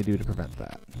apparently do to prevent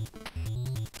that.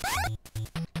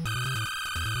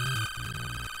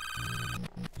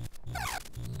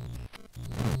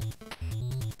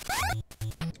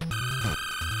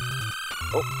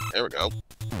 Oh, there we go.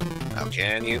 How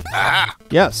can you? Ah!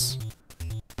 Yes.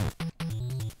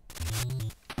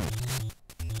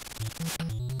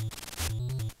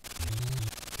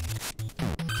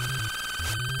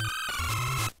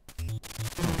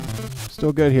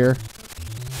 Still good here.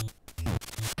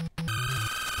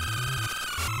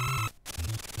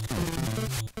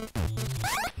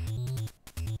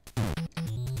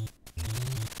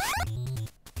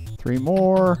 Three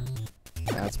more.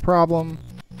 That's problem.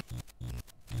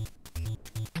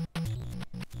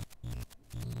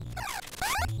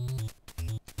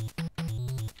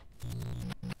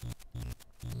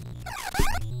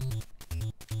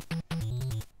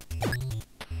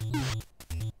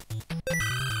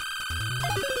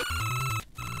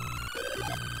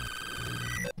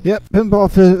 Yep, pinball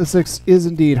physics is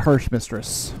indeed harsh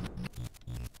mistress.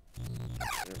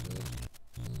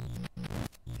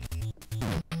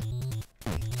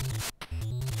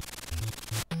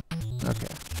 Okay.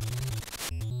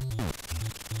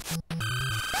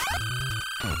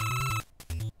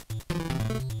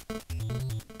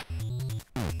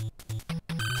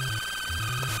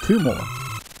 Two more.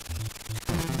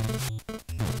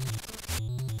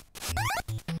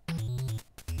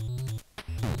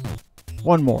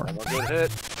 One more. One good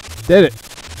hit. Did it.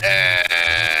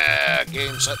 Yeah,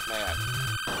 game, set, man.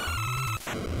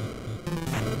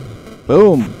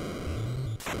 Boom.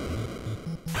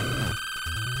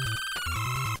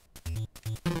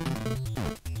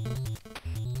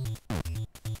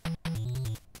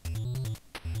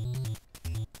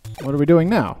 What are we doing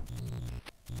now?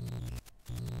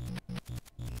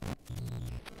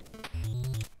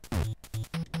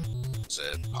 Is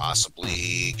it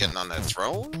possibly getting on that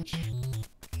throne?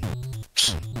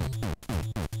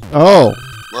 Oh.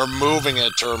 We're moving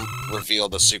it to reveal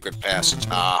the secret passage.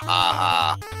 Ha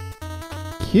ha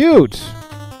ha. Cute.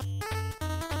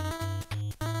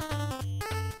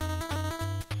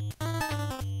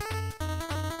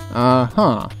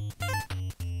 Uh-huh.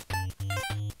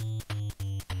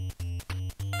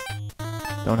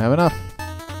 Don't have enough.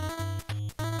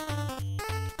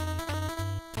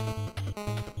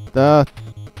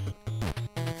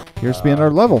 Here's to be another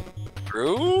level.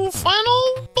 True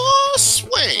final boss?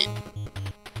 Wait.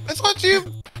 I thought you...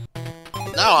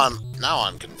 Now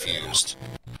I'm confused.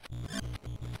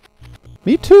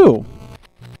 Me too.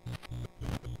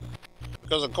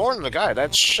 Because according to the guy,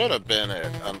 that should have been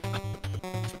it.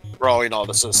 Bro, you know,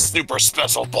 this is a super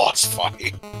special boss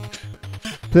fight.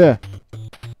 Yeah.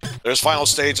 There's final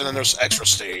stage and then there's extra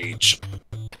stage.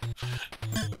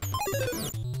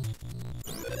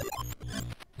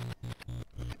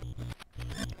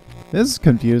 This is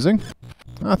confusing.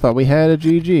 I thought we had a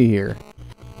GG here.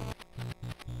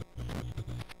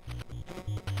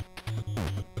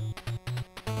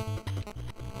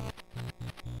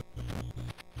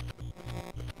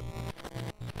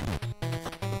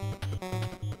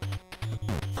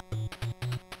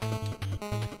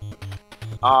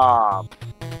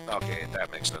 Okay, that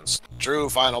makes sense. True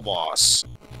final boss.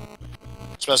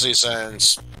 Especially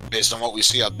since, based on what we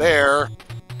see up there,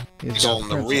 he's holding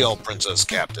the real princess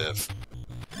captive.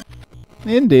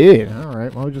 Indeed.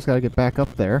 Alright, well, we just gotta get back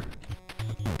up there.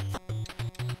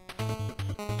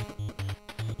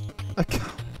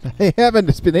 I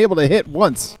haven't been able to hit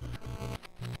once.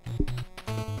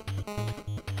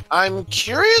 I'm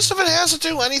curious if it has to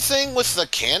do anything with the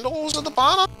candles at the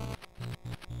bottom?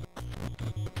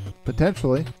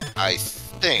 Potentially. I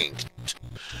think.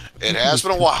 It has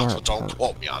been a while, so don't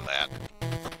quote me on that.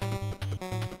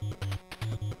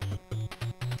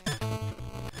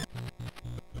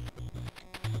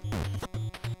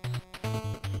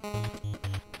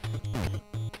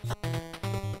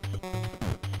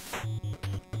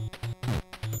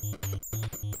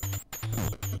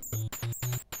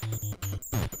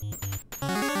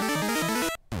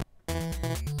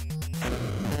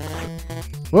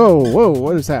 Whoa, whoa,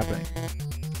 what is happening?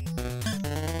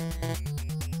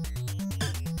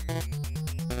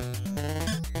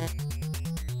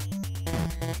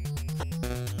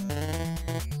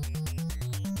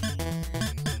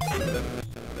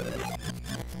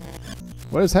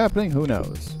 What is happening? Who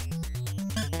knows?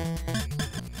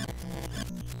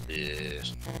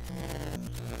 Yes.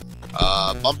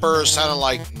 Bumper sounded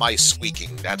like mice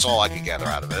squeaking. That's all I could gather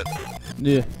out of it.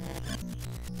 Yeah.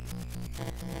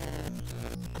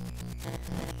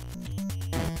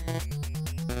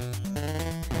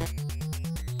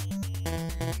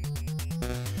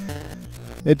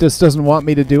 It just doesn't want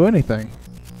me to do anything.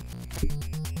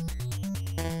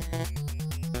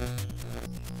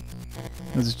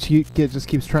 It just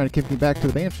keeps trying to kick me back to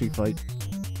the Banshee fight.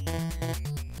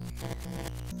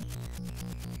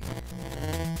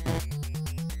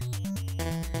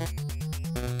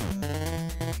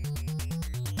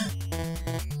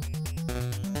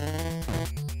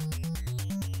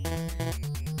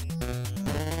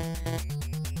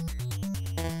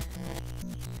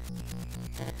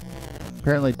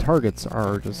 Apparently targets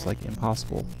are just like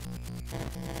impossible.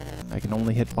 I can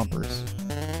only hit bumpers.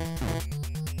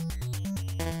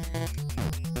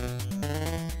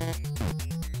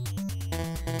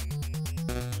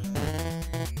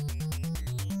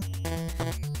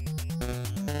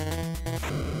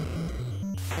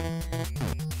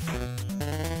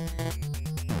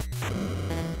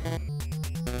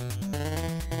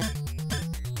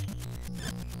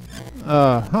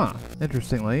 Huh.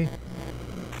 Interestingly.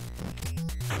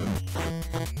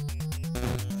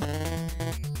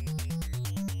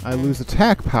 I lose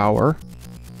attack power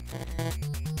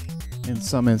in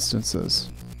some instances.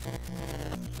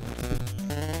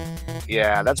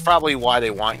 Yeah, that's probably why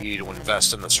they want you to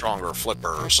invest in the stronger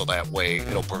flipper, so that way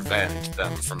it'll prevent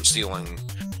them from stealing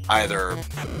either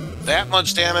that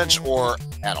much damage or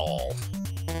at all.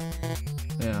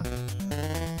 Yeah.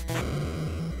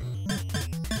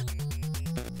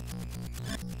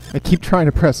 I keep trying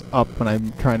to press up when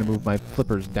I'm trying to move my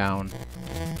flippers down.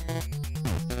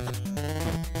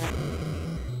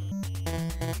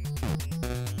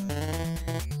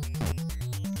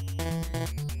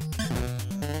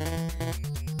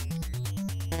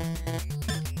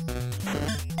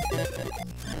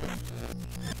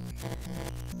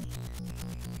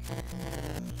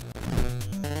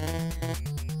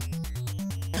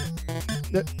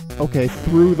 Okay,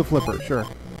 through the flipper, sure.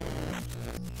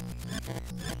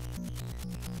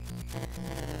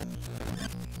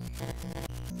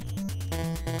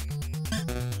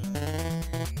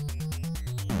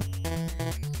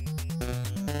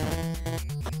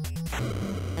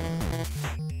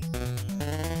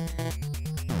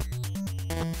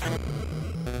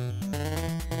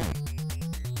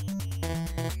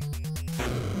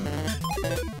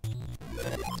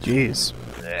 Jeez.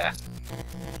 Yeah.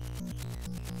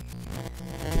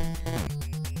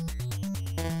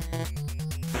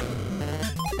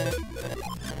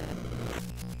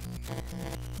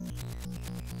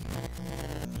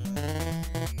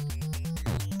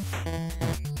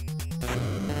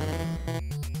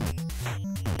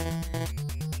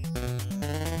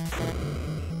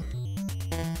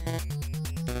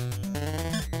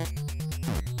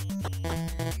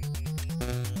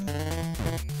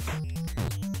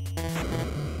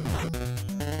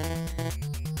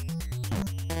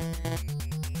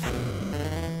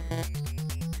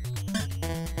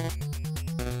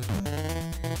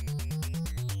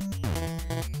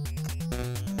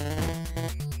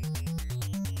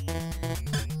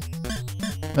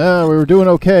 We were doing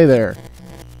okay there.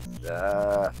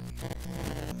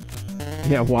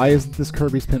 Yeah, why isn't this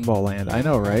Kirby's Pinball Land? I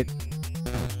know, right?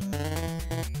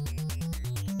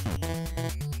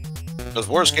 Because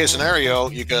worst case scenario,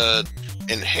 you could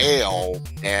inhale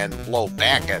and blow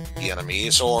back at the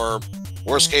enemies, or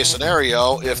worst case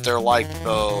scenario, if they're like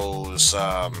those,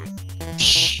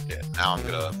 shit, now I'm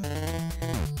gonna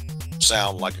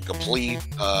sound like a complete,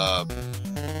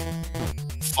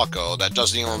 fucko that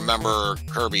doesn't even remember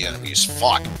Kirby enemies.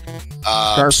 Fuck.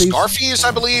 Scarfies? Scarfies,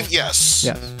 I believe? Yes.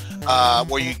 Yes.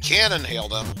 Where you can inhale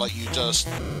them, but you just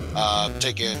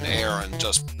take in air and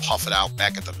just puff it out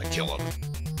back at them to kill them.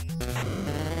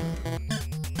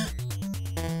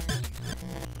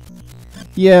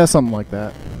 Yeah, something like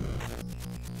that.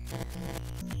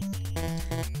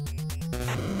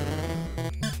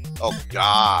 Oh,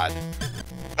 God.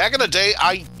 Back in the day,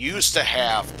 I used to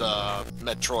have the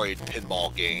Metroid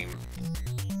pinball game.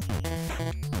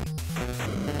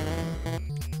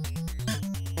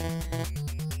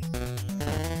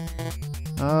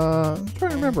 I'm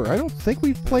trying to remember. I don't think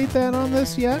we've played that on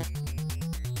this yet.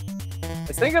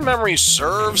 I think if memory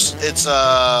serves, it's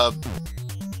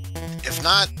if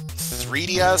not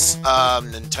 3DS,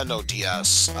 Nintendo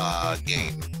DS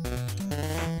game.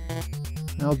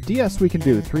 Now, DS we can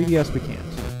do, 3DS we can't.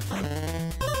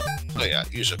 Oh yeah,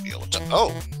 you should be able to. Oh,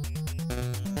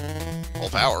 full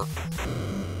power.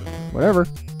 Whatever.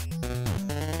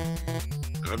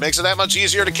 If it makes it that much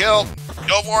easier to kill,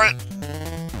 go for it.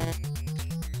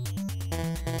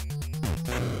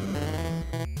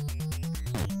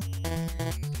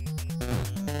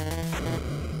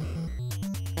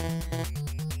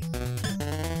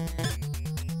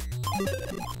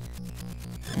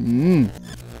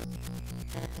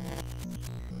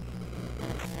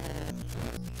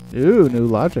 Ooh, new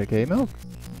logic, eh, Milk?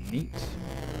 Neat.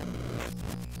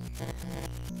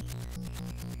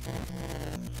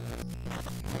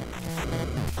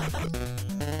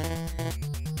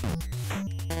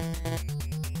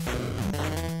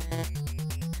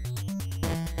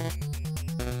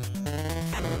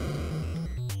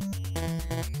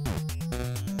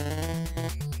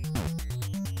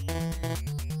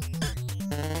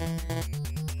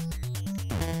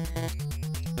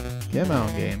 Come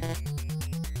on, game.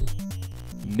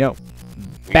 No.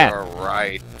 We Bad. are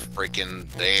right freaking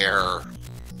there.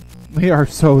 We are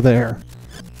so there.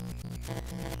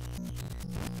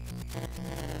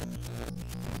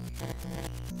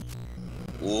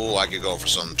 Ooh, I could go for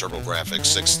some TurboGrafx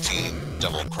 16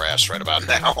 Devil Crash right about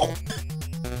now.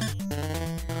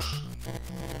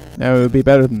 Now, it would be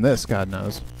better than this, God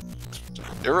knows.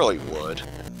 It really would.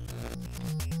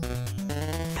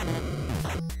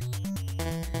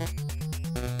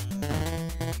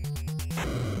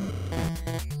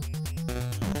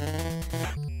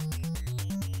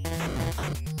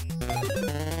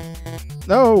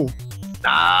 No!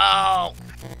 No!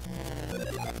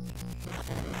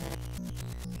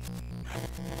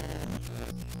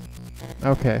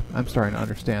 Okay, I'm starting to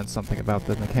understand something about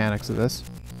the mechanics of this.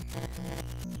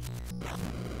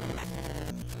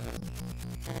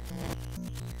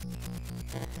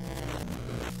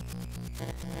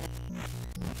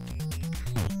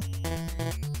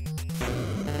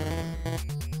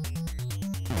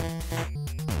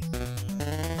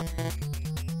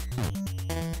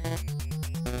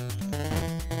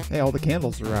 Hey, all the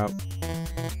candles are out.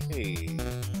 Hey.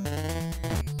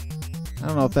 I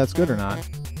don't know if that's good or not.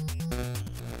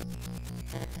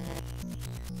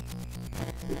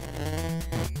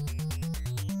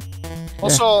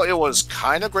 Also, it was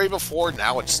kind of gray before,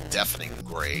 now it's deafening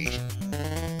gray.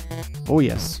 Oh,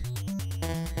 yes.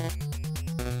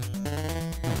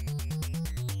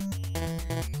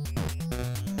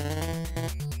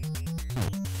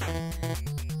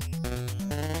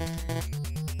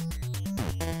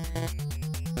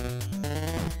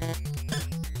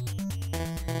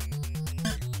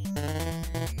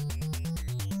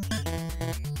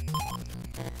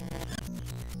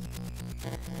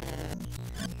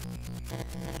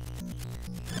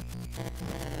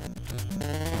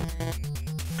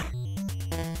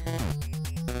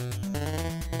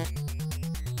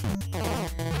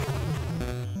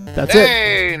 That's it.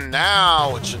 Hey,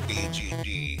 now it should be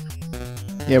GG.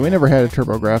 Yeah, we never had a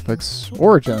TurboGrafx,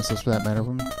 or a Genesis for that matter,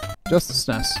 just the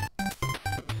SNES.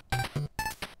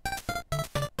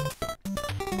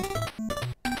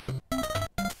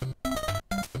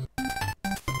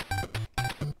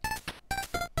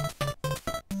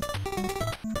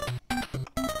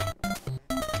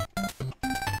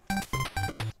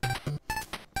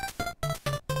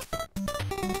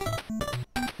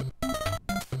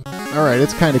 Alright,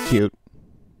 it's kind of cute.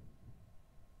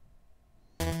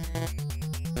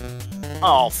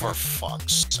 Oh, for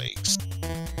fuck's sakes.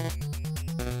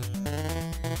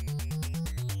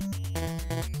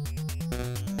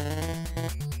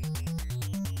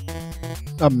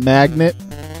 A magnet?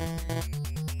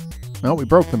 No, we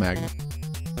broke the magnet.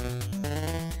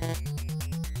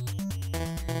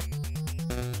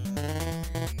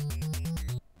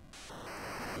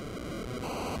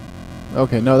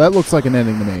 Okay, no, that looks like an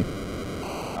ending to me.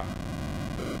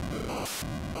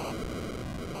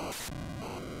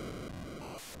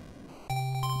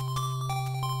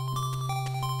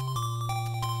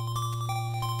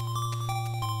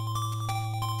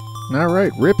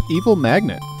 Alright, rip evil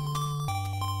magnet.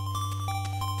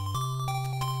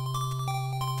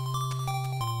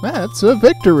 That's a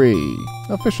victory!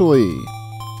 Officially.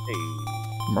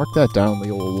 Hey. Mark that down on the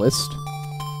old list.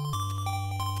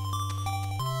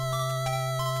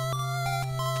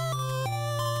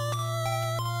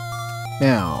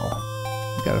 Now,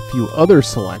 we've got a few other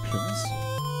selections.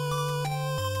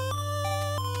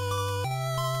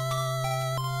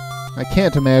 I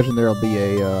can't imagine there'll be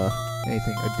a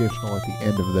anything additional at the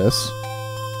end of this.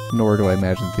 Nor do I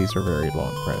imagine that these are very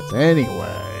long credits. Anyway,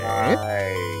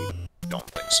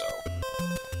 so.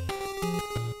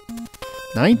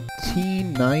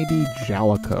 1990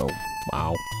 Jalico.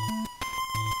 Wow.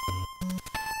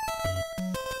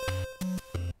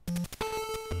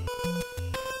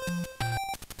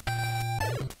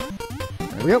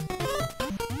 There we go.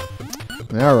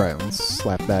 Alright, let's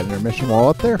slap that intermission wall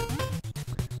up there.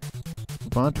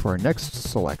 Move on to our next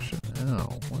selection.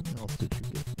 Oh, what else did you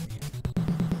give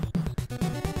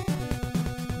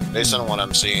me? Based on what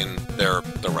I'm seeing, the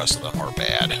rest of them are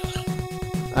bad.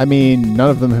 I mean, none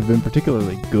of them have been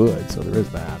particularly good, so there is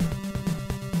that.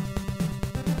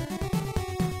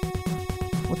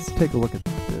 Let's take a look at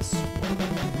this one.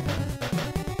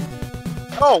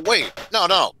 Oh, wait.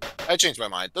 No. I changed my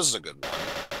mind. This is a good one.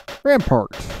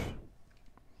 Rampart.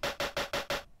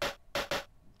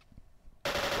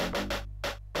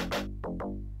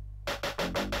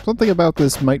 Something about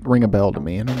this might ring a bell to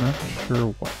me, and I'm not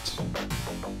sure what.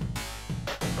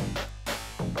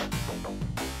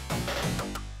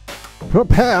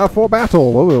 Prepare for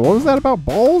battle! What was that about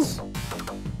balls?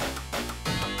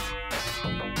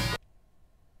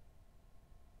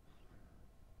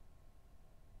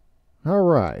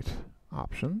 Alright.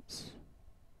 Options.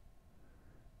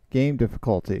 Game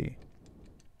difficulty.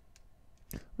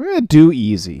 We're gonna do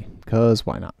easy, because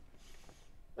why not?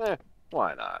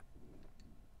 Why not?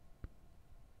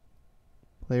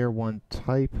 Player 1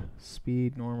 type,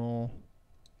 speed, normal.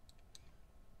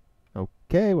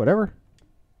 Okay, whatever.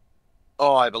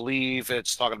 Oh, I believe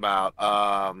it's talking about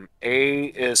A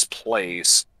is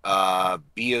place,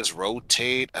 B is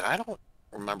rotate, and I don't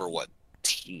remember what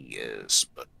T is,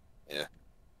 but yeah.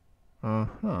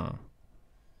 Uh-huh.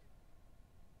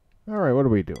 Alright, what are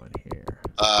we doing here?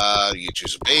 You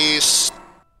choose a base.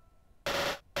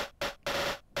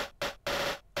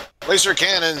 Place your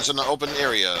cannons in the open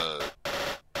area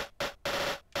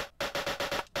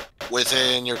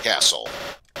within your castle.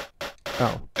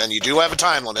 Oh. And you do have a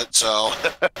time limit, so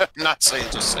not saying,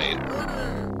 just saying.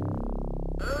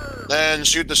 Then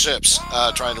shoot the ships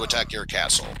trying to attack your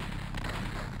castle.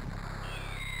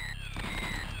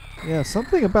 Yeah,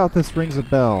 something about this rings a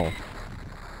bell.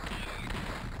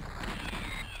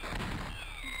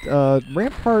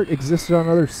 Rampart existed on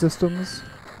other systems.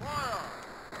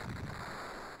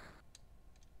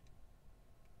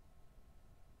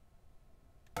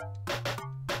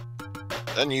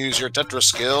 Then use your Tetris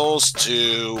skills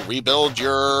to rebuild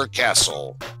your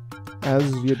castle. As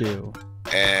you do.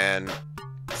 And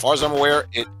as far as I'm aware,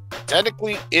 it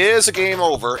technically is a game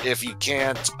over if you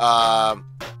can't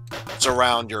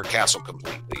surround your castle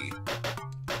completely.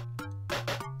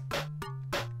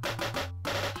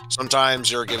 Sometimes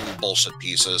you're given bullshit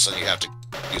pieces and you have to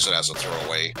use it as a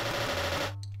throwaway.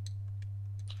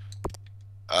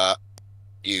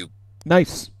 You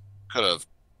Nice. could have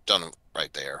done it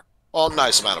right there. Well,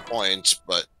 nice amount of points,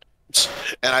 but...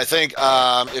 And I think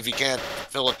if you can't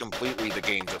fill it completely, the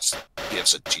game just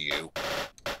gives it to you.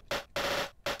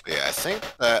 Yeah, I think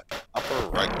that upper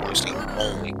right corner is the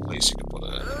only place you can put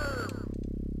it in.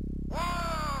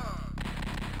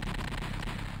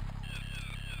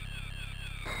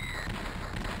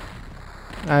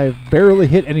 I've barely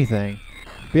hit anything.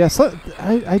 But yeah, so,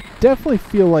 I definitely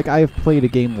feel like I have played a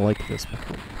game like this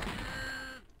before.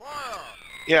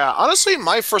 Yeah, honestly,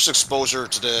 my first exposure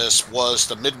to this was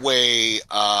the Midway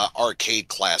arcade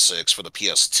classics for the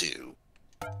PS2.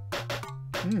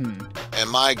 And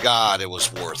my god, it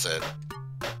was worth it.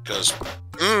 Because,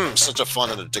 such a fun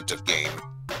and addictive game.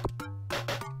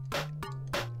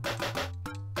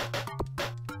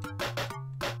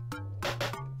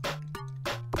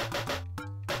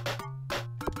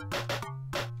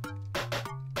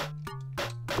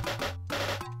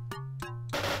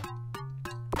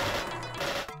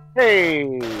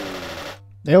 Hey!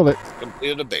 Nailed it.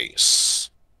 Completed a base.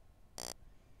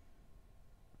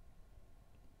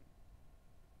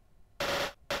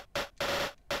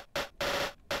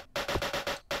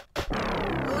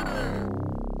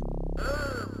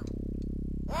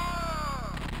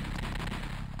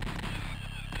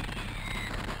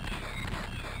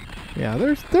 Yeah,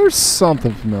 there's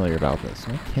something familiar about this.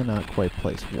 I cannot quite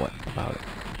place what about it.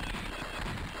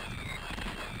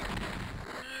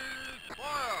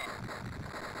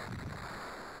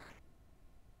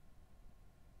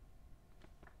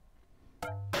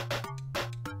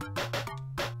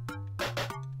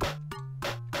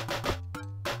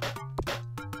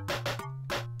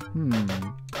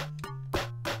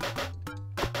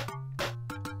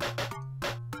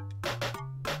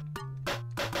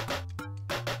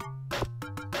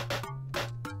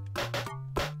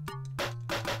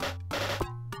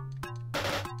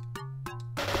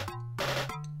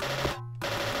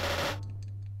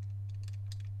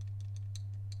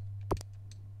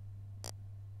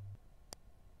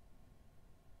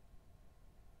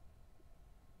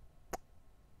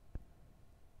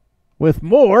 with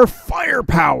more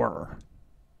firepower.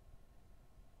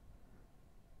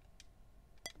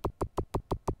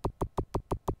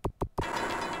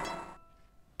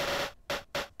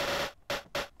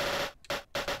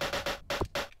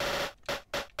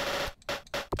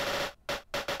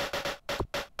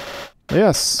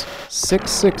 Yes,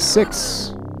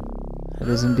 666. That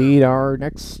is indeed our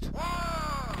next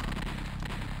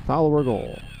follower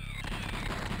goal.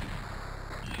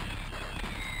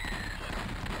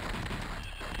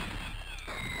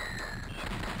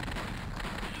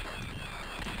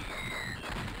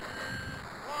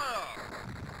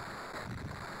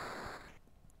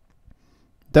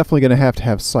 Definitely going to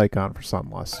have Psych on for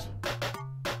Sunlust.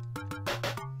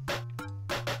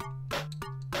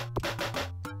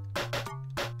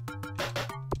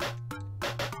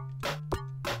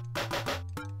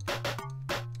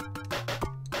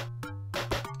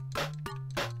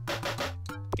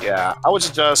 Yeah, I would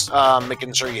suggest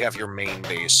making sure you have your main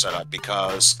base set up,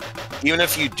 because even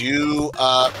if you do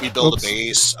rebuild a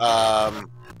base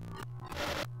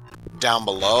down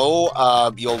below,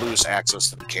 you'll lose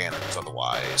access to the cannons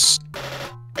otherwise,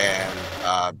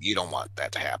 and you don't want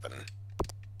that to happen.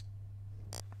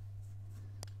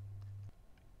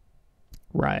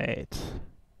 Right.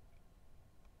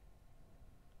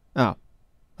 Oh,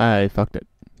 I fucked it.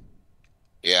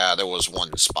 Yeah, there was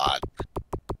one spot.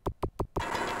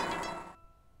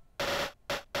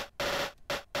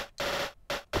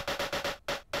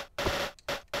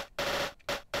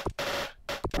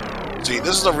 See,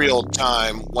 this is a real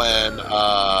time when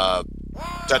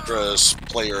Tetris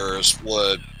players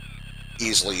would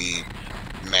easily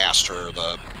master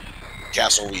the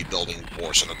castle rebuilding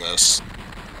portion of this.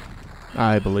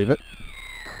 I believe it.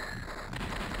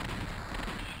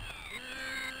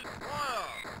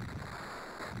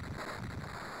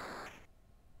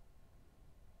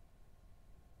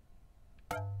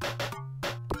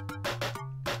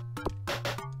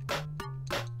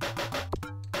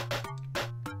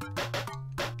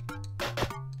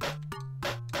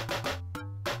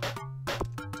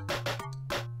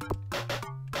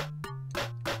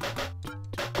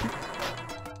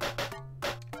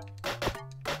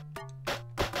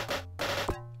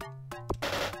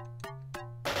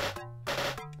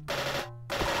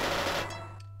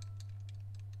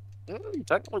 You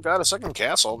technically got a second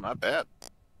castle, not bad.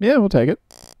 Yeah, we'll take it.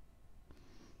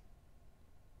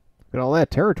 Look at all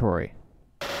that territory.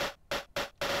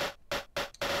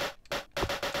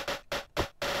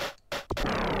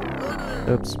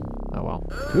 Oops. Oh well.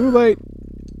 Too late.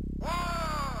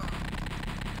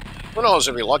 Who knows,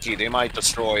 if you're lucky, they might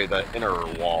destroy the inner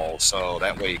wall, so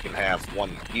that way you can have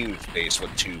one huge base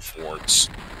with 2 forts.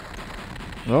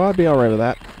 Oh, I'd be alright with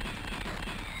that.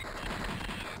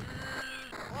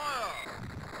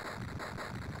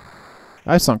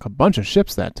 I sunk a bunch of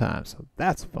ships that time, so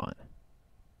that's fun.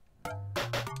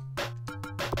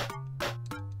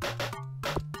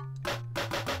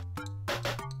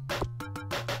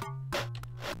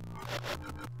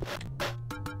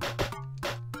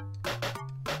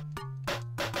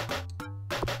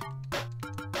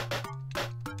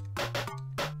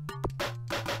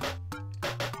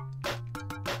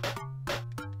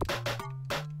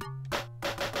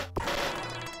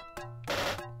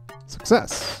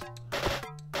 Success.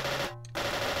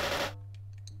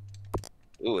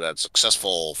 Ooh, that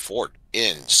successful fort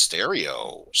in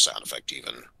stereo sound effect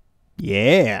even.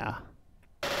 Yeah.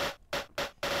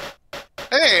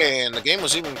 Hey, and the game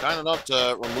was even kind enough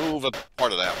to remove a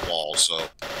part of that wall, so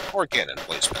poor cannon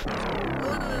placement.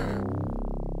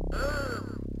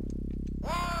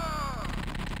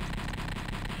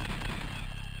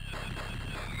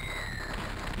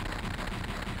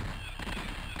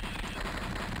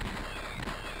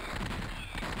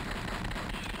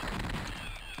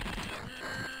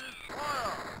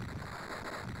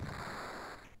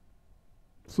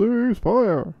 Cease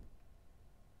fire.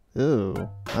 Ew,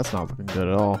 that's not looking good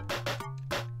at all.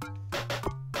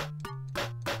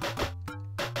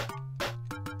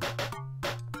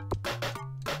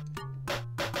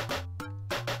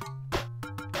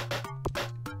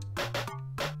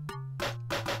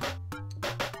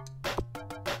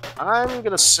 I'm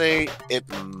gonna say it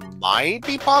might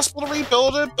be possible to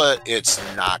rebuild it, but it's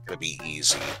not gonna be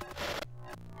easy.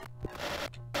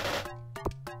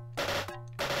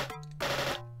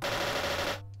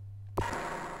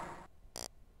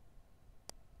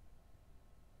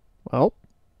 Well.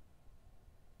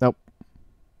 Nope.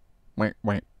 Wait,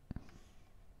 wait.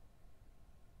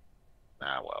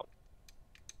 Ah, well.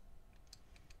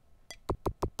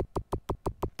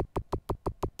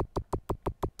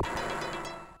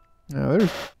 No,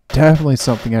 there's definitely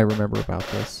something I remember about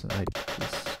this. I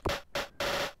just...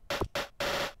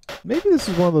 Maybe this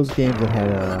is one of those games that had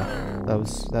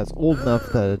that's old enough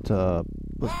that it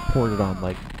was ported on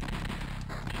like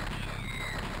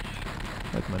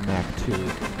my Mac 2.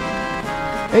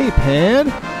 Hey, Pan!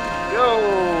 Yo,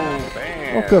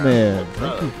 man. Welcome in.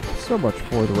 Thank you so much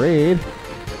for the raid.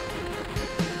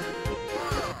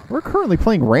 We're currently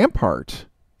playing Rampart.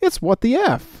 It's what the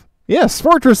F? Yes,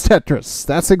 Fortress Tetris.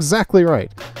 That's exactly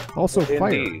right. Also,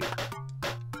 Indeed.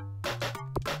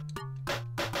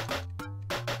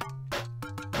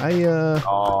 Fire.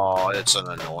 Oh, it's an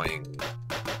annoying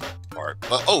part.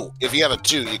 But oh, if you have a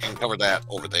 2, you can cover that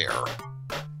over there.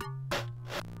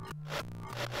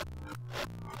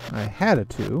 I had a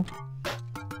 2.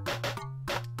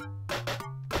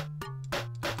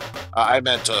 I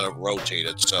meant to rotate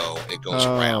it so it goes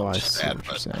around. I see that, what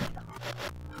you're saying.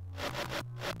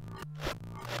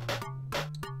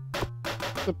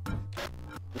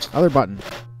 Other button.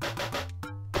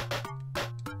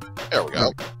 There we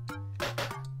go.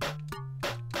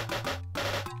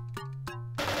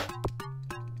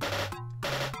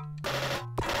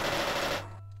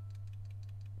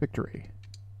 Victory.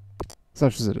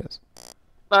 Such as it is.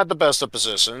 Not the best of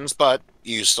positions, but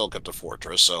you still get the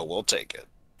fortress, so we'll take it.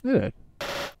 It did.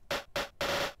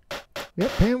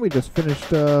 Yep, and we just finished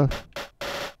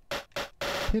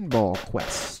Pinball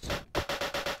Quest.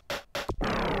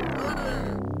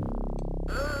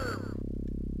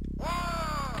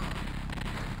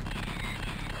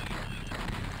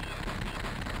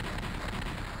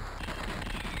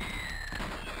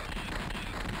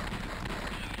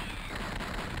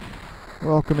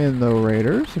 Welcome in, though,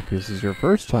 Raiders. If this is your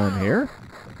first time here,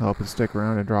 I hope you stick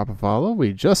around and drop a follow.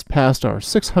 We just passed our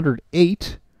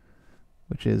 608,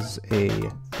 which is a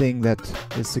thing that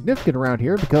is significant around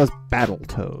here because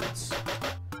Battletoads.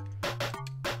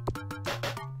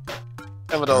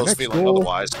 And for those feeling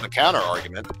otherwise, the counter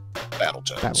argument,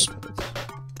 Battletoads.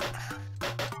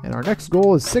 And our next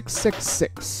goal is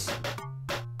 666,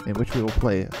 in which we will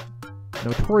play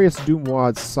Notorious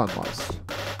Doomwad's Sunlust.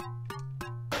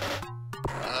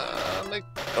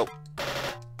 Oh.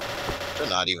 Did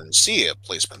not even see a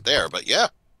placement there, but yeah,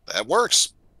 that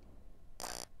works.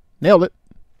 Nailed it.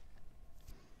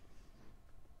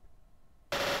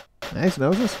 Nice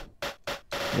noses.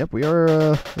 Yep, we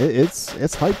are,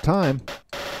 it's hype time.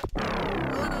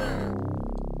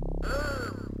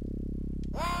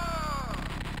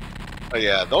 Oh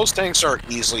yeah, those tanks are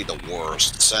easily the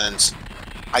worst, since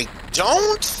I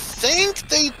don't think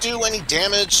they do any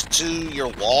damage to your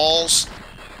walls,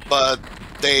 but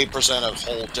they present a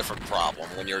whole different problem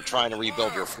when you're trying to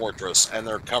rebuild your fortress and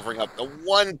they're covering up the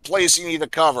one place you need to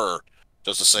cover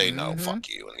just to say, no, fuck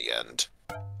you in the end.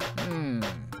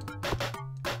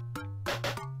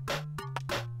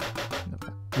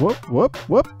 Whoop, whoop,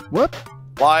 whoop, whoop.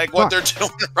 Like what they're doing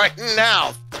right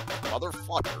now,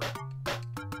 motherfucker.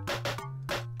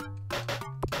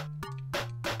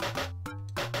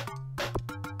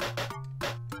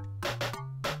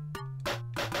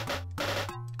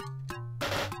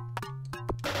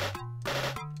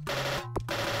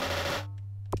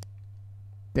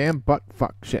 Damn butt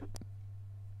fuck shit.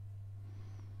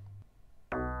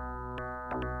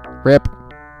 Rip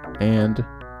and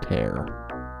tear.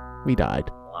 We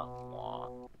died.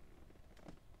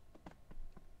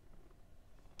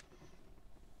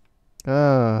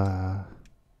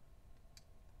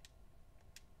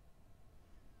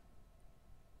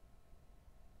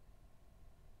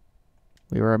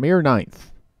 We were a mere 9th.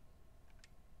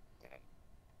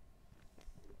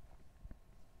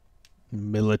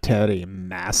 Military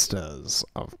masters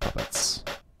of puppets.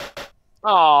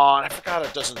 Oh, I forgot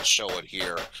it doesn't show it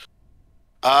here.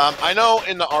 I know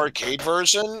in the arcade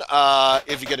version,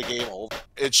 if you get a game over,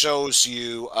 it shows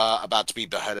you about to be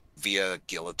beheaded via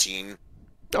guillotine.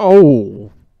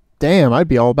 Oh, damn, I'd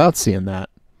be all about seeing that.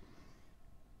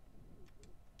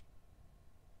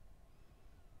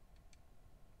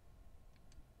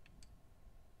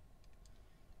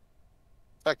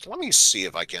 In fact, let me see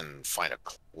if I can find a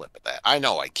clip of that. I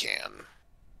know I can.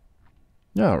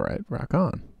 All right, rock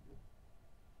on.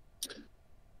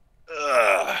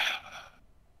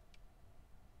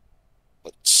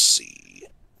 Let's see.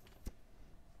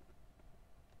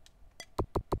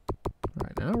 All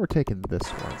right, now we're taking this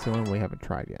one. It's the one we haven't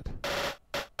tried yet.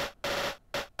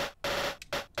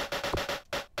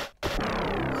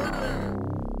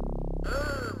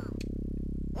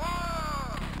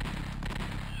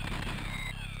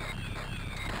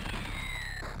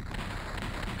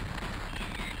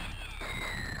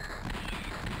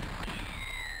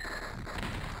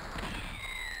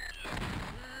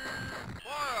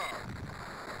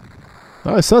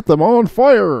 I set them on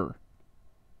fire!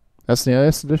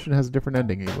 SNES edition has a different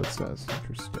ending, Ewood says.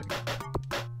 Interesting.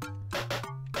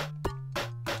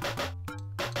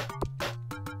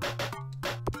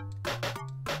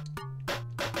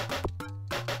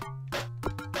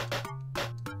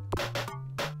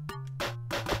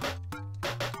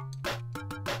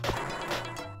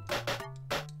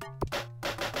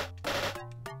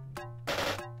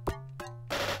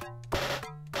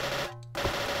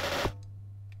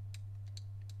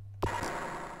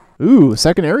 Ooh,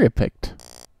 second area picked.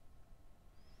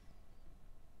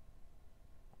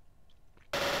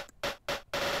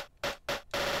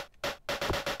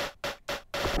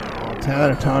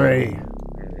 Territory.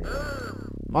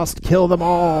 Must kill them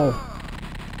all.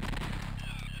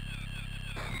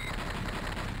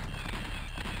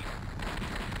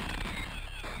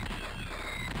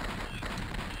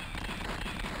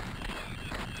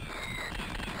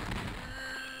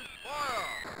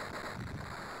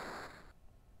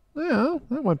 Yeah,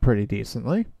 that went pretty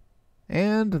decently.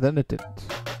 And then it didn't.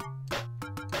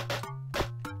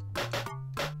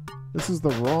 This is the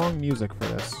wrong music for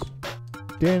this.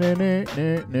 That's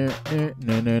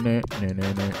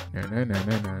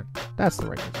the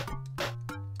right music.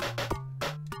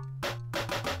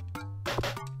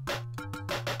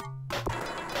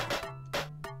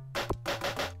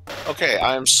 Okay,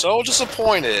 I am so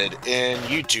disappointed in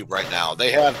YouTube right now.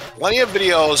 They have plenty of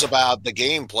videos about the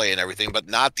gameplay and everything, but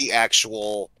not the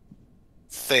actual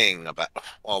thing about,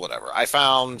 well, whatever. I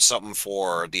found something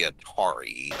for the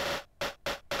Atari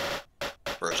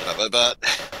version of it, but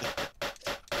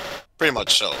pretty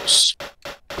much shows.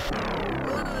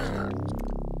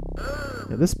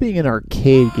 Yeah, this being an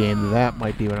arcade game, that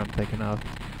might be what I'm thinking of.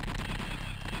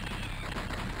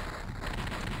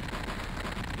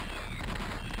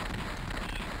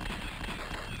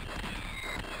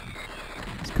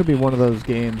 Could be one of those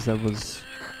games that was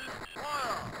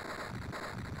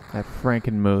at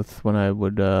Frankenmuth when I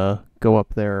would go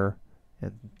up there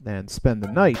and spend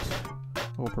the night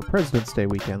over President's Day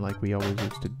weekend like we always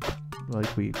used to,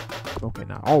 okay,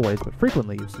 not always, but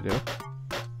frequently used to do.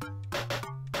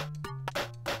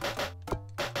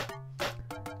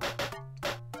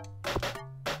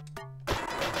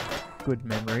 Good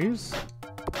memories.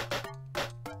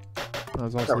 That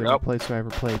was also the only place I ever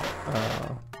played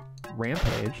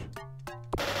Rampage.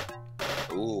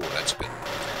 Ooh, that's good.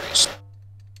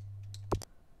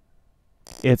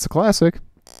 It's a classic.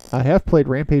 I have played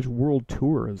Rampage World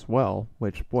Tour as well,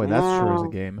 which, boy, that sure is a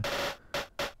game.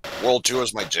 World Tour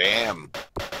is my jam.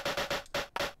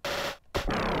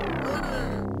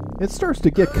 It starts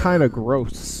to get kind of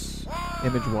gross,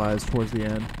 image-wise, towards the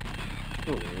end.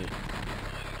 Ooh.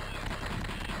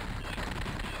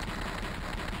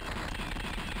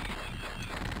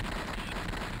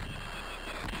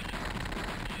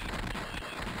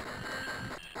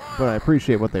 But I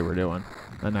appreciate what they were doing,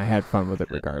 and I had fun with it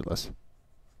regardless.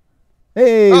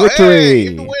 Hey, victory! Hey,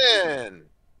 you win!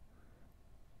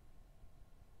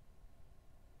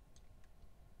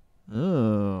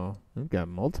 Oh, we've got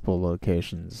multiple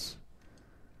locations.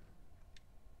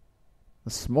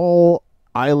 The small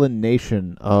island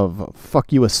nation of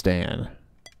Fuck-you-istan.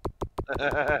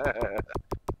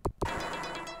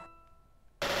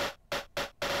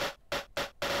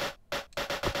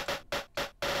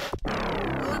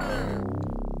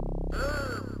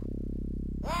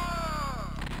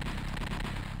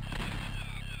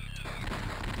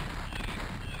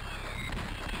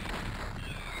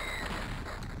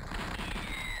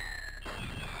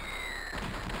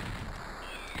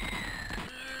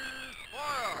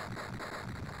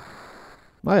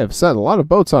 I have set a lot of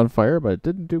boats on fire, but it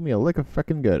didn't do me a lick of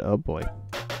feckin' good. Oh boy.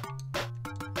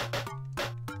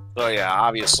 So yeah,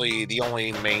 obviously the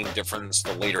only main difference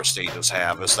the later stages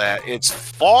have is that it's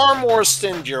far more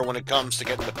stingier when it comes to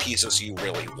getting the pieces you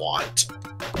really want.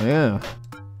 Yeah.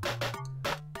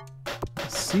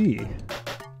 Let's see.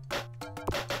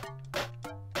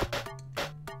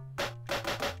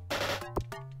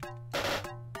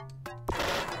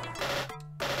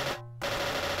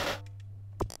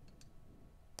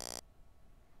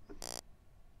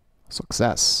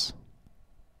 Success.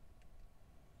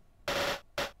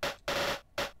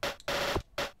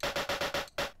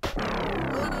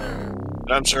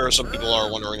 I'm sure some people are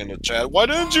wondering in the chat, why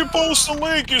didn't you post a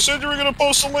link? You said you were going to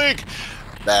post a link.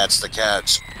 That's the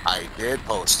catch. I did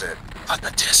post it on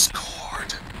the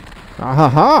Discord. Ah ha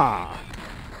ha!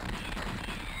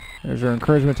 There's your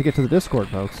encouragement to get to the Discord,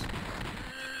 folks.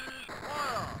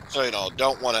 So, you know,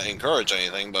 don't want to encourage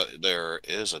anything, but there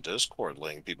is a Discord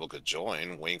link people could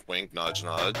join. Wink, wink, nudge,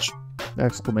 nudge.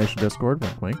 Exclamation Discord,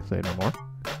 wink wink, say no more.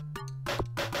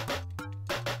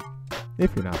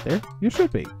 If you're not there, you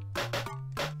should be.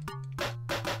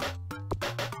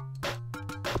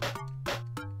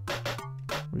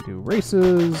 We do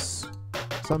races,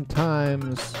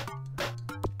 sometimes.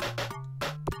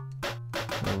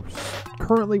 We're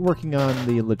currently working on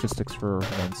the logistics for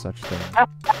one such thing.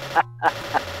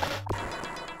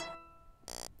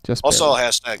 Just Also, barely.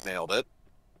 hashtag nailed it.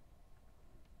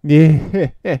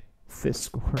 Yeah, fist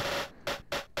score.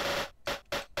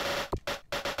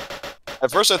 At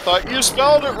first I thought you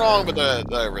spelled it wrong, but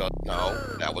then I realized,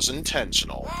 no, that was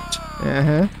intentional.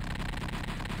 Uh-huh.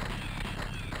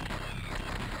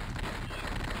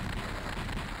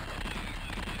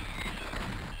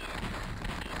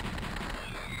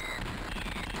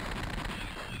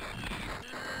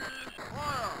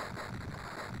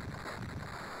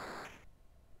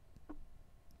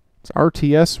 It's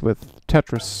RTS with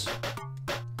Tetris.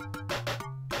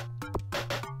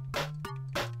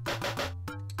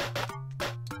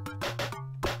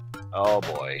 Oh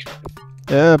boy.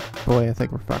 Boy, I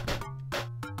think we're fucked.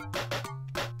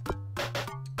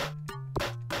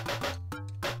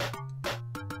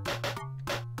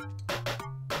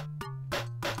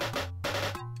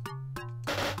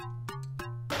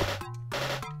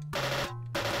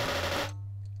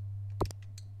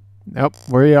 Nope,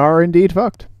 we are indeed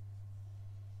fucked.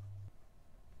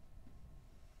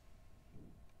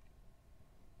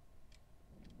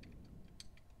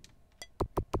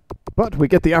 But we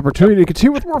get the opportunity to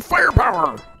continue with more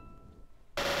firepower!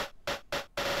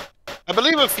 I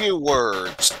believe a few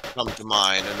words come to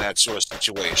mind in that sort of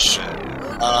situation.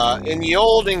 In the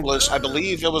Old English, I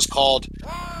believe it was called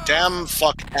damn,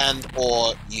 fuck, and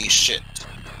or ye shit.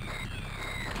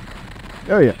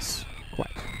 Oh yes, quite.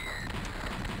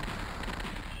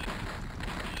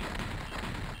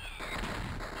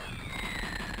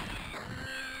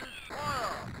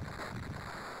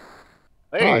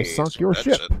 Hey, I sunk your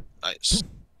ship. Nice.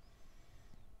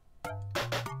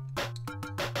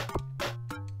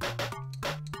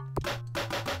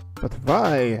 But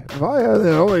why are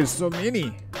there always so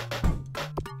many?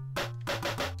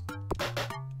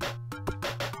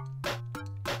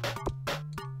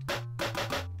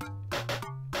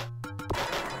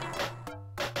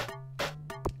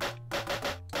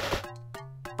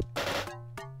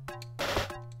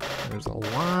 There's a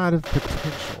lot of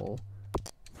potential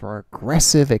for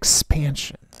aggressive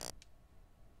expansion.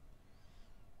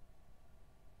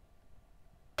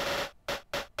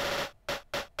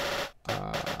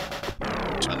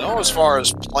 I know as far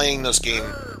as playing this game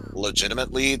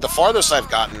legitimately, the farthest I've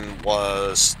gotten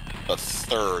was the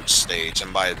 3rd stage,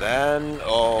 and by then,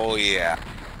 oh yeah.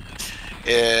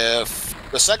 If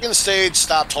the 2nd stage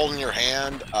stopped holding your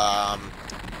hand,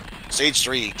 stage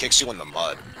 3 kicks you in the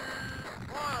mud.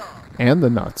 And the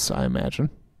nuts, I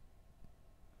imagine.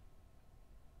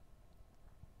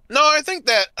 No, I think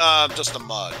that just the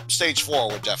mud. Stage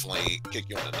 4 would definitely kick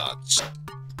you in the nuts.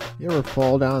 You ever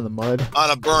fall down in the mud? On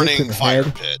a burning fire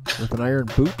pit. With an iron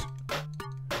boot?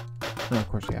 No, of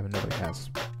course you haven't. Nobody has.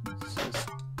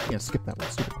 Yeah, skip that one.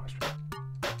 Stupid question.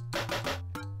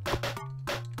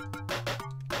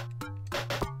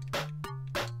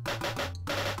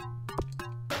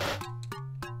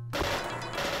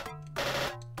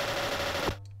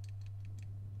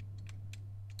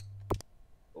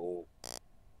 Oh,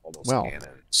 all those Well.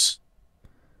 cannons.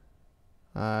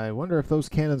 I wonder if those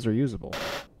cannons are usable.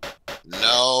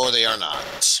 No, they are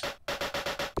not.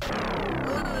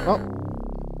 Well,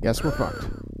 guess we're fucked.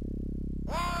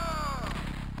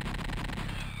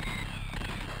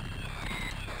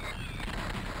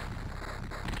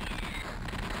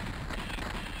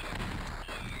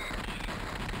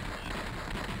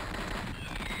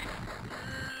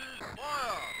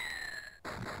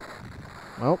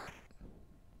 Well.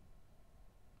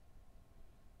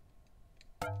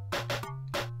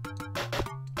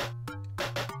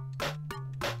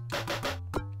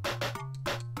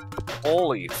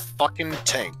 Holy fucking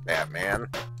tank, Batman.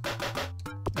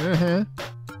 Uh-huh.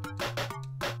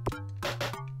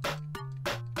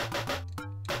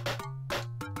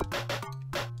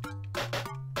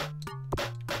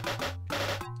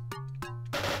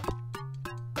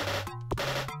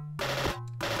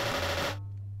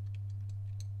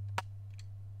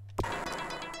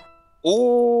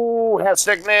 Ooh,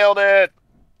 Hashtag nailed it.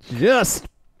 Just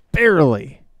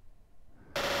barely.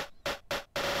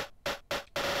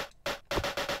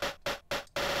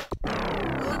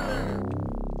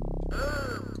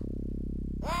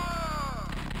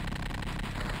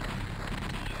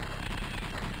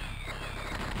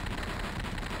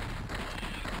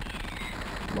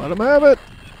 Let him have it.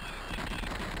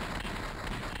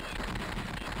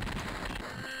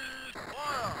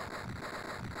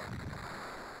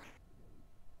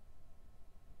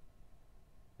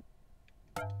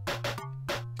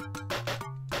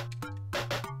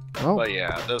 Oh, But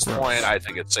yeah, at this gross. point, I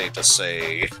think it's safe to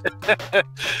say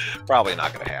probably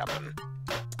not going to happen.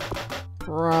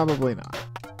 Probably not.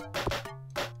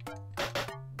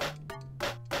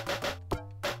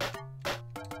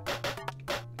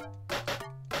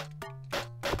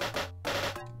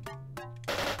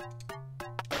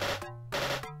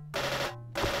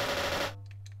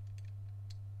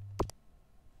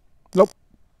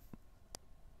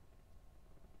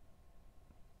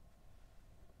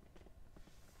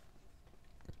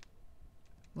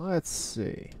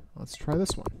 Let's try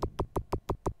this one.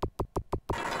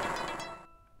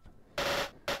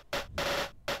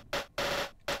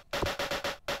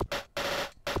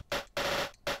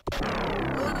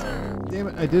 Damn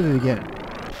it, I did it again.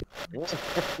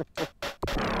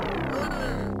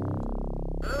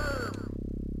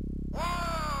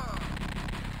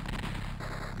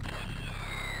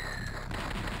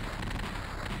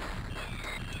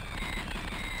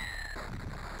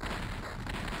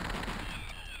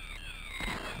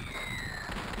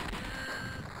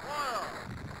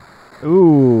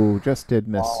 Ooh, just did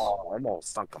miss. Oh, I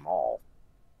almost sunk them all.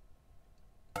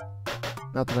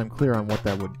 Not that I'm clear on what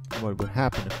would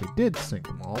happen if we did sink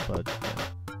them all, but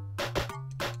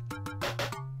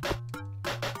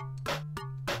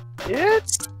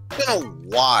It's been a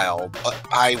while, but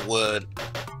I would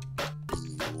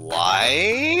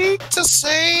like to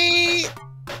say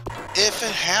if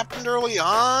it happened early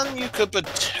on, you could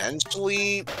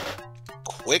potentially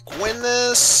quick win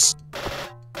this.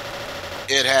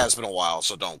 It has been a while,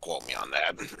 so don't quote me on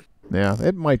that. yeah,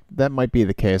 that might be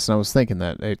the case. And I was thinking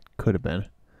that it could have been.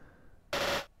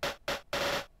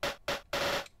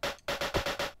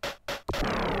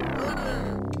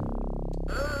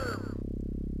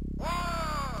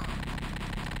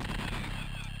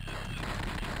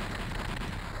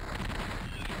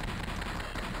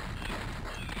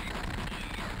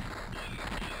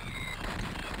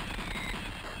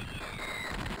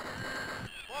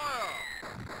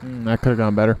 That could have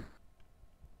gone better.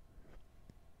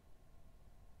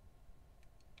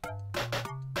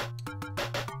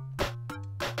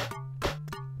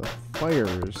 The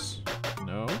fires.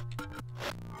 No.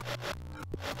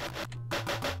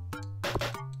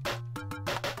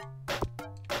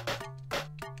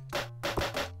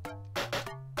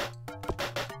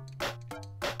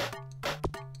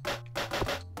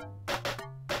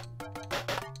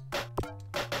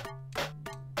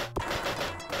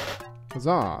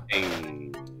 Huzzah.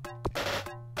 Hey.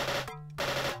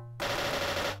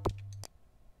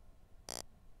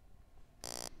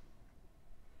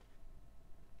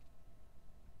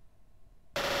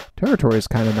 Territory is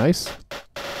kind of nice.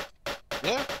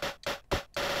 Yeah.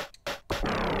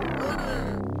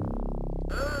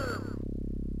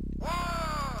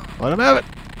 Let him have it.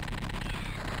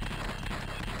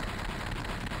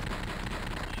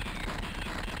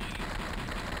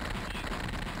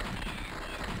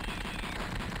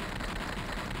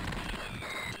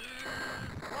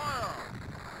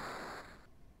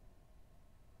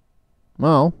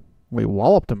 Well, we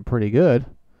walloped him pretty good.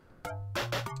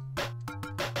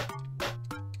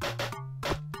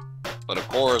 But of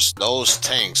course, those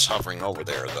tanks hovering over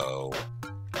there, though.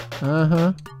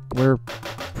 Uh-huh. We're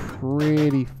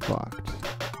pretty fucked.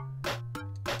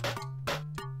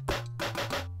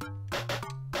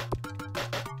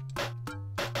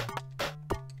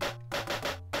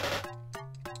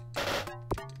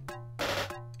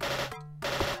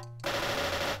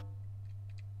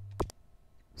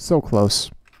 So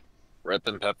close. Rip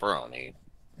and pepperoni.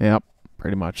 Yep,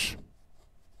 pretty much.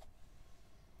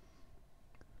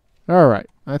 All right,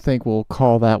 I think we'll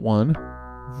call that one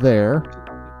there.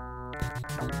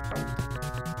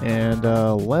 And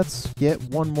let's get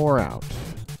one more out.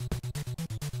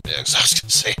 Yeah, 'cause I was going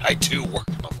to say, I do work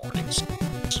in the mornings.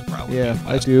 Yeah,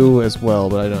 I do as well,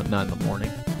 but I don't. Not in the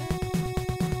morning.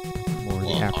 More in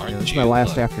the afternoon. It's my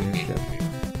last afternoon shift.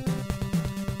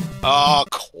 Of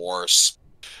course.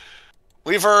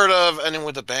 We've heard of ending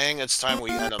with a bang. It's time we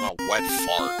end on a wet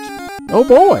fart. Oh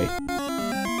boy!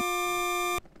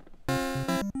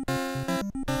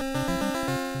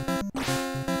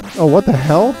 Oh, what the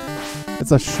hell?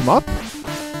 It's a shmup?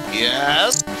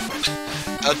 Yes.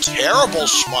 A terrible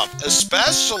shmup,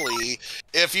 especially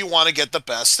if you want to get the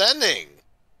best ending.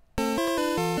 You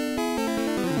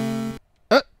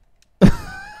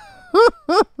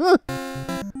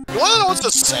want to know what's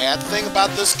the sad thing about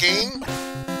this game?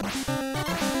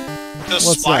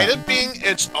 Despite it being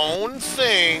its own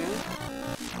thing,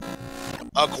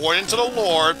 according to the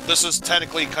lore, this is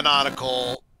technically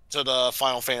canonical to the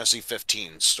Final Fantasy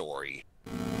 15 story.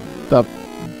 The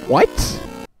what?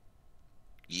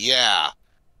 Yeah.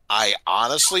 I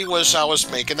honestly wish I was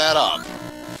making that up.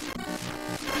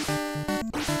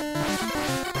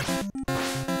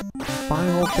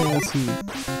 Final Fantasy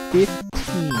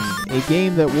 15, a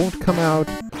game that won't come out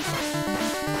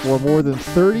for more than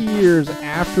 30 years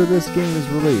after this game is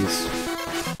released.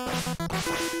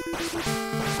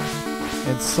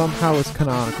 And somehow it's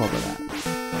canonical to that.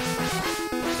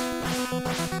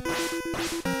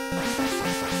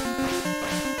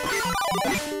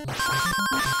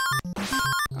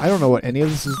 I don't know what any of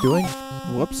this is doing.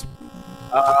 Whoops.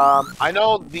 I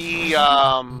know the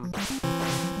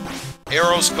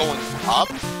arrows going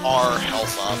up are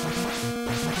health up.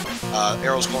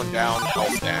 Arrows going down,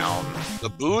 health down. The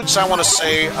boots, I want to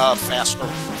say, faster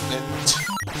movement.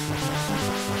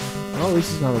 Well, at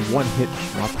least it's not a one-hit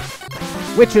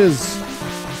shmup. Witches!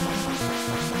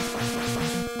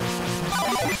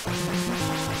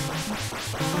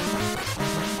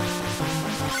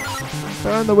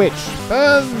 Burn the witch!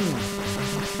 Burn!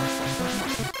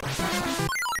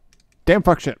 Damn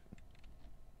fuck shit.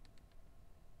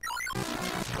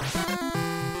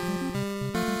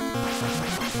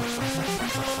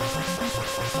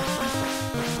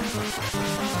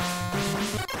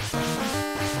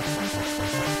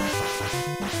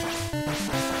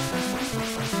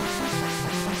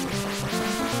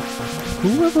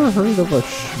 Who ever heard of a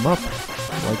shmup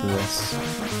like this?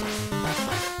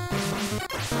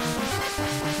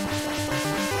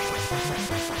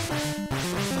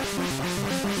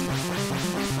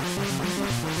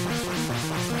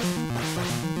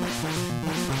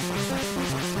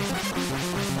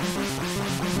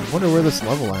 I wonder where this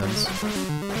level ends.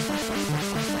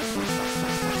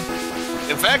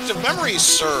 In fact, if memory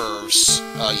serves,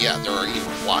 yeah, there are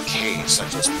even blockades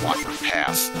that just block your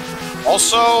path.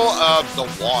 Also, the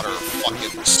water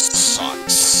fucking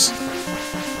sucks.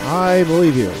 I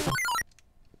believe you.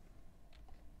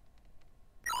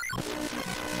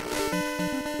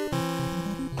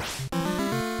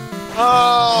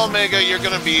 Oh, Omega, you're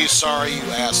gonna be sorry you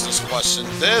asked this question.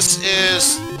 This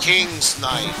is King's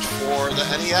Knight for the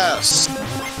NES.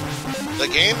 The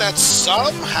game that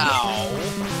somehow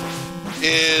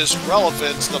is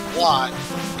relevant to the plot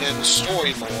and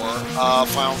story lore of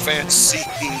Final Fantasy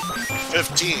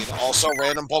 15. Also,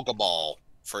 random Pokeball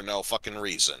for no fucking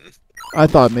reason. I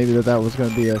thought maybe that was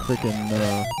going to be a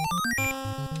freaking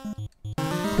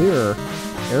clear,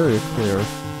 area clear,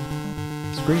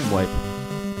 screen wipe.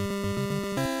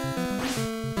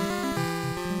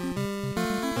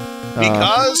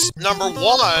 Because, number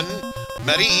one,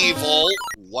 medieval,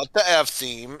 what the F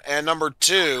theme, and number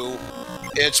two,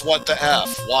 it's what the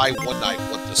F. Why wouldn't I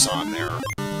put this on there?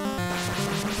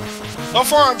 So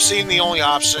far, I'm seeing the only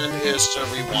option is to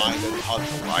rewind and hug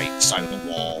the right side of the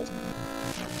wall.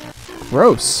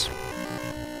 Gross.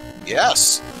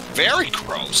 Yes, very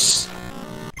gross.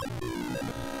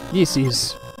 This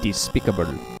is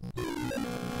despicable.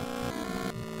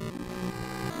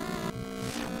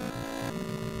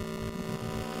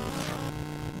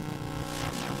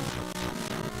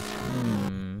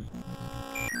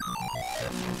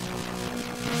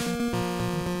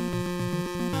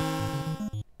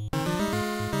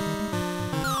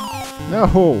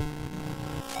 No!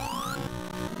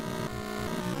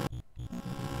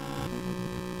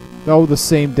 Oh, the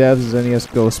same devs as NES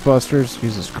Ghostbusters?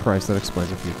 Jesus Christ, that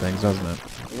explains a few things, doesn't it?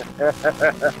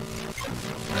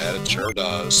 That it sure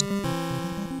does.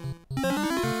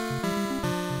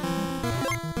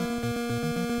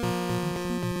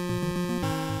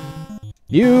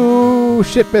 You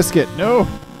shit biscuit, no!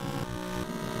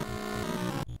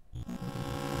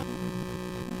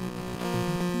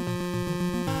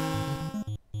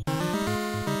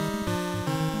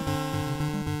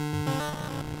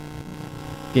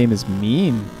 Game is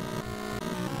mean.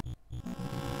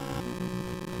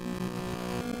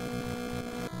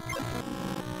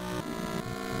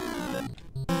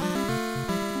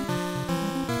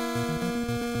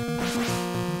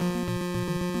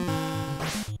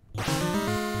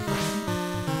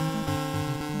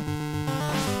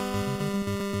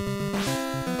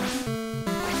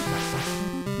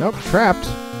 Nope, trapped.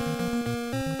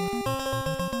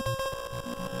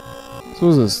 So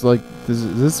is this, like,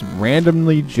 is this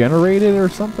randomly generated or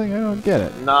something? I don't get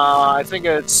it. Nah, I think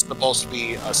it's supposed to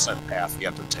be a set path you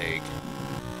have to take.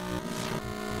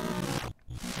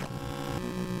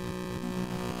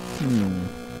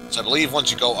 So I believe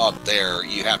once you go up there,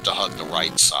 you have to hug the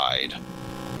right side.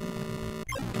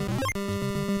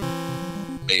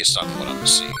 Based on what I'm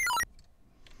seeing.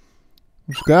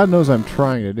 Which God knows I'm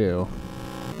trying to do.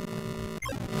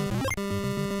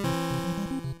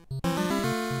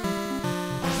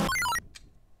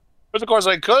 But of course,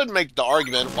 I could make the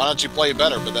argument, why don't you play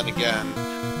better? But then again,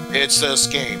 it's this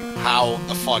game. How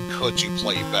the fuck could you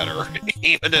play better?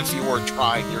 Even if you were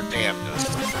trying your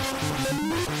damnedest.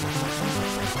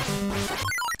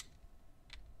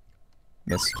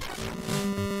 Miss.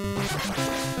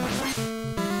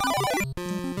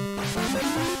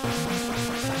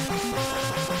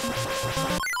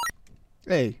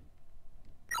 Hey.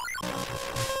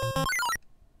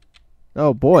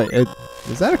 Oh boy,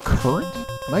 is that a current?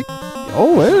 Mike?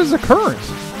 Oh, it is a current.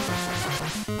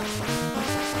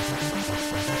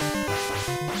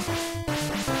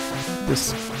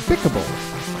 Despicable.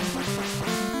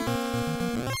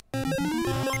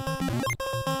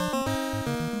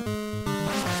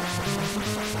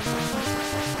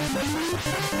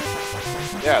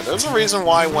 Yeah, there's a reason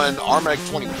why when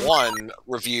Armag21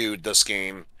 reviewed this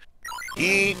game,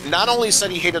 he not only said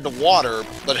he hated the water,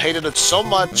 but hated it so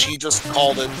much he just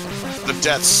called it the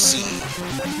Death Sea.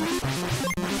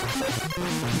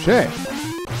 Touché.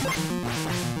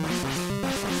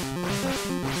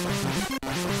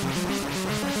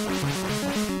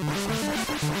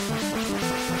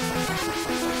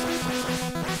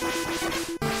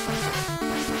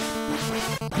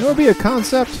 There would be a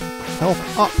concept,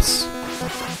 health ups.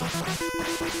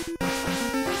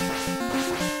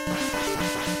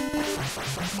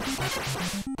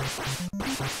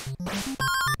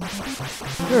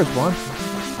 There's one.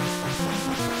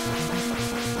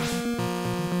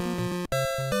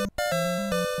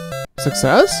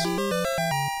 Success?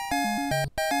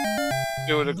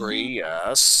 To a degree,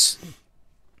 yes.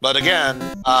 But again,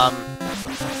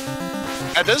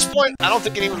 at this point, I don't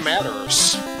think it even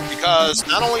matters. Because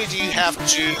not only do you have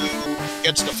to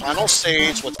get to the final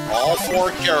stage with all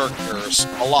 4 characters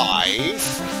alive,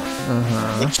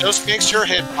 which just makes your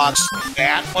hitbox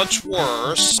that much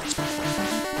worse,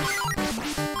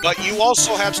 but you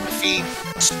also have to defeat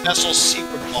special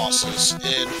secret bosses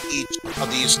in each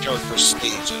of these character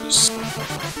stages.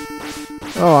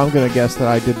 Oh, I'm gonna guess that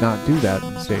I did not do that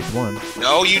in stage 1.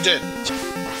 No, you didn't.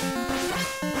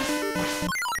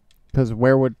 Because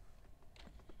where would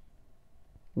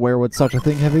such a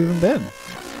thing have even been?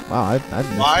 Wow, I've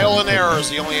missed Trial and that. error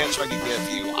is the only answer I can give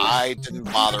you. I didn't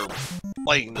bother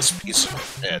playing this piece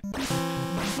of it.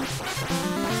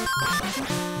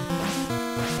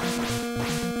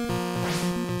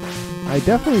 I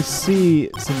definitely see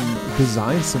some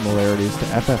design similarities to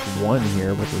FF1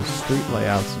 here with those street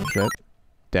layouts and shit.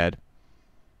 Dead.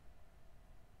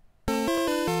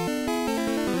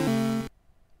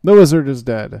 The wizard is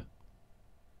dead.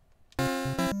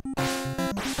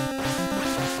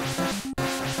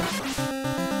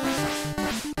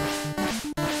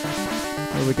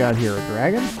 What do we got here? A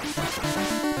dragon?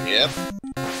 Yep.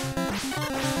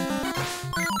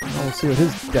 Well, we'll see what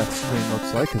his death screen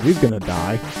looks like, because he's gonna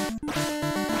die.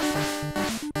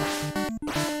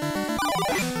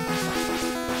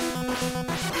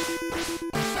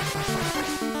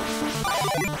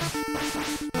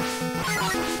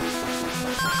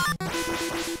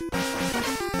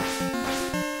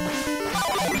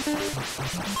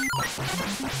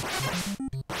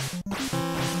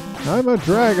 I'm a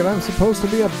dragon. I'm supposed to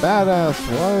be a badass.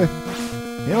 Why?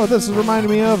 You know what this is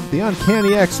reminding me of? The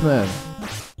Uncanny X-Men.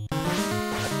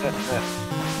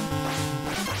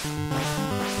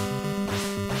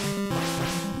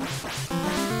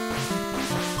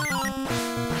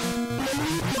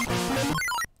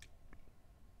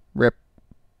 Rip.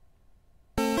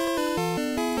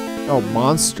 Oh,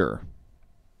 monster.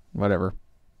 Whatever.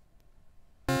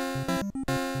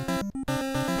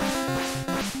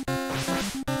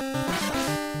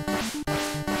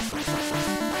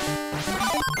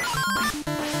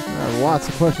 Lots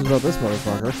of questions about this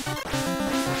motherfucker.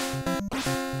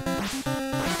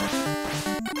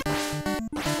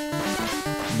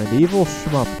 Medieval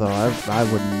shmup, though. I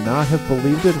would not have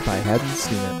believed it if I hadn't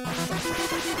seen it.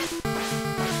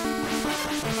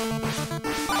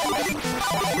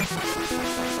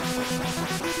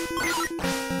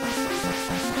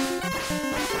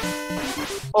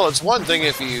 Well, it's one thing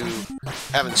if you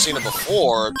haven't seen it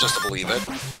before, just to believe it.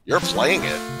 You're playing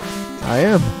it. I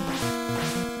am.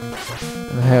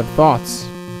 And I have thoughts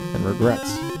and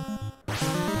regrets.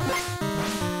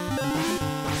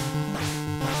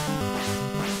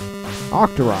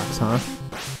 Octoroks, huh?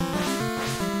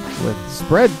 With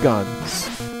spread guns.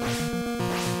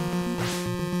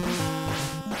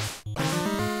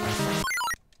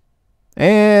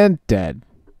 And dead.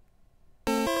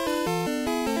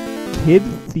 Kid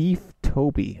Thief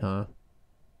Toby, huh?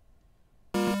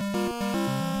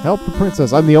 Help the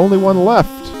princess. I'm the only one left.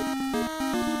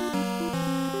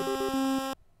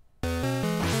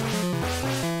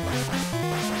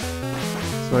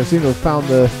 So I seem to have found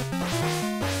the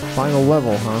final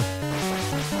level, huh?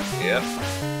 Yep.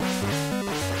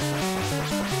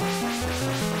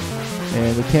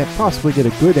 And we can't possibly get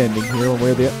a good ending here one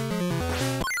way or the other.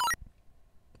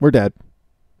 We're dead.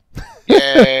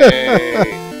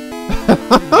 Yay!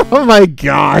 Oh my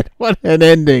god, what an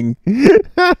ending.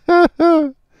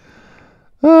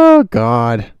 Oh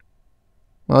god.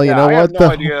 Well, you know I what? have no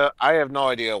idea. I have no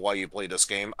idea why you play this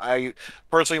game. I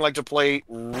personally like to play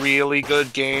really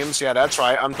good games. Yeah, that's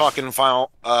right. I'm talking Friday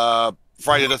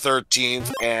the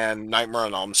 13th and Nightmare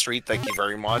on Elm Street. Thank you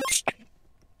very much.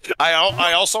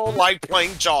 I also like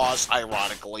playing Jaws,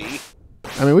 ironically.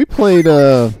 I mean, we played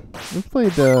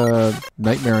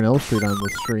Nightmare on Elm Street on the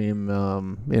stream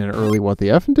in an early What the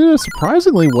F and did it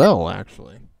surprisingly well,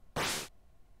 actually.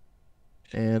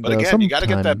 And But again, you got to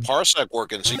get that sometime- parsec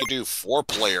working so you can do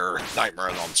 4-player Nightmare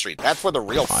on Elm Street. That's where the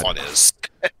real fun is.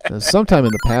 sometime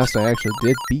in the past, I actually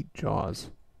did beat Jaws.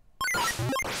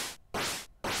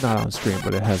 Not on stream,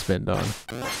 but it has been done.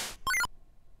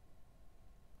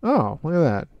 Oh, look at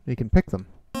that. You can pick them.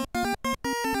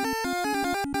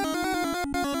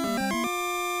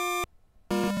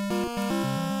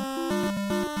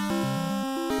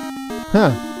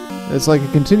 Huh. It's like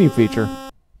a continue feature.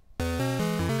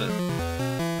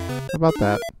 How about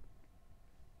that?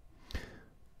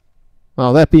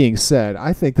 Well, that being said,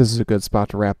 I think this is a good spot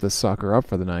to wrap this sucker up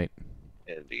for the night.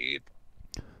 Indeed.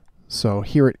 So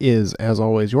here it is, as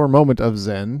always, your moment of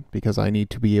zen, because I need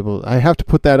to be able... I have to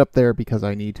put that up there because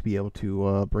I need to be able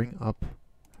to bring up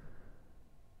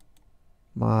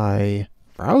my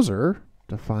browser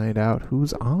to find out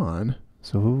who's on,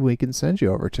 so who we can send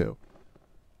you over to.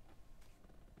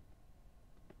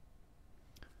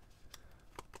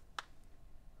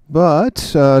 But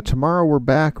tomorrow we're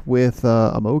back with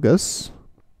Amogus,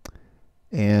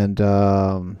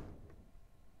 and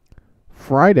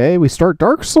Friday we start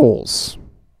Dark Souls.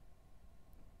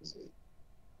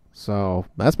 So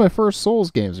that's my first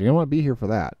Souls game, so you're going to want to be here for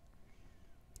that.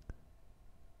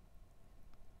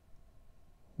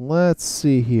 Let's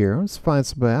see here. Let's find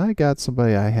somebody. I got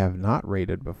somebody I have not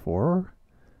rated before.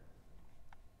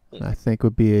 I think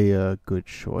would be a good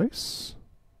choice.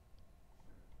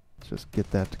 Let's just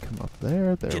get that to come up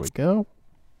there. There we go.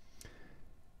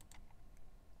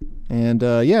 And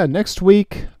yeah, next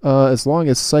week, as long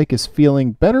as Psych is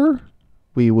feeling better,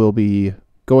 we will be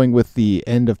going with the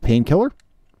end of Painkiller.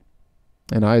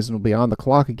 And Eisen will be on the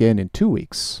clock again in 2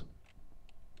 weeks.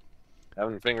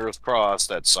 Having fingers crossed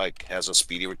that Psych has a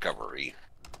speedy recovery.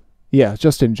 Yeah,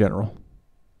 just in general.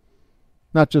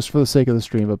 Not just for the sake of the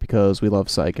stream, but because we love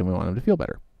Psych and we want him to feel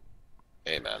better.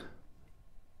 Amen.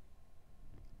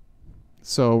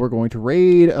 So we're going to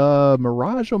raid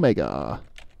Mirage Omega.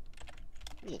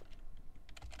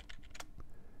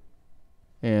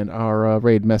 And our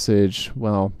raid message,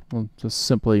 well, just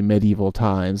simply medieval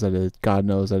times. That is, God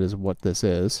knows that is what this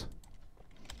is.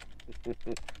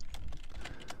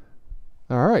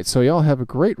 All right, so y'all have a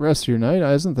great rest of your night.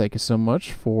 Eisen, thank you so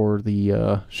much for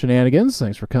the shenanigans.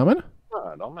 Thanks for coming.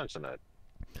 Don't mention it.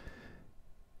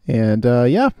 And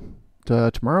yeah,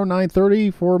 tomorrow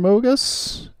 9:30 for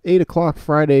Mogus, 8 o'clock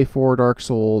Friday for Dark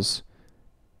Souls,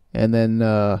 and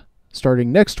then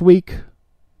starting next week,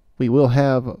 we will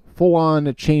have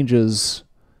full-on changes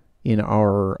in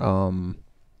our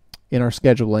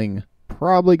scheduling.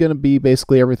 Probably going to be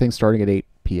basically everything starting at 8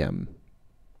 p.m.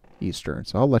 Eastern.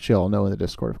 So I'll let you all know in the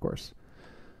Discord, of course.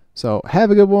 So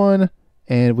have a good one,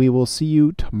 and we will see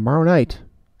you tomorrow night.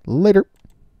 Later.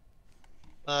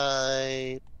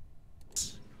 Bye.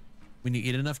 When you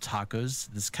eat enough tacos,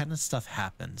 this kind of stuff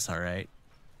happens, all right?